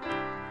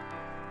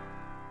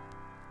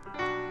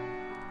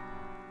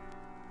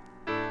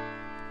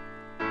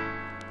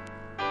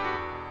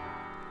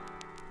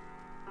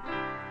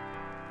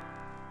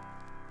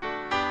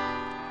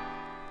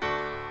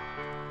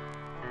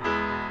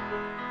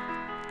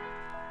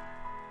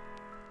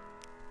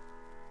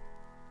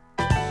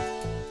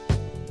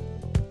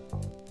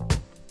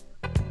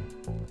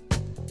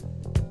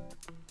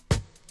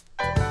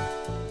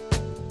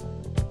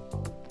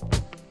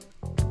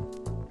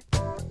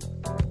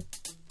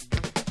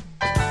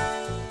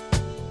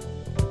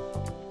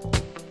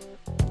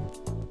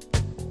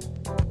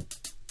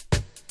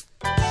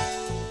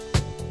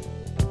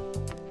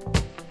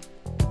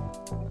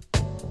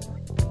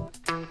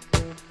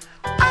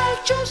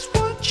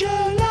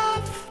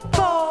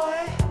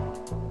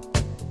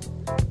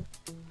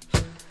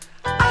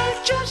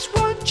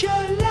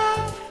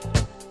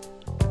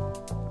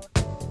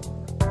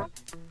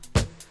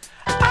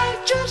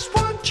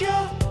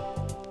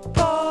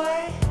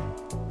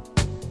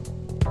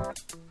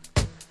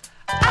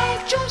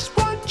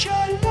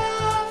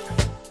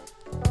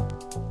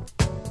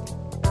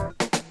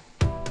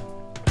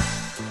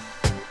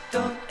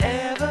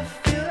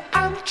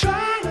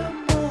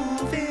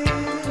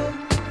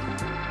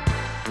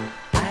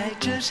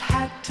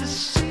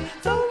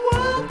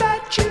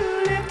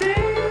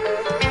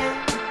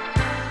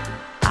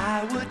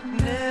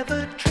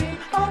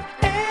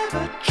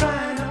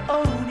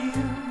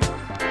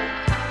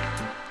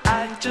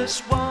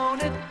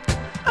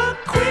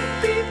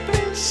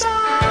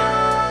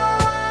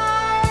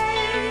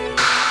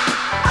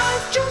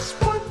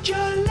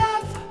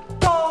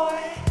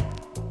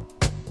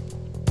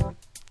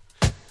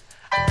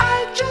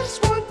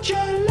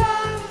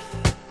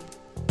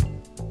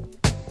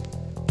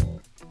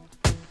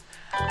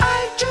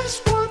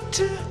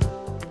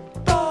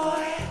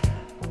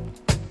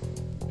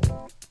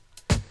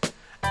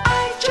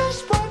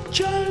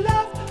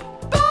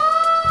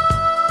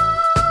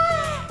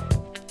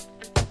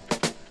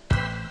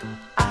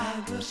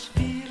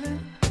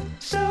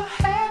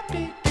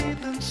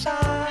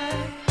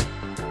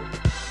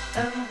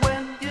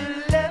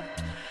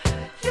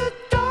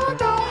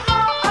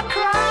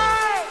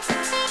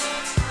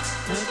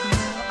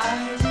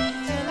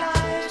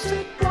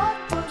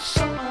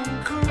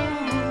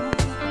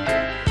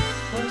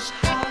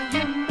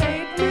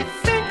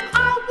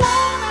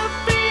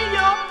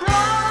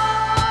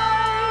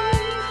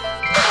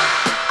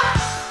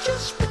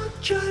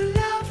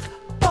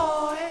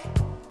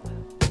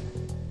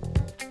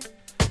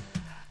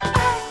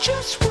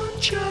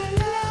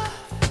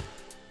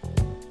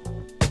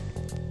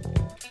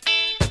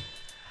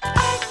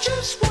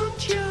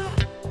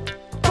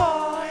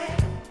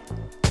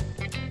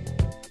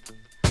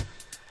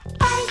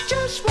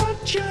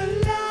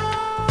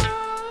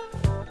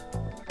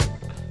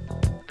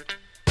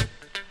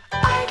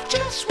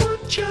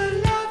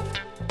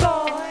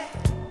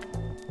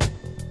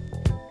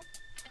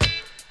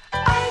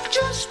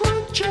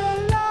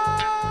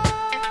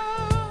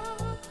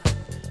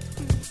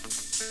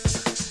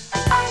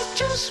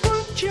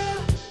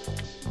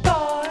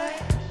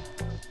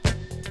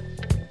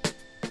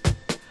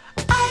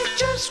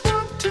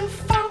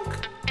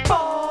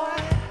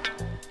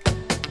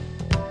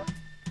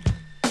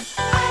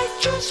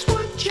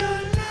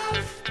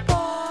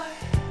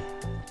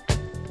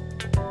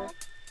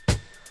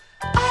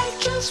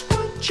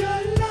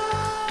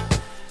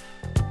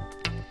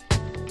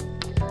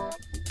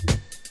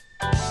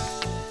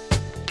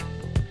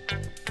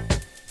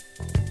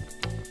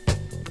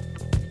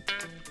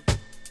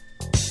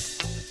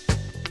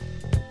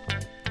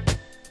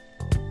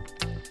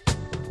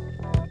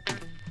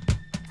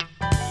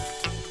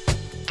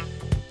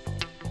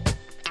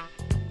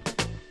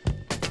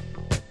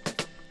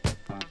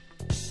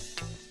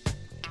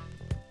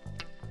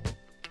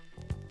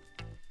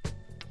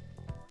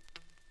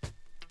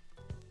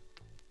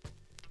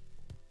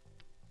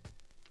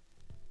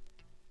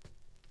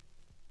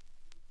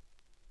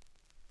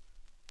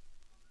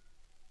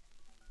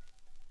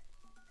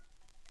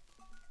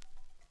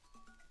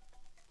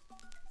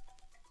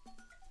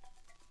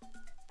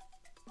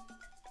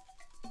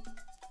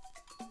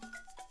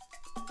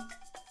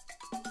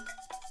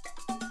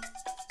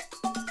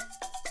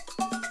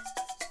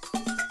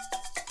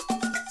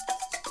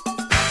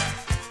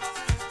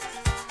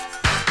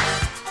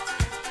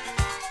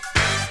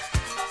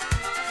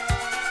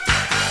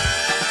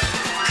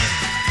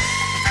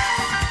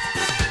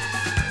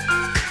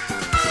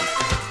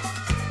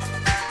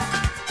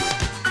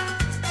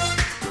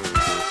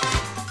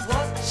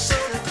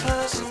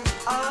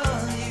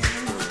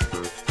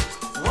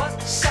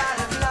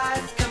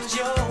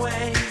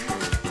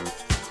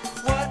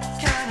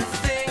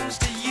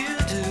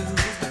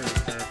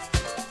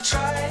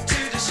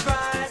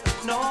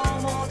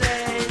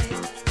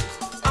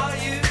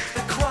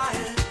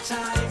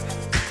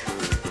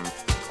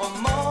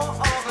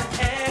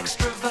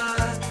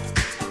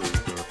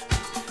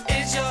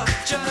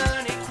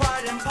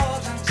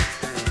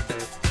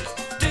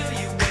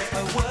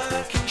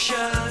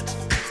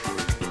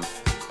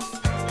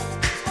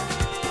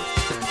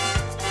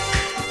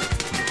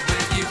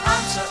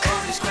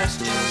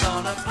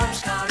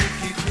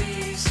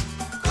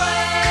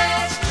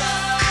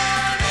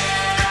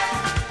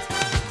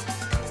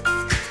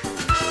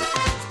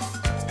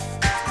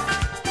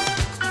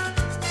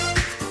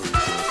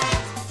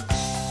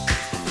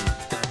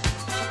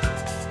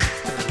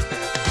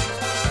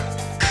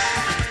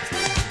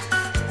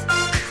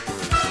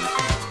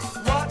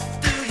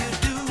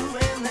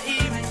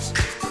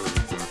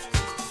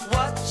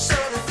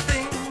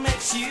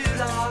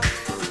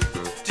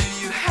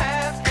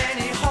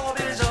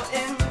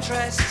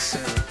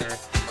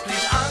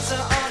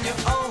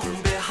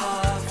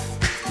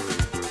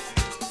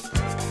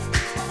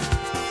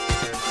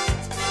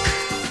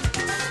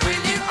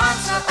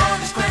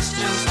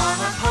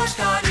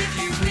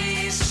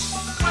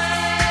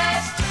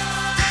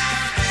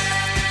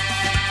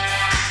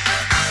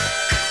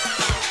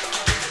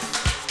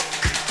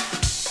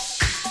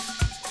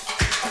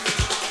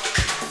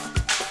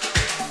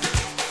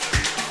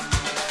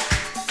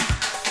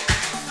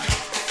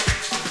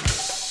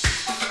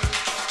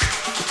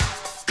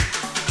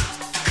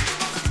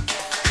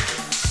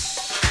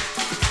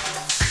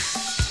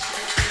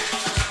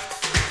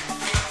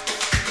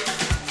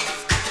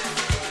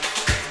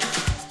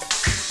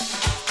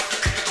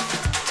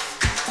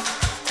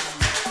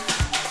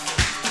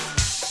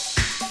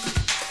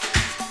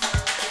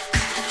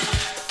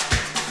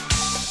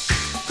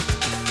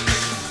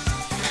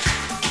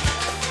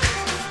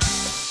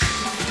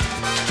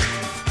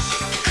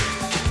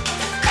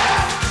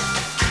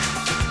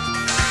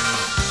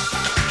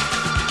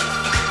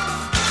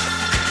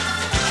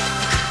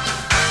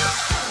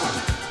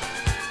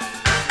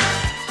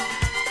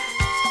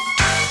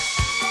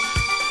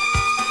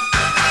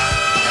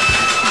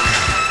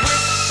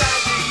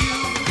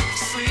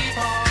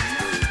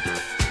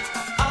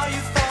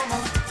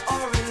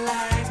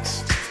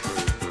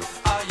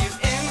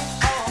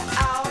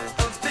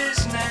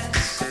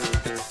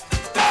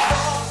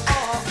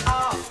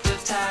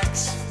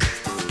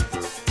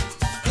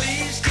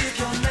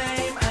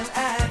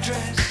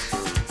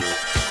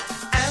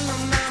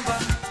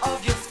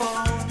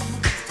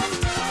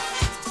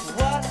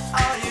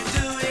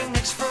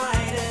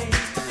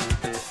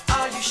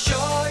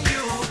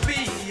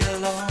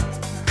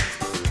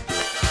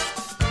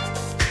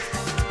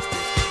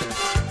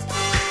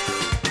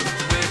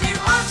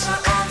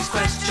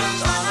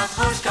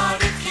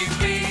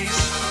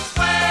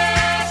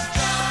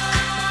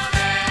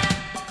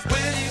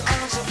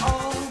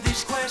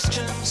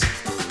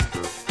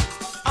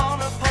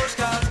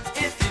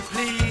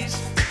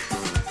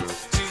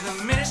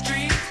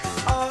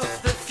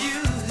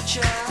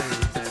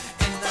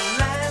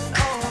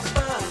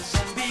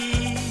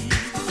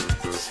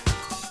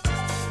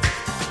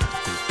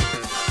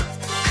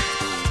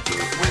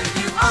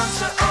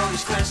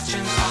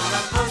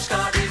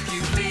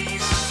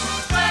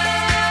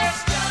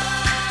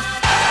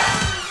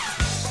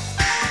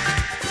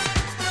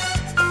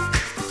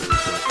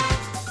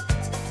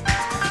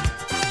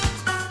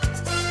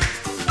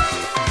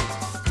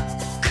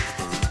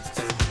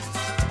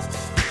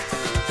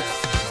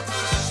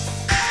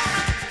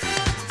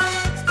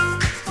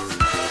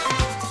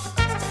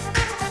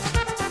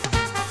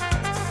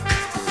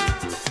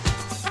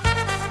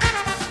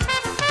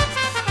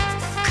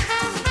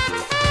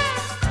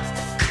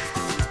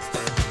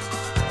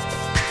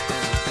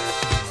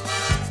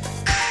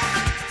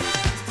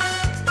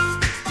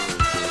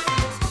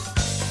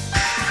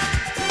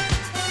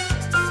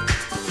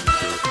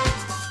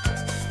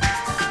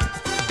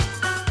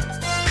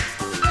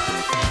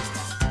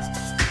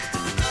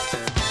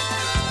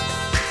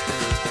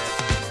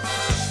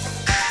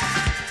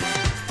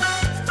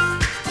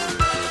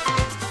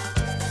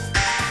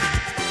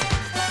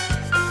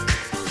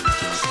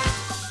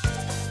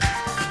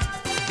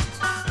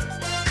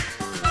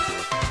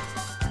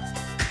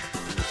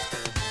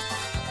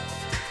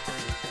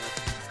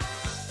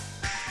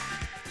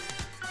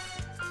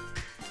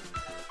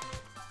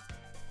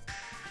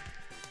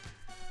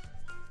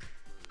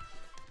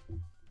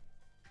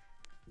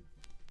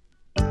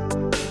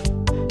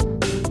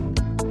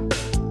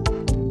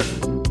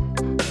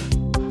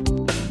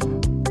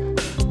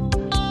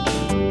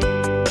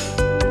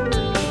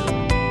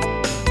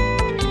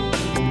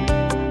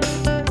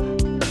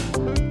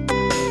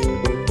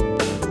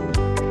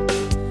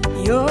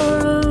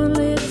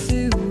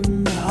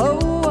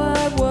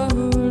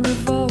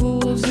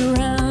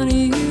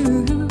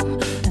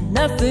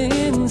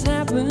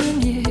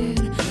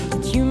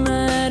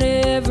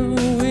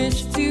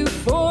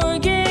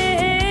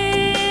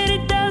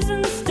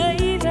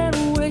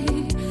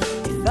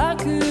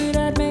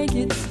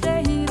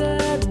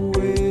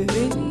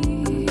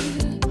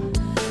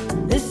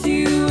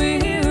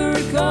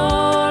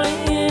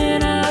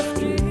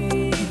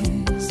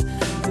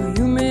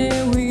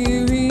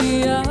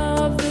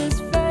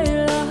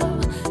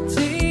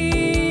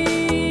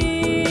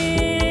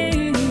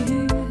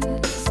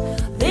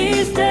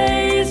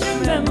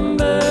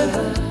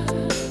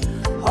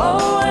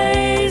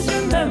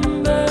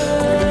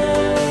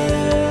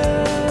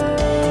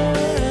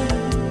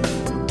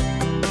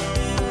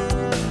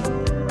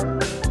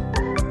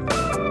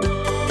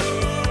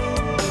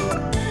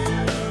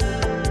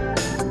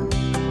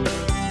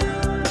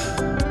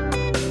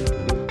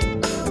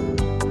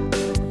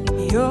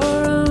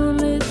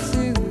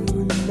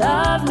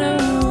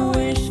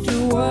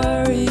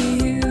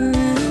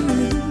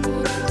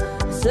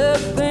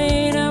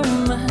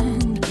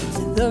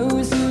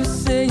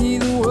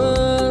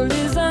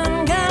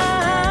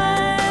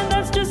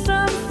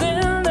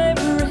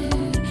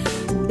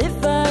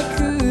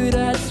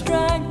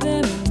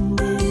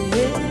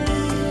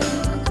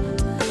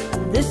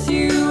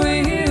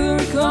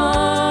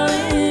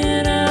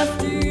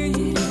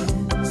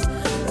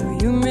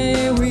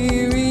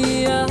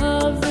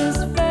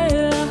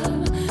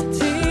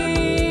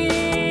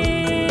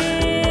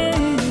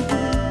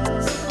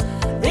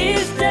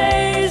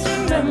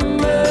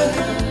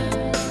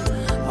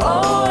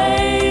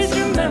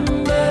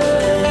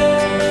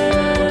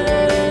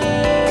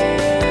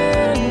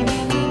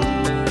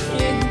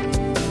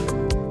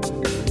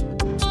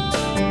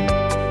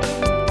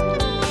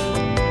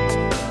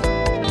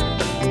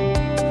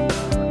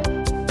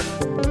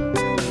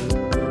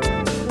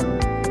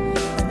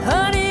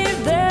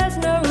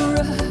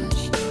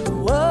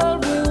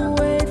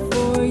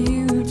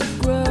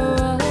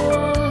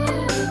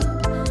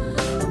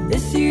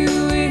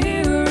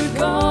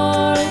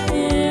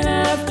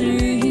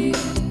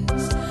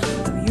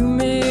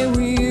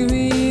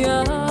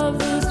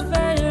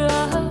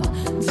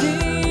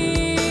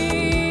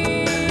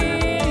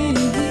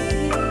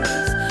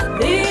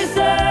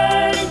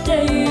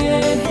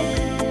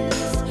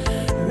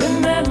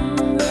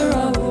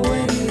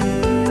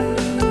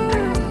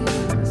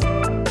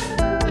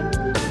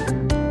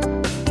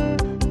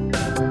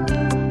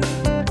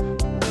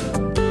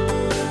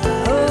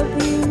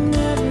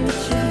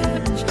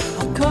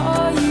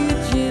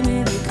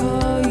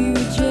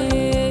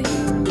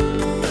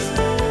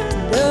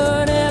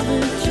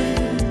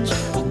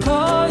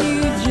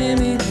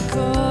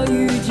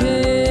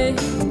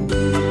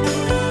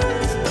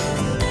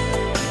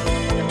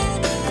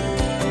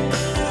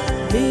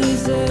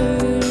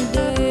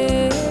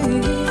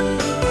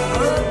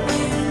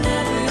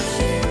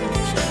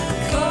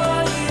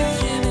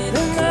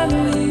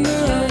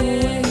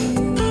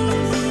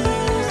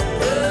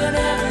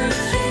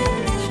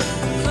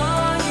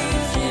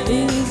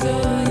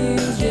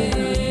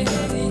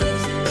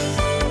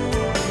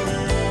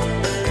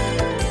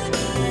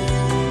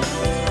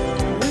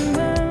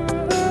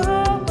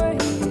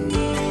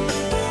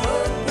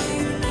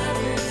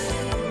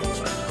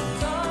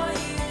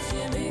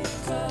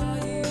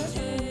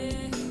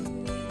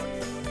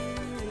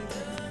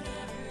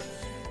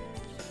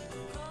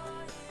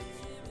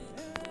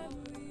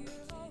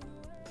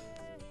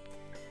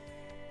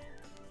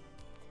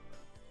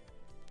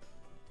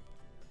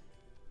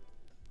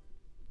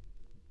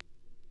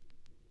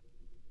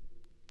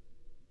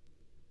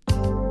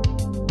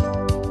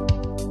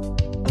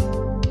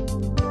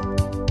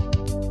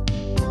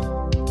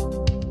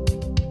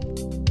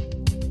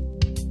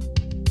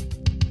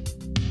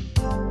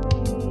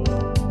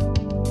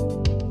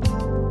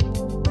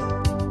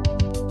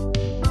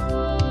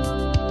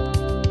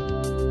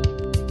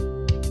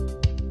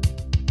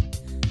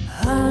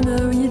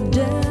 know you're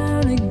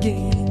down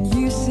again and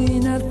you see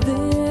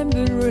nothing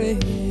but rain.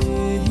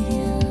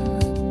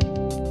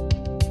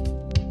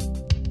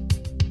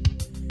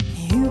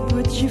 You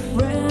put your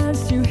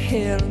friends through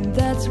hell, and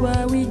that's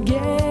why we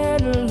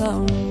get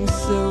along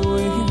so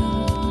well.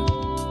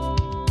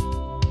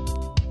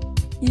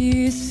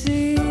 You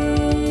see,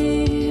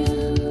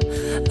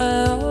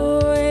 I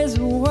always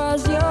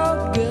was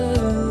your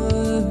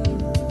girl.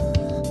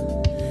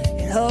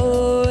 It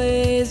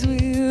always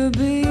will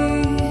be.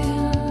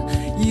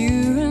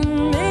 You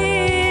and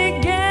me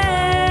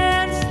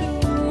against the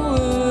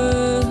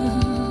world.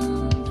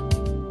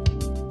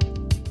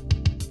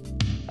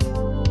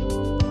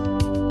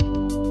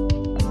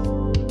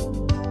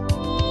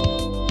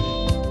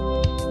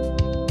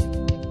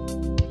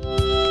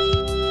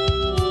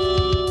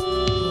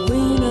 We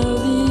know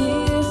the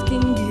years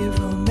can give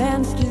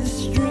romance to the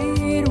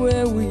street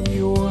where we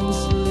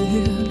once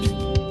lived.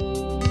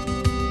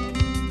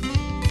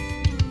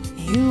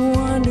 You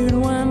wondered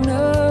why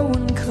no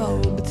one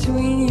called.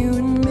 Between you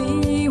and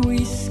me,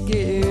 we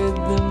scared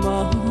them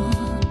all.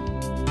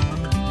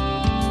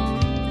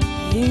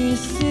 You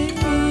see,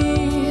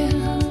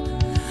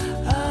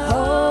 I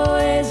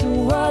always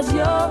was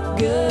your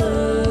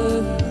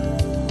girl.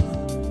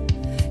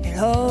 It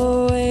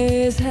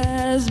always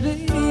has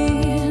been.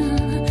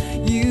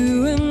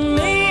 You and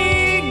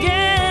me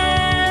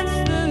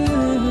against the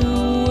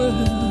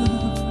world.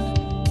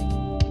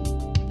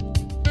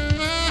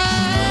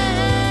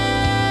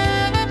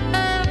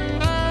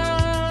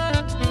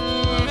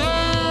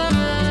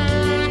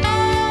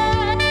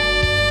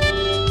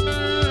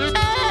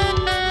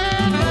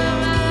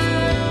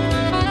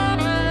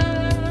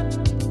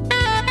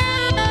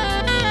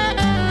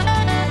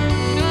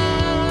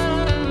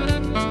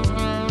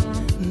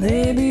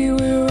 Maybe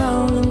we're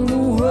wrong and the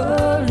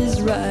world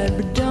is right,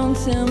 but don't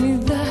tell me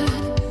that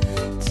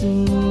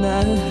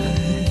tonight.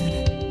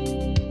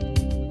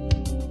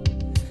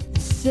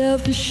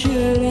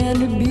 Self-assured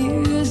and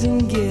abusing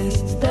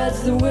guests,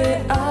 that's the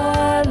way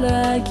I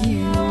like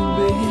you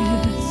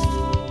best.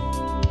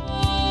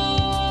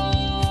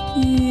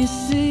 You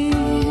see,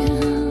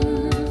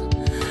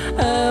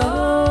 I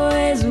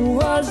always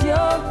was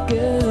your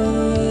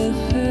girl.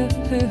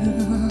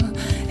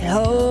 It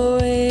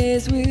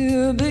always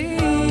will be.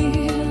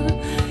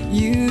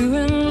 You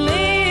and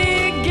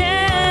me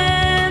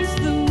against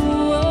the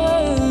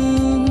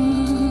world.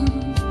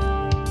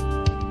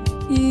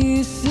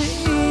 You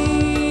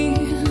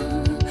see,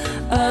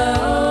 I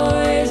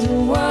always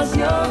was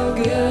your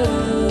girl.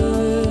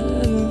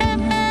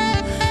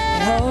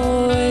 It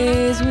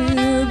always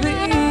will be.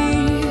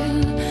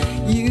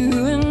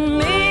 You and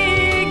me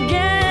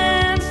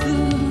against the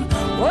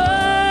world.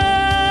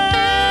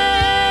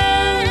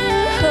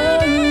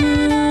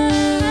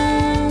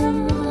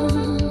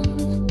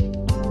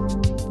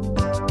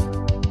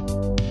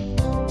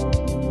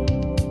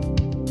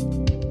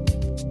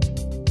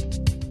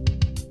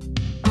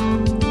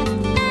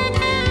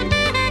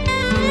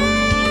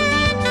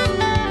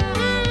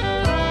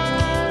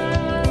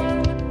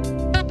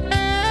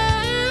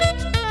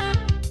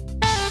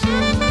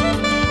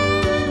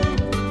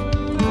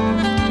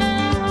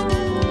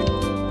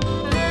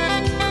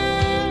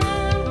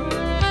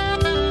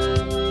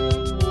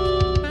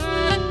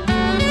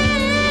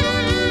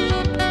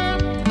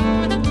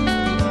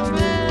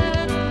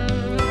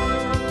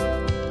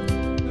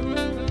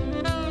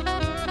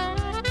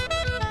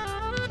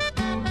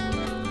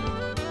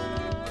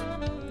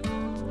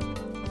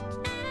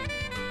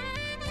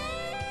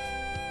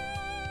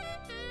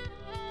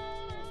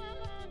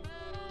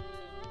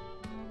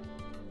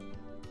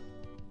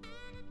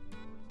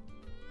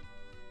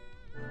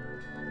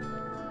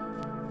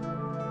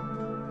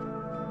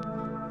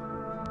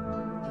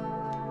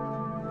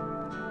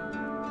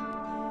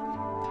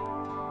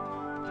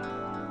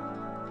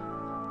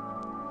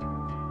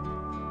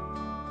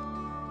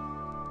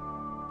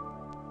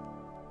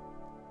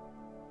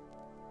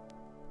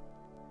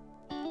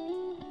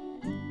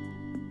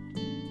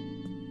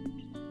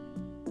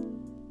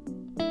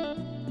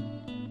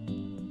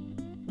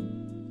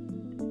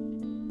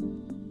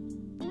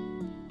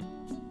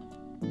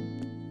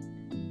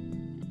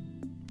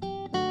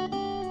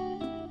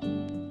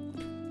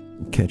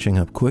 Catching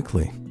up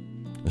quickly.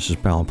 This is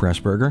Pal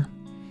Pressburger,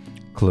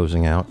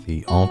 closing out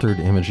the Altered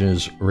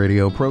Images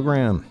radio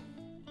program,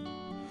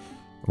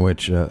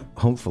 which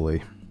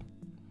hopefully,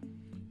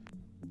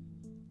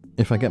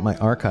 if I get my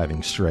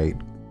archiving straight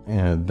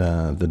and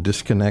the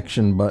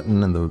disconnection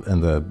button and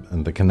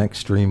the connect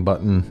stream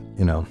button,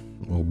 you know,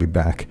 we'll be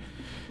back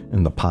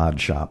in the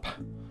pod shop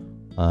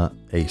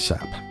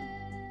ASAP.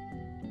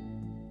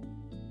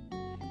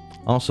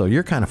 Also,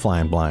 you're kind of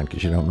flying blind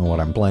because you don't know what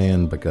I'm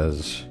playing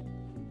because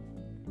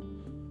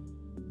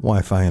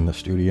Wi-Fi in the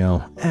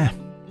studio.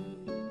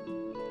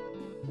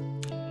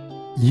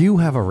 You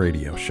have a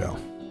radio show.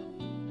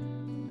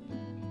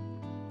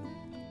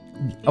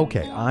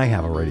 Okay, I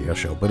have a radio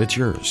show, but it's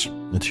yours.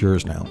 It's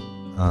yours now.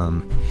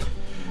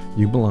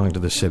 You belong to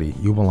the city.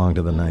 You belong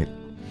to the night.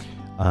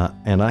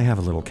 And I have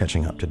a little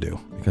catching up to do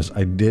because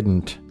I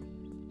didn't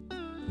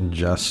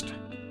just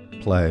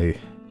play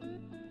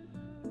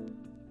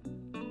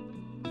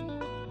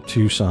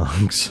 2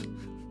 songs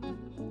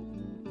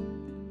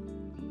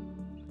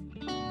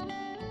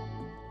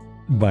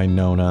by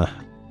Nona,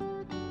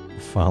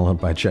 followed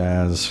by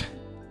Jazz.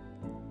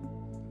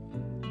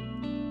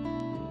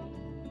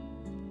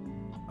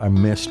 I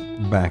missed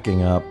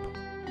backing up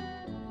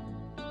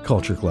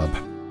Culture Club.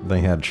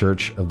 They had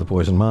Church of the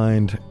Poison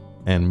Mind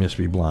and Miss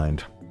Be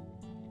Blind.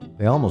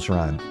 They almost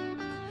rhyme.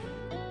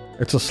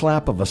 It's a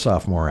slap of a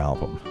sophomore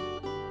album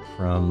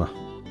from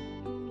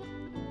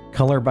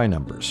Color by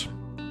Numbers.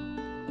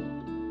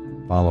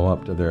 Follow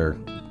up to their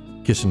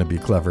Kissin' to Be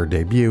Clever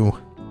debut.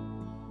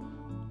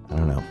 I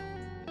don't know.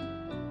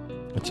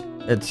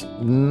 It's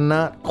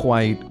not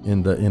quite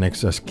in the In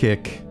Excess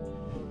Kick,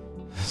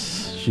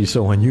 She's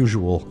So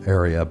Unusual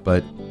area,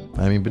 but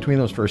I mean, between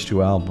those first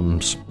 2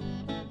 albums,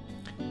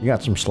 you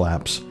got some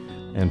slaps,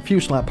 and few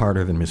slap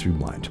harder than Miss Be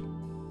Blind.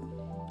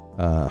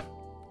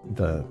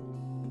 The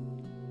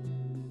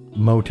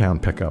Motown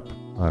pickup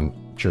on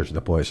Church of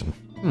the Poison.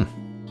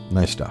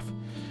 Nice stuff.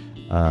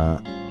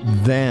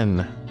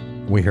 Then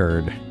we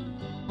heard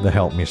the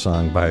Help Me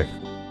song by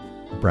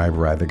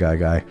Bribery the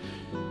Guy.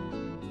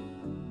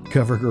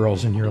 Cover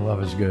Girls and Your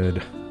Love Is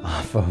Good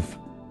off of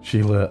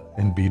Sheila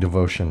and B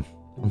Devotion.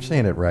 I'm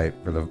saying it right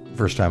for the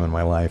first time in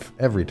my life.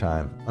 Every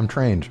time. I'm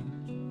trained.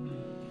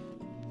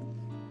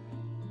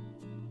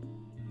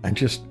 I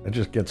just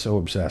get so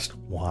obsessed.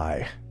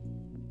 Why?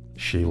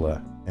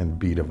 Sheila and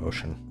B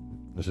Devotion.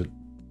 Is it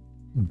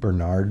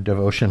Bernard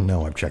Devotion?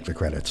 No, I've checked the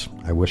credits.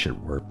 I wish it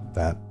were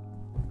that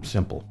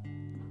simple.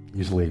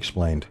 Easily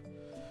explained.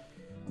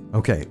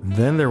 Okay,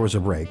 then there was a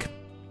break.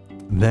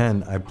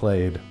 Then I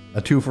played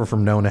a twofer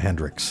from Nona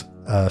Hendrix.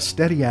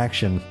 Steady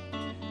Action,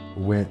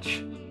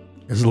 which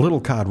is a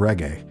little cod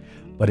reggae,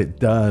 but it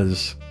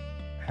does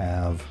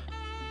have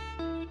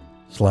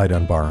Sly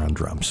Dunbar on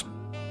drums,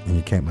 and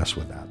you can't mess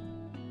with that.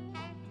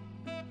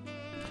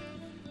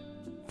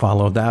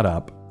 Followed that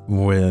up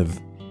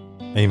with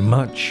a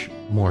much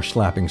more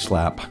slapping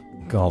slap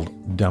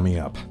called Dummy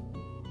Up.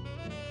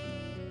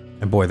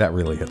 And boy, that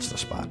really hits the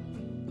spot.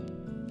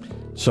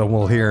 So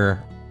we'll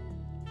hear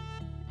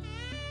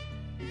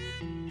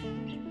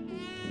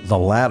the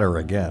latter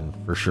again,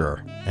 for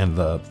sure, and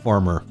the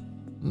former,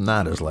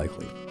 not as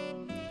likely.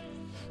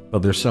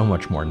 But there's so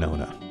much more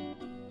Nona.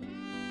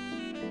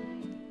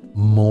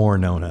 More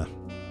Nona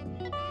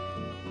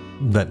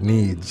that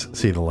needs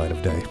see the light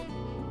of day.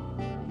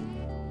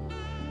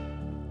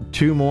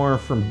 2 more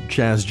from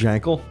Chaz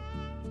Jankel,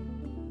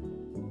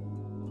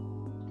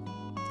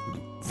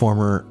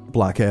 former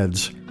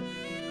Blockheads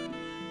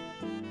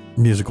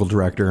musical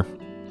director.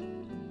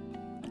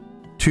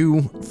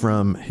 2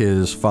 from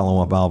his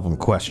follow-up album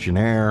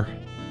Questionnaire.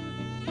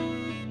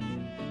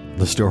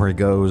 The story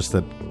goes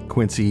that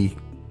Quincy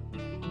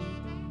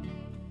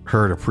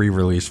heard a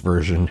pre-release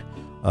version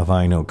of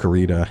I Know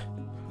Corrida,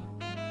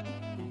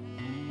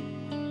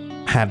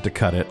 had to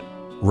cut it,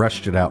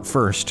 rushed it out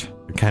first,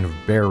 kind of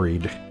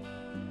buried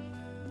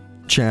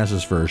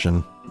Chaz's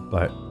version,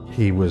 but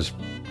he was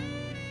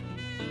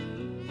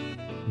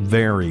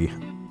very,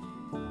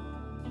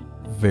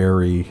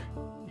 very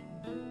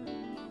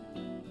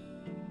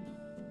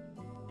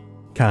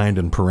kind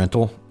and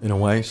parental in a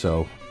way,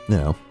 so, you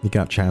know, he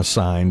got Chaz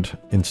signed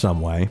in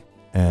some way,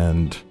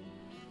 and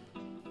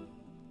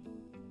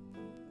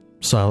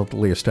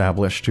solidly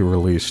established to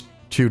release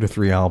 2 to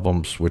 3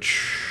 albums,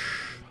 which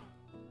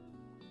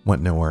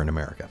went nowhere in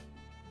America.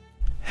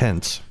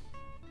 Hence,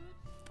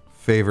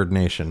 Favored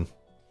Nation,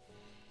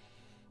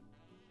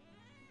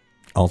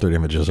 Altered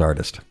Images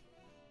artist,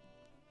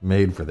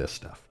 made for this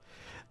stuff.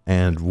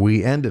 And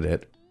we ended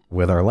it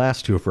with our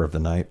last twofer of the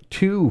night,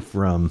 2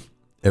 from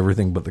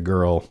Everything But the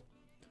Girl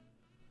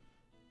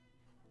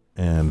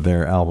and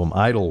their album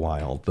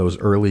Idlewild, those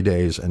early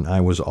days, and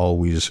I Was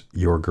Always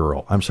Your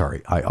Girl. I'm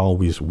sorry, I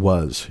Always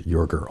Was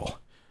Your Girl.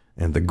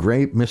 And the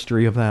great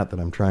mystery of that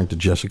I'm trying to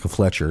Jessica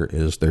Fletcher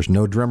is there's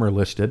no drummer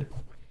listed.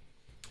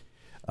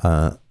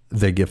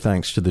 They give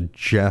thanks to the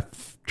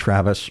Jeff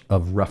Travis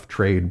of Rough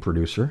Trade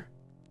producer,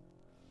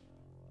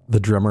 the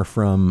drummer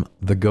from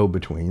the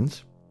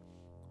Go-Betweens,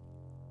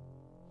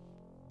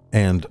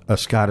 and a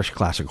Scottish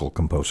classical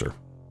composer.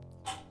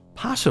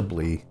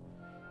 Possibly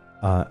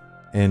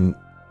an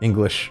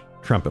English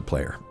trumpet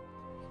player.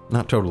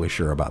 Not totally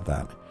sure about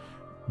that.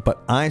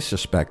 But I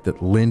suspect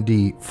that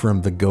Lindy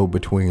from the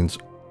Go-Betweens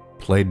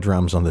played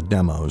drums on the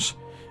demos,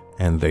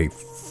 and they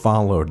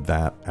followed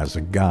that as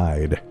a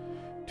guide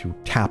to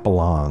tap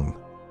along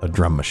a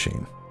drum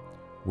machine,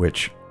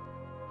 which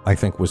I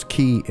think was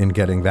key in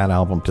getting that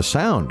album to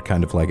sound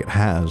kind of like it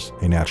has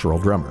a natural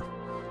drummer,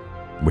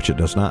 which it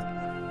does not.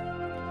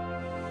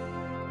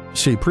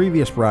 See,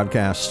 previous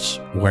broadcasts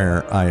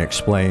where I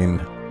explain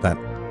that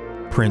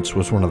Prince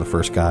was one of the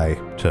first guy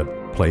to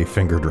play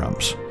finger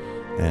drums,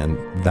 and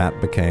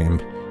that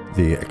became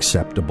the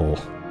acceptable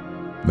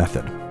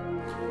method.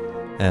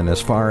 And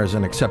as far as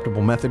an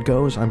acceptable method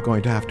goes, I'm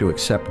going to have to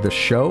accept this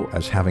show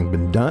as having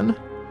been done.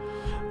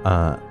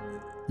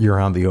 You're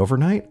on the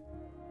overnight.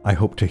 I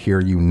hope to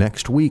hear you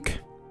next week.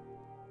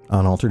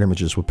 on Altered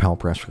Images with Pal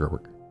Pressburger.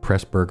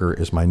 Pressburger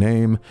is my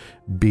name.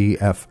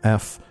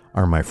 BFF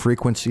are my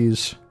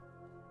frequencies.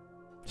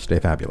 Stay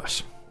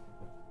fabulous.